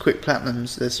just wants quick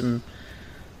platinums, there's some.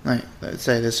 Like, let's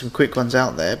say there's some quick ones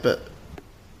out there, but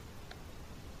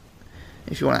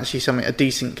if you want actually a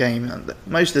decent game,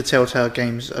 most of the Telltale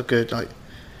games are good. Like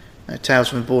Tales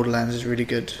from the Borderlands is really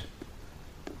good.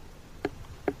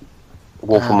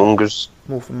 Wolf Among Us.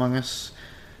 Wolf Among Us.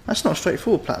 That's not a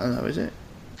straightforward platinum, though, is it?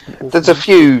 There's a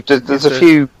few. There's a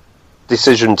few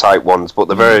decision type ones, but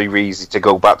they're very easy to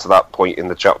go back to that point in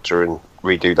the chapter and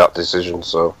redo that decision.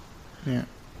 So yeah,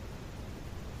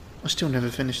 I still never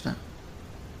finished that.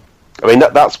 I mean,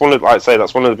 that's one of, like I say,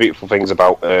 that's one of the beautiful things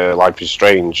about Life is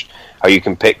Strange. How you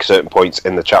can pick certain points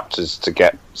in the chapters to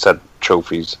get said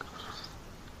trophies.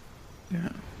 Yeah.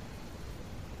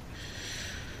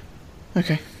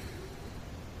 Okay.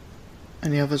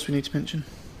 Any others we need to mention?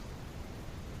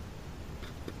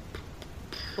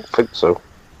 I think so.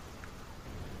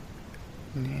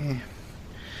 Yeah.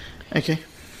 Okay.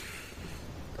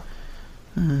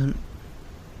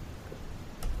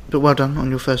 But well done on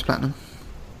your first platinum.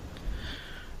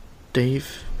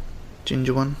 Dave,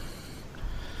 Ginger one.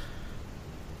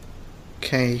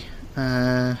 Okay.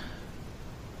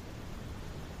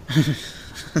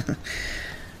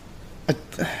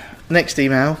 Next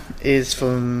email is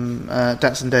from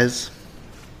Dats and Des.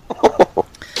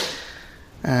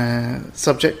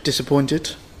 Subject: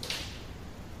 disappointed.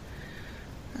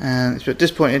 And it's a bit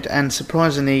disappointed, and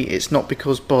surprisingly, it's not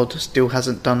because Bod still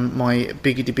hasn't done my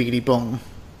biggity bong.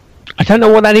 I don't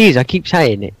know what that is. I keep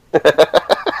saying it. I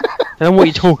don't know what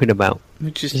you're talking about.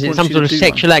 Is it some sort of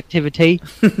sexual activity?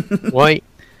 Right?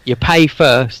 You pay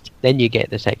first, then you get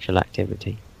the sexual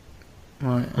activity.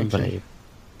 Right. Okay. Unbelievable.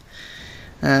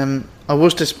 I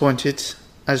was disappointed,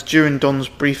 as during Don's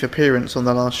brief appearance on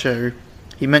the last show,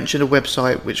 he mentioned a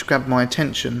website which grabbed my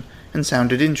attention and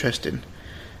sounded interesting.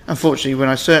 Unfortunately, when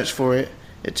I searched for it,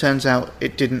 it turns out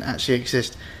it didn't actually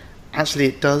exist. Actually,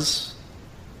 it does.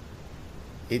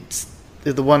 It's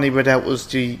the one he read out was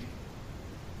the,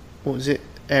 what was it?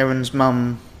 Aaron's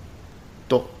mum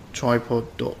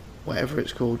 .tripod. Whatever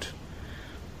it's called.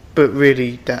 But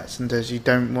really, Dats and Des, you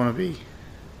don't want to be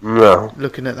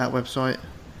looking at that website.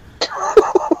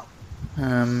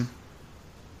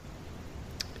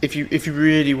 If you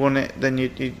really want it, then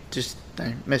you just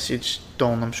message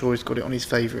Don. I'm sure he's got it on his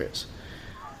favourites.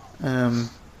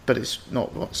 But it's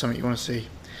not something you want to see.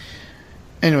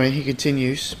 Anyway, he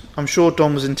continues. I'm sure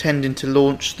Don was intending to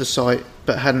launch the site,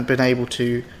 but hadn't been able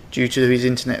to due to his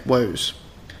internet woes.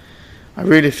 I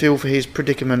really feel for his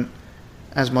predicament,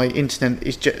 as my internet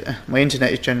is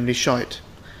generally shite.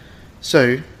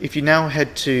 So, if you now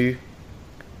head to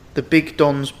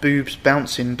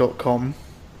thebigdonsboobsbouncing.com,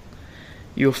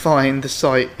 you'll find the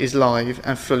site is live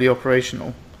and fully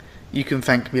operational. You can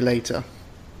thank me later.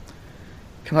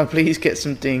 Can I please get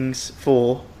some dings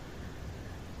for...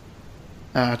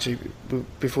 actually,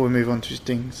 before we move on to his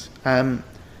dings,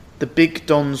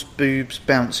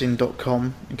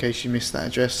 thebigdonsboobsbouncing.com, in case you missed that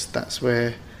address, that's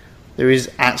where there is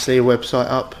actually a website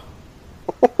up.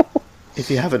 If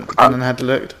you haven't gone and had a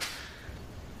look.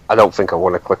 I don't think I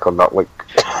want to click on that link.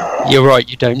 You're right,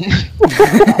 you don't.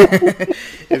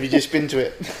 Have you just been to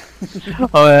it?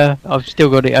 I've still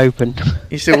got it open.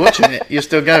 You're still watching it? You're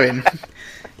still going?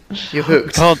 You're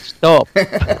hooked? Can't stop.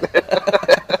 It's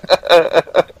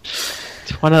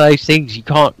one of those things you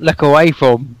can't look away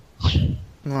from.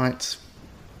 Right.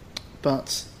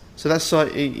 But so that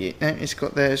site, it's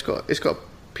got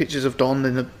pictures of Don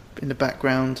in the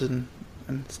background and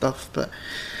stuff. But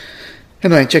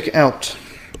anyway, check it out.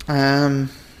 Can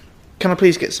I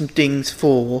please get some dings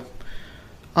for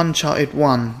Uncharted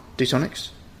 1, Detonics?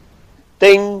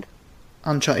 Ding!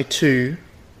 Uncharted 2,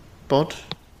 Bod?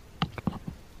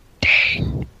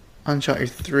 Ding! Uncharted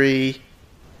 3,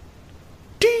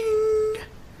 ding!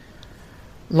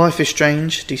 Life is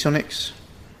Strange, Detonics?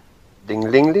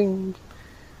 Ding, ding, ding.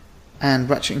 And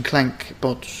Ratchet and Clank,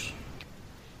 Bods?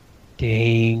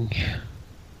 Ding.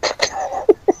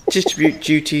 Distribute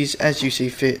duties as you see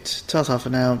fit. Ta-ta for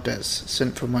now, Des.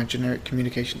 Sent from my generic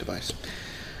communication device.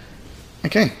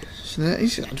 Okay, so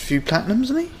he's got a few platinums,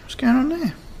 hasn't he? What's going on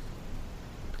there?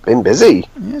 Been busy.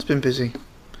 Yeah, it's been busy.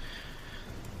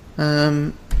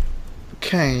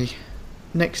 Okay.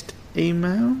 Next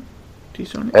email.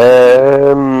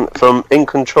 From In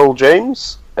Control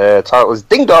James. Title is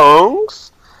Ding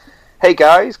Dongs. Hey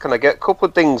guys, can I get a couple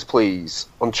of dings, please?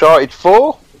 Uncharted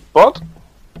 4, Bod?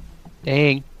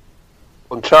 Ding.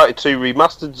 Uncharted 2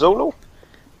 Remastered Zonal?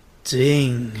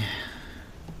 Ding.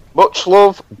 Much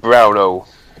love, Browno.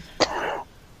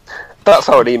 That's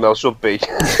how an email should be.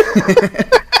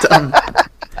 Done.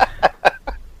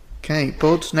 Okay,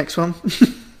 Bod, next one.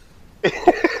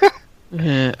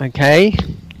 Okay.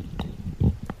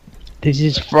 This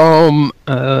is from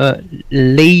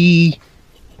Lee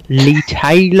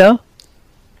Taylor.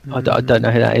 I don't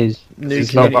know who that is. New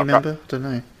spelled community that member? Don't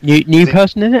know. New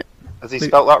person, is it? Has he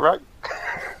spelt that right?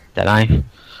 Don't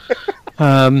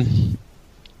know.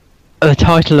 The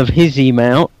title of his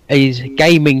email is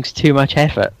Gaming's Too Much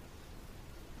Effort.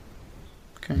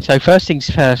 Okay. So first things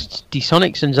first,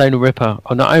 Dsonics and Zonal Ripper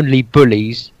are not only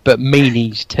bullies, but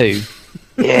meanies too.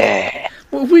 Yeah.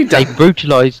 What have we They done?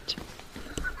 brutalised...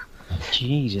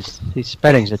 Jesus, his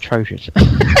spelling's atrocious.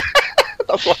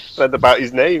 That's what I said about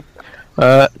his name.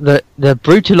 The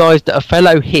brutalised a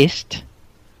fellow hist,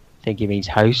 I think he means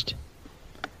host,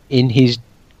 in his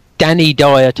Danny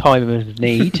Dyer time of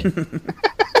need,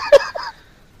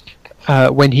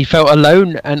 when he felt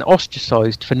alone and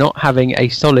ostracised for not having a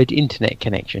solid internet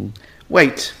connection.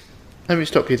 Wait, let me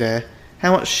stop you there.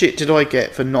 How much shit did I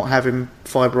get for not having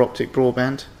fibre optic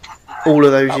broadband? All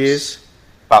of those years?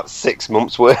 about 6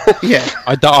 months worth. Yeah.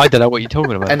 I don't know what you're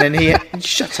talking about. And then he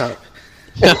shut up.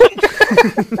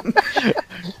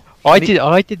 I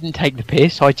didn't take the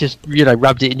piss. I just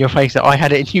rubbed it in your face that I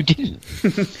had it and you didn't.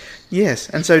 Yes,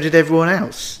 and so did everyone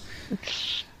else.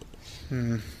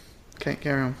 Okay,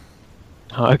 carry on.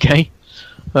 Okay.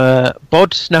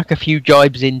 Bod snuck a few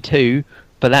jibes in too,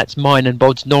 but that's mine and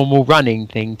Bod's normal running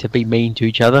thing to be mean to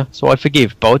each other. So I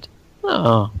forgive Bod.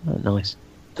 Oh, nice.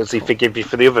 Does he forgive you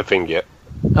for the other thing yet?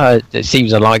 It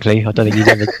seems unlikely. I don't think he's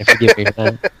ever going to forgive me for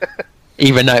that.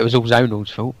 Even though it was all Zonal's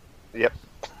fault. Yep.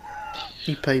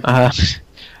 He paid.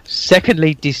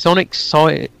 Secondly, D-Sonic's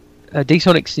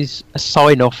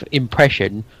sign-off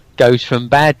impression goes from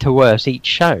bad to worse each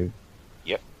show.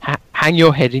 Yep. Hang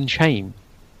your head in shame.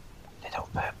 Did on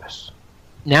purpose.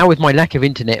 Now with my lack of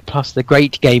internet plus the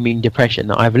great gaming depression,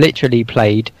 I've literally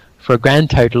played for a grand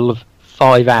total of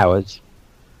 5 hours.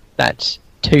 That's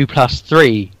 2 plus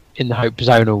 3 in the hope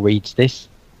Zonal reads this.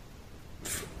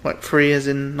 Like free as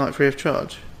in not free of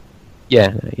charge? Yeah,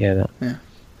 that. Yeah.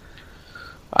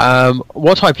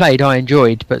 What I played I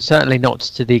enjoyed, but certainly not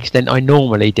to the extent I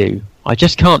normally do. I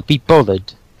just can't be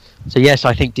bothered. So yes,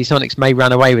 I think D-Sonics may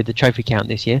run away with the trophy count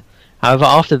this year. However,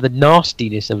 after the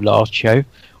nastiness of last show,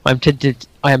 I am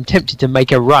tempted to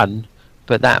make a run,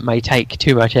 but that may take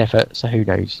too much effort, so who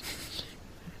knows.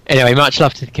 Anyway, much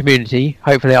love to the community.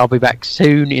 Hopefully I'll be back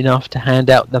soon enough to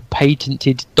hand out the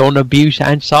patented Don abuse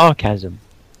and sarcasm.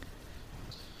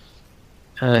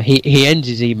 He ends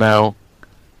his email.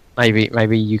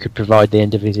 Maybe you could provide the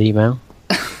end of his email.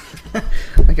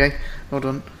 Okay, hold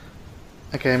on.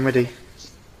 Okay, I'm ready.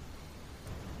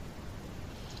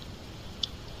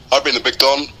 I've been the Big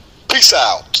Don. Peace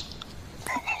out.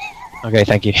 Okay,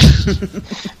 thank you.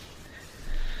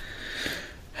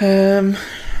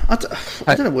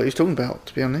 I don't know what he was talking about,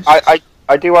 to be honest.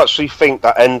 I do actually think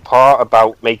that end part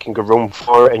about making a run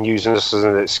for it and using this as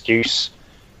an excuse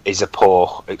is a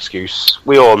poor excuse.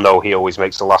 We all know he always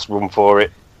makes the last run for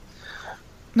it.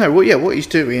 No, what he's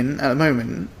doing at the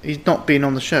moment, he's not being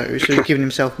on the show, so he's giving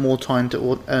himself more time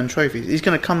to earn trophies. He's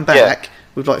going to come back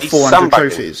with like 400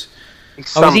 trophies.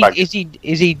 Is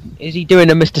he doing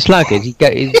a Mr. Slug? Is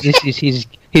this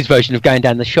his version of going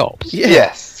down the shops? Yeah.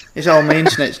 Yes. It's my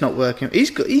internet's not working. He's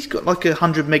got like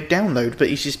 100 meg download, but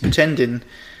he's just pretending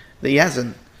that he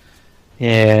hasn't.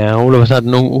 Yeah, all of a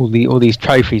sudden, all these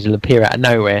trophies will appear out of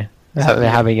nowhere. They're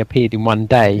having appeared in one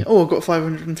day. Oh, I've got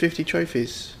 550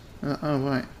 trophies. Oh,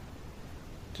 right.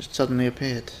 Just suddenly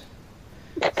appeared.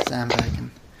 Sandbagging.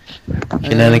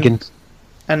 Shenanigans.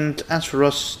 And as for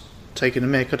us taking the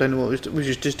mic, I don't know what we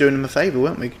were just doing him a favour,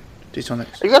 weren't we,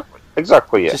 D-Sonics?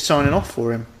 Exactly, yeah. Just signing off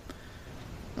for him.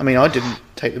 I mean, I didn't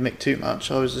take the mic too much.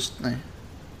 I was just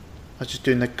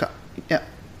doing the cut. Yeah.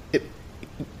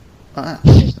 Like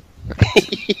that.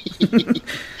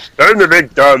 Turn the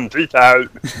Big Don, peace out.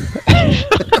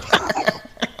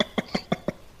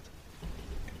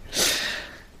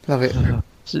 Love it.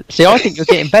 See, I think you're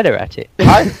getting better at it.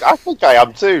 I think I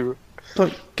am too.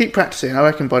 But keep practicing. I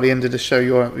reckon by the end of the show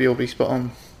you'll be spot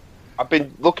on. I've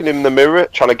been looking in the mirror,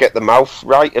 trying to get the mouth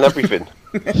right and everything.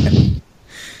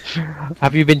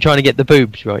 Have you been trying to get the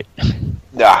boobs right?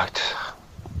 Nah,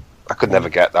 I could never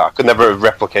get that. I could never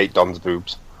replicate Don's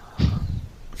boobs.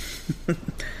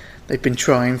 They've been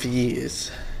trying for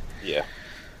years. Yeah.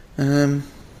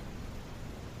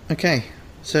 Okay,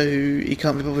 so he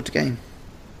can't be bothered to game.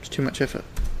 It's too much effort.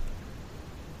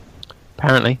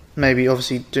 Apparently. Maybe,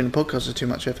 obviously, doing a podcast is too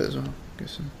much effort as well. I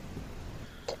guess.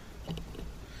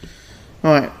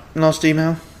 Alright, last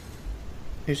email.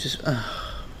 Who's this?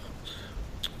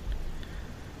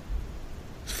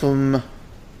 From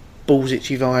Balls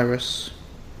Itchy Virus.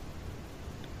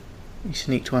 He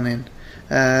sneaked one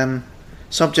in.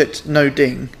 Subject, no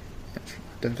ding. I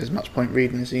don't know if there's much point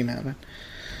reading this email, man.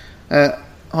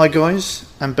 Hi guys,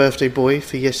 and birthday boy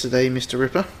for yesterday, Mr.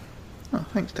 Ripper. Oh,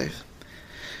 thanks, Dave.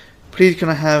 Please can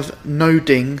I have no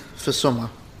ding for summer?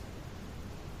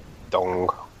 Dong.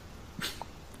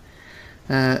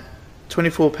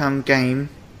 £24 game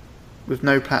with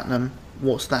no platinum.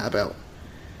 What's that about?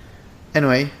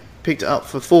 Anyway, picked it up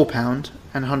for £4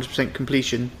 and 100%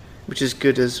 completion, which is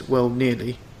good as well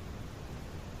nearly.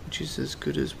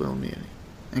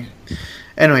 Okay.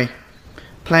 Anyway,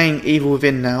 playing Evil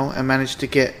Within now and managed to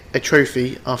get a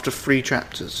trophy after 3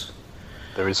 chapters.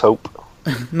 There is hope.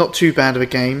 Not too bad of a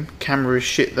game. Camera is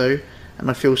shit though, and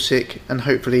I feel sick, and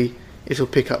hopefully it'll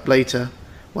pick up later.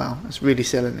 Wow, that's really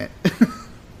selling it.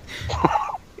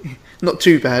 Not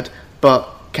too bad, but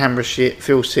camera shit,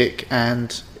 feel sick,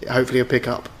 and hopefully it'll pick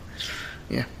up.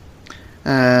 Yeah.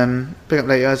 Pick up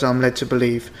later as I'm led to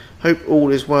believe. Hope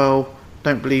all is well.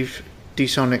 Don't believe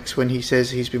D-Sonics when he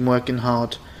says he's been working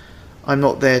hard. I'm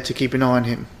not there to keep an eye on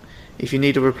him. If you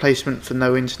need a replacement for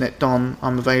no internet Don,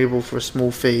 I'm available for a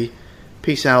small fee.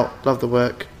 Peace out, love the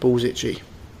work, balls itchy.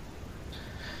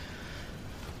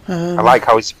 I like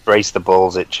how he's embraced the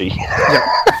balls itchy.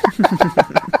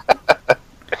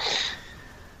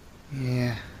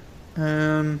 Yeah.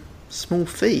 Small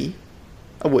fee?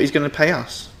 Oh, what, he's going to pay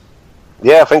us?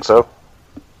 Yeah, I think so.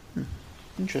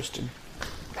 Interesting.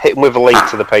 Hit him with a link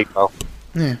to the PayPal.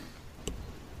 Yeah.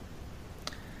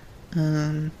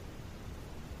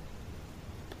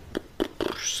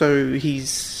 So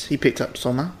he picked up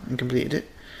Soma and completed it.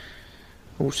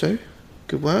 Also,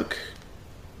 good work.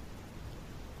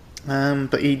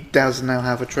 But he does now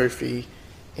have a trophy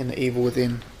in the Evil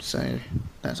Within, so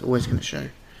that's always going to show.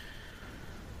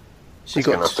 So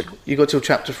you got till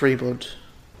chapter 3, Bod.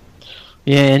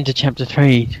 Yeah, into chapter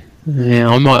 3. Yeah,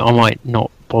 I might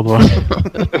not bother.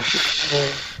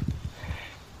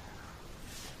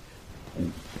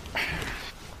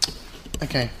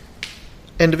 Okay.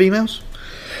 End of emails?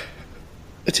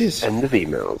 It is. End of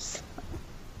emails.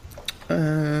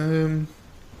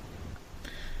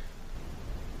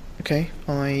 Okay,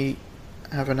 I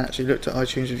haven't actually looked at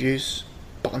iTunes reviews,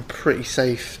 but I'm pretty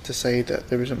safe to say that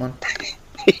there isn't one.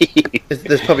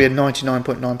 There's probably a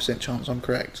 99.9% chance I'm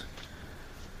correct.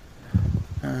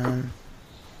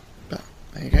 But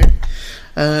there you go.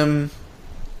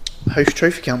 Host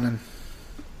trophy count then.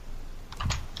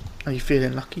 Are you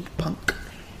feeling lucky, punk?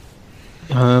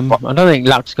 I don't think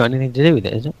luck's got anything to do with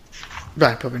it, is it?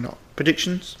 Right, probably not.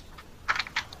 Predictions?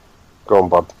 Go on,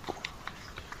 Bob.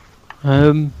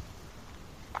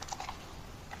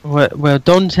 Well,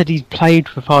 Don said he's played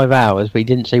for 5 hours, but he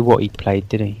didn't say what he played,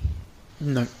 did he?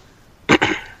 No.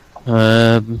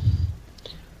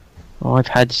 I've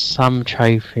had some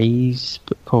trophies,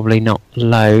 but probably not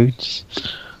loads.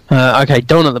 Okay,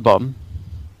 Don at the bottom,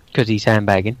 because he's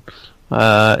sandbagging.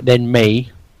 Then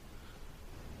me.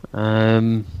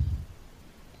 Now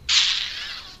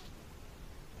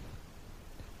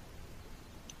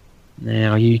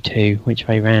you two, which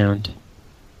way round?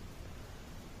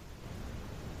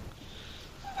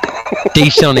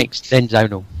 D-Sonics, then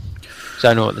Zonal.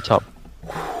 Zonal at the top.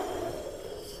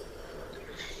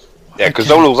 Yeah, because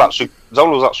Zonal's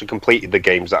actually completed the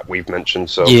games that we've mentioned.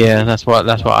 So yeah, that's what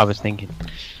I was thinking.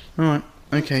 All right.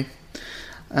 Okay.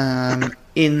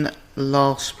 In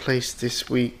last place this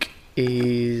week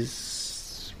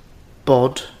is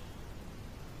Bod.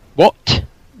 What?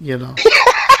 You're last.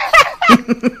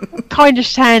 What kind of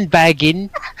sandbagging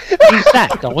is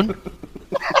that, Don?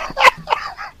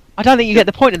 I don't think you get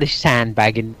the point of this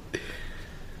sandbagging.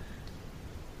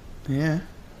 Yeah.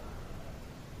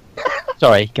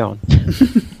 Sorry, go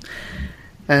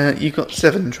on. You got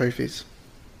 7 trophies.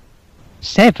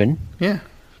 7? Yeah.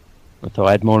 I thought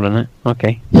I had more than that.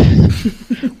 Okay.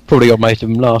 Probably got most of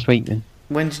them last week then.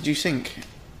 When did you sync?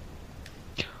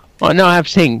 Well, no, I have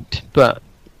synced, but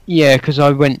yeah, because I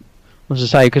went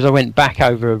back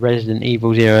over a Resident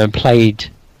Evil 0 and played,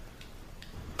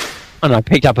 and I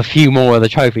picked up a few more of the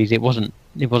trophies. It wasn't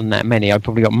that many. I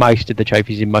probably got most of the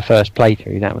trophies in my first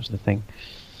playthrough. That was the thing.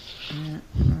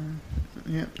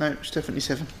 Yeah, no, it's definitely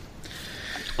 7.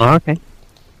 Oh, okay.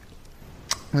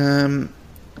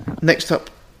 Next up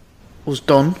was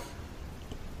Don,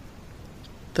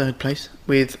 3rd place,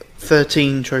 with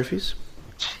 13 trophies.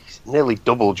 nearly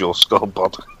doubled your score,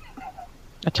 Bod.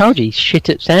 I told you he's shit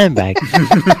at sandbag.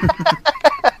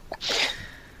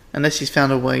 Unless he's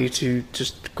found a way to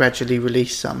just gradually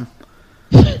release some.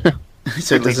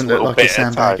 So it doesn't look like he's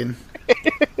sandbagging.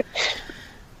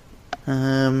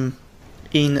 In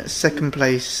 2nd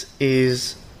place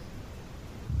is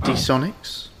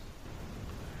D-Sonics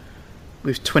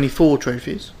with 24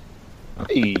 trophies.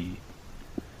 Hey.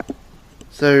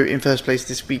 So in 1st place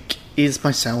this week is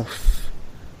myself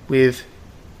with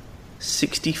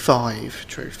 65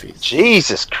 trophies.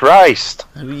 Jesus Christ!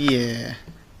 Oh yeah.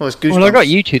 Well, it's Goosebumps. Well, I got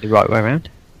you two the right way around.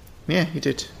 Yeah, you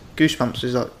did. Goosebumps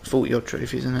is like 40 odd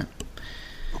trophies, isn't it?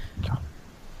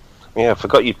 Yeah, I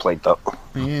forgot you played that.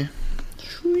 Yeah.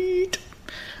 Sweet.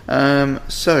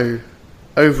 So,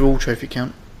 overall trophy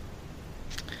count.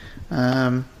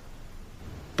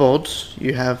 Bod,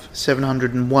 you have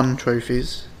 701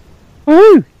 trophies.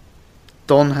 Woo!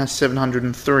 Don has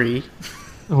 703.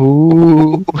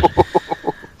 Ooh.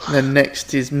 Then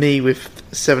next is me with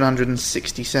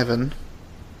 767.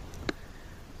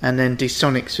 And then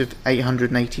D-Sonics with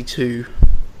 882.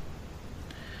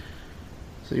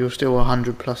 So you're still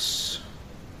 100 plus.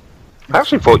 I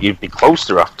actually thought you'd be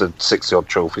closer after 60 odd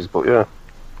trophies, but yeah.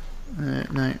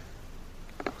 No.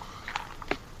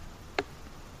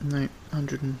 No,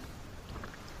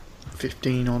 150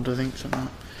 15 odd, I think, something like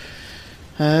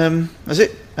that. That's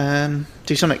it.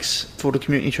 Do some X for the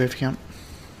community trophy count.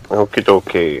 Okie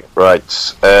dokie. Right.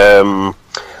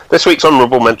 This week's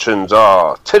honourable mentions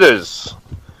are Tidders,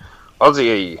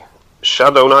 Aussie,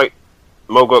 Shadow Knight,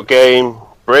 Mogot Game,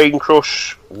 Brain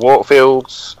Crush,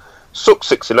 Waterfields, Suck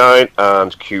 69,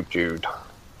 and Cube Jude.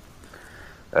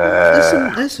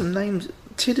 There's some names.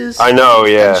 Tidders. I know,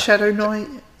 yeah. And Shadow Knight.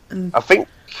 And I think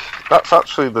that's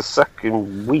actually the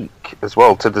second week as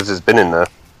well. Tidders has been in there.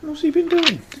 what's he been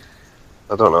doing?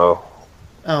 I don't know.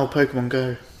 Oh, Pokemon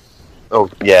Go. Oh,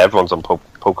 yeah, everyone's on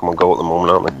Pokemon Go at the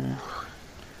moment, aren't they? Yeah.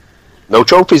 No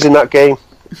trophies in that game.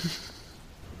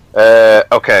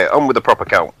 Okay, on with the proper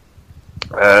count.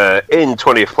 In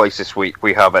 20th place this week,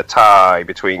 we have a tie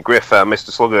between Griff and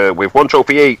Mr. Slugger with 1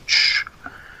 trophy each.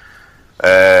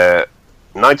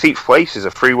 19th place is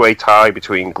a three-way tie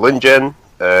between Glinjen,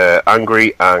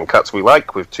 Angry, and Cats We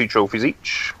Like with 2 trophies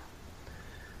each.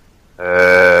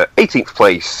 18th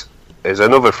place is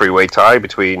another three-way tie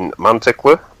between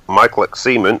Mantickler, Michael X.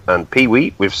 Seaman, and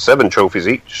Pee-wee with 7 trophies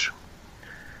each.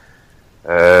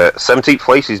 17th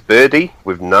place is Birdie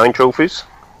with 9 trophies.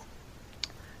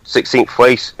 16th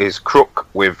place is Crook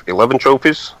with 11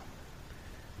 trophies.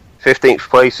 15th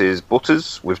place is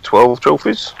Butters with 12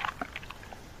 trophies.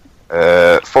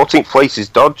 14th place is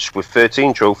Dodge with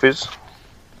 13 trophies.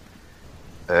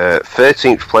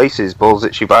 13th place is Balls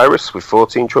Itchy Virus with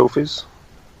 14 trophies.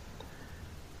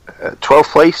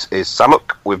 12th place is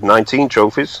Samuk with 19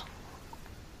 trophies.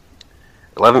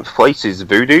 11th place is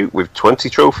Voodoo with 20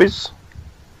 trophies.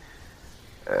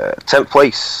 10th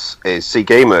place is Sea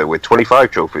Gamer with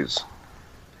 25 trophies.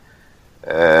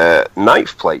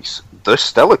 9th place, The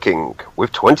Stellar King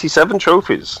with 27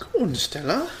 trophies. Go on,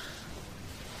 Stella.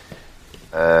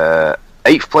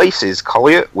 8th place is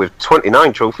Collier with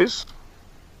 29 trophies.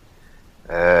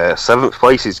 7th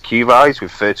place is Q-Vise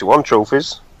with 31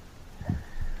 trophies.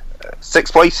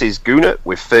 6th place is Guna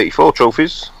with 34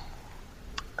 trophies.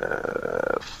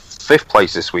 5th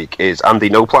place this week is Andy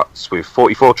Noplats with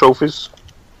 44 trophies.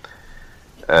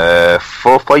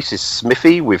 4th place is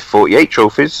Smithy with 48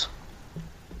 trophies.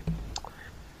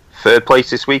 3rd place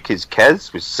this week is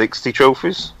Kez with 60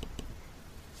 trophies.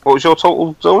 What was your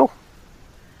total, Zonal?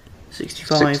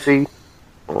 65. 60.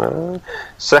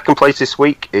 2nd place this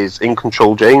week is In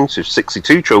Control James with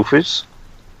 62 trophies.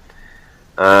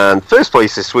 And 1st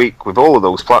place this week with all of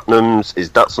those platinums is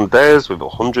Datsun Dares with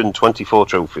 124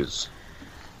 trophies.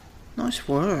 Nice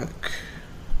work.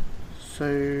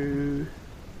 So,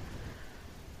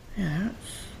 yeah,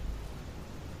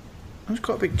 that's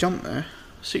quite a big jump there.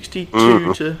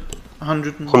 62 to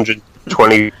 100 and...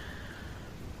 120.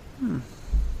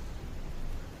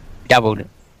 Doubled it.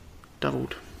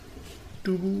 Doubled.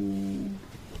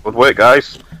 Good work,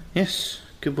 guys. Yes,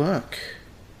 good work.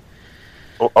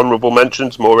 Honourable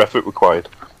mentions, more effort required.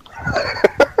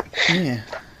 Yeah.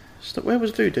 So where was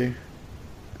Voodoo?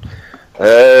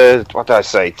 What did I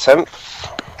say? 10th?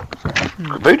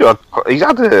 Voodoo, he's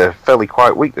had a fairly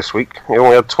quiet week this week. He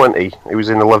only had 20. He was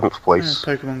in 11th place.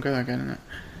 Yeah, Pokemon Go again, isn't it?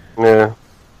 Yeah.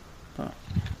 But...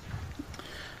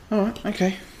 Alright,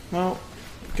 okay. Well,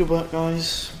 good work,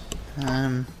 guys.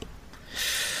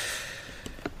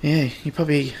 Yeah, you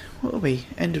probably... What are we?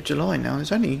 End of July now.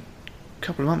 There's only a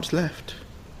couple of months left.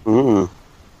 So,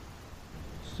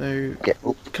 a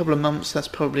couple of months, that's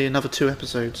probably another 2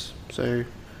 episodes. So...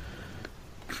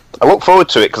 I look forward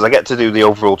to it because I get to do the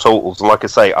overall totals, and like I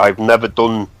say, I never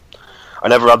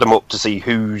had them up to see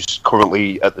who's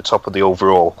currently at the top of the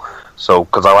overall. So,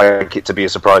 because I like it to be a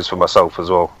surprise for myself as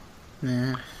well.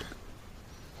 Yeah.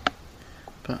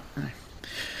 But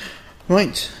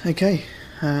right, okay.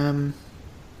 End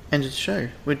of the show.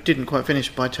 We didn't quite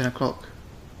finish by 10 o'clock.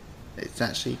 It's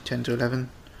actually 10 to 11.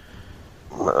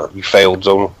 You failed,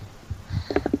 Zonal.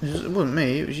 It wasn't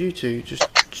me. It was you two just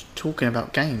talking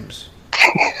about games.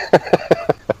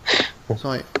 It's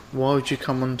like, why would you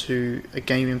come onto a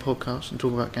gaming podcast and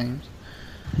talk about games?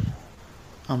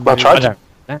 Well,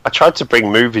 I tried to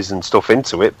bring movies and stuff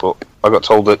into it, but I got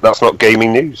told that that's not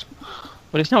gaming news.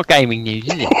 Well, it's not gaming news,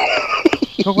 is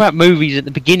it? Talk about movies at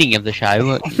the beginning of the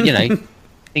show, you know,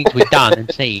 things we've done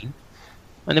and seen,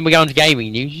 and then we go on to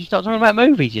gaming news. You start talking about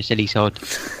movies, you silly sod.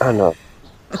 I know.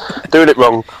 Doing it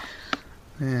wrong.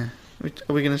 Yeah.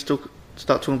 Are we going to still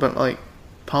start talking about, like,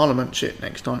 Parliament shit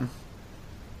next time?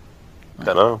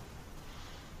 Don't know.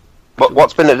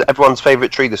 What's been everyone's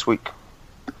favourite tree this week?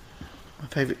 My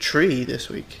favourite tree this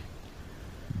week?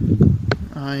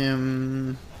 I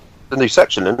am... The new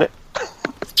section, isn't it?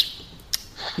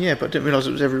 Yeah, but I didn't realise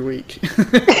it was every week.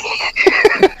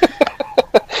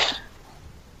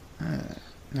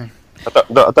 No.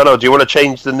 No, I don't know. Do you want to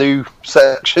change the new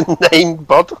section name,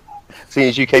 Bod? Seeing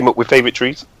as you came up with favourite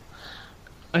trees.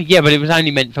 Yeah, but it was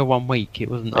only meant for 1 week. It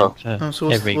wasn't meant for Oh, so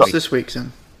every what's week. this week's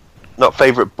then? Not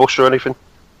favourite bush or anything.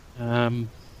 Um,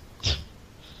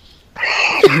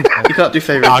 You can't do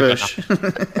favourite No, I got bush.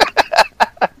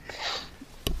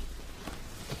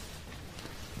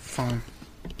 Fine.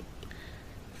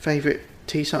 Favourite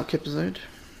TSUK episode?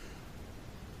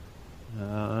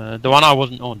 the one I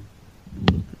wasn't on.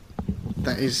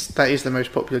 That is the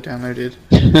most popular downloaded.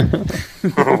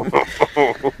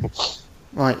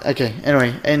 Right, okay.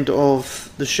 Anyway, end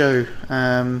of the show.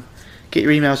 Get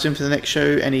your emails in for the next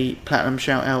show. Any platinum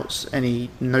shout outs, any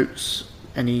notes,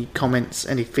 any comments,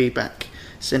 any feedback,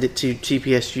 send it to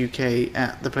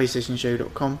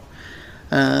tpsuk@theplaystationshow.com.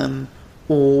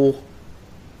 Or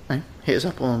hit us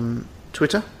up on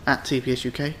Twitter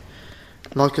 @tpsuk.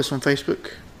 Like us on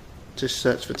Facebook. Just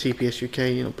search for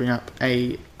TPSUK. It'll bring up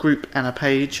a group and a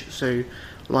page. So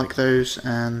like those.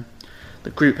 The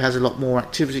group has a lot more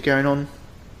activity going on.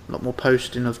 A lot more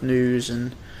posting of news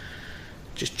and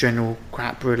just general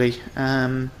crap, really.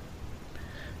 There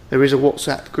is a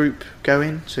WhatsApp group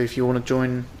going. So if you want to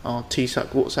join our TSUK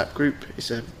WhatsApp group, it's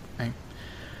a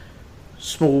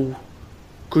small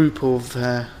group of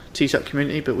TSUK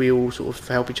community, but we all sort of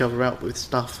help each other out with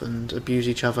stuff and abuse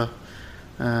each other.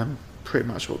 Pretty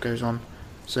much what goes on.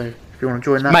 So if you want to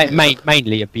join that,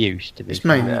 Mainly abuse, to be it's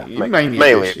fair. mainly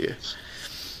abuse, yeah.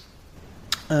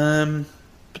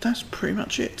 But that's pretty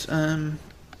much it. Don't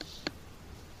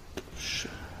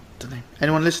know.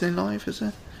 Anyone listening live? Is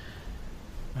there?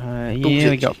 Yeah,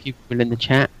 we got a few people in the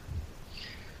chat.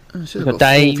 So We've got got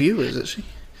Dave. 4 viewers actually.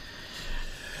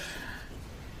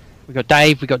 We got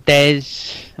Dave, we got Des,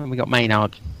 and we got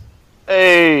Maynard.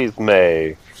 Hey, it's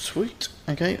May. Sweet.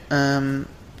 Okay.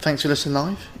 Thanks for listening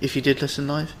live. If you did listen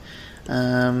live,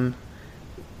 don't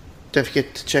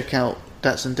forget to check out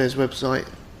Dats and Des' website.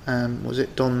 Was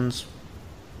it Don's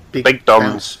Big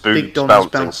Don's Big Boobs Don's Bouncing.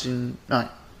 Bouncing. Right.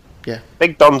 Yeah.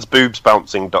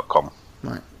 BigDonsBoobsBouncing.com.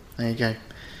 Right. There you go.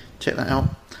 Check that out.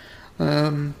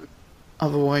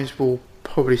 Otherwise, we'll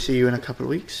probably see you in a couple of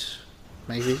weeks.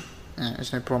 Maybe.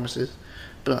 There's no promises,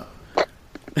 but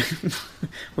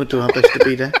we'll do our best to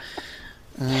be there.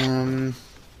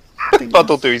 Bud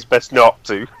will do his best not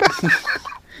to.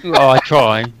 Oh, I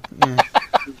try. Yeah.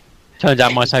 Turns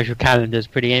out my social calendar's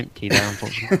pretty empty now,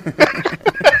 unfortunately.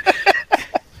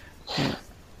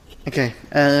 Okay.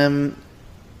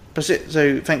 That's it.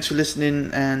 So thanks for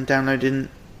listening and downloading.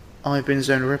 I've been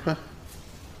Zona Ripper.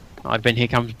 I've been Here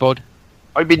Comes Bod.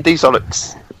 I've been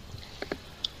D-Sonics.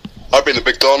 I've been the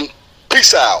Big Don.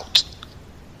 Peace out.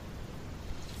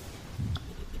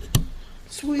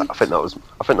 Sweet. I think that was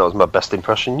my best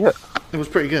impression yet. It was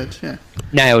pretty good. Yeah.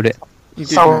 Nailed it. You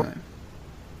did So- know that.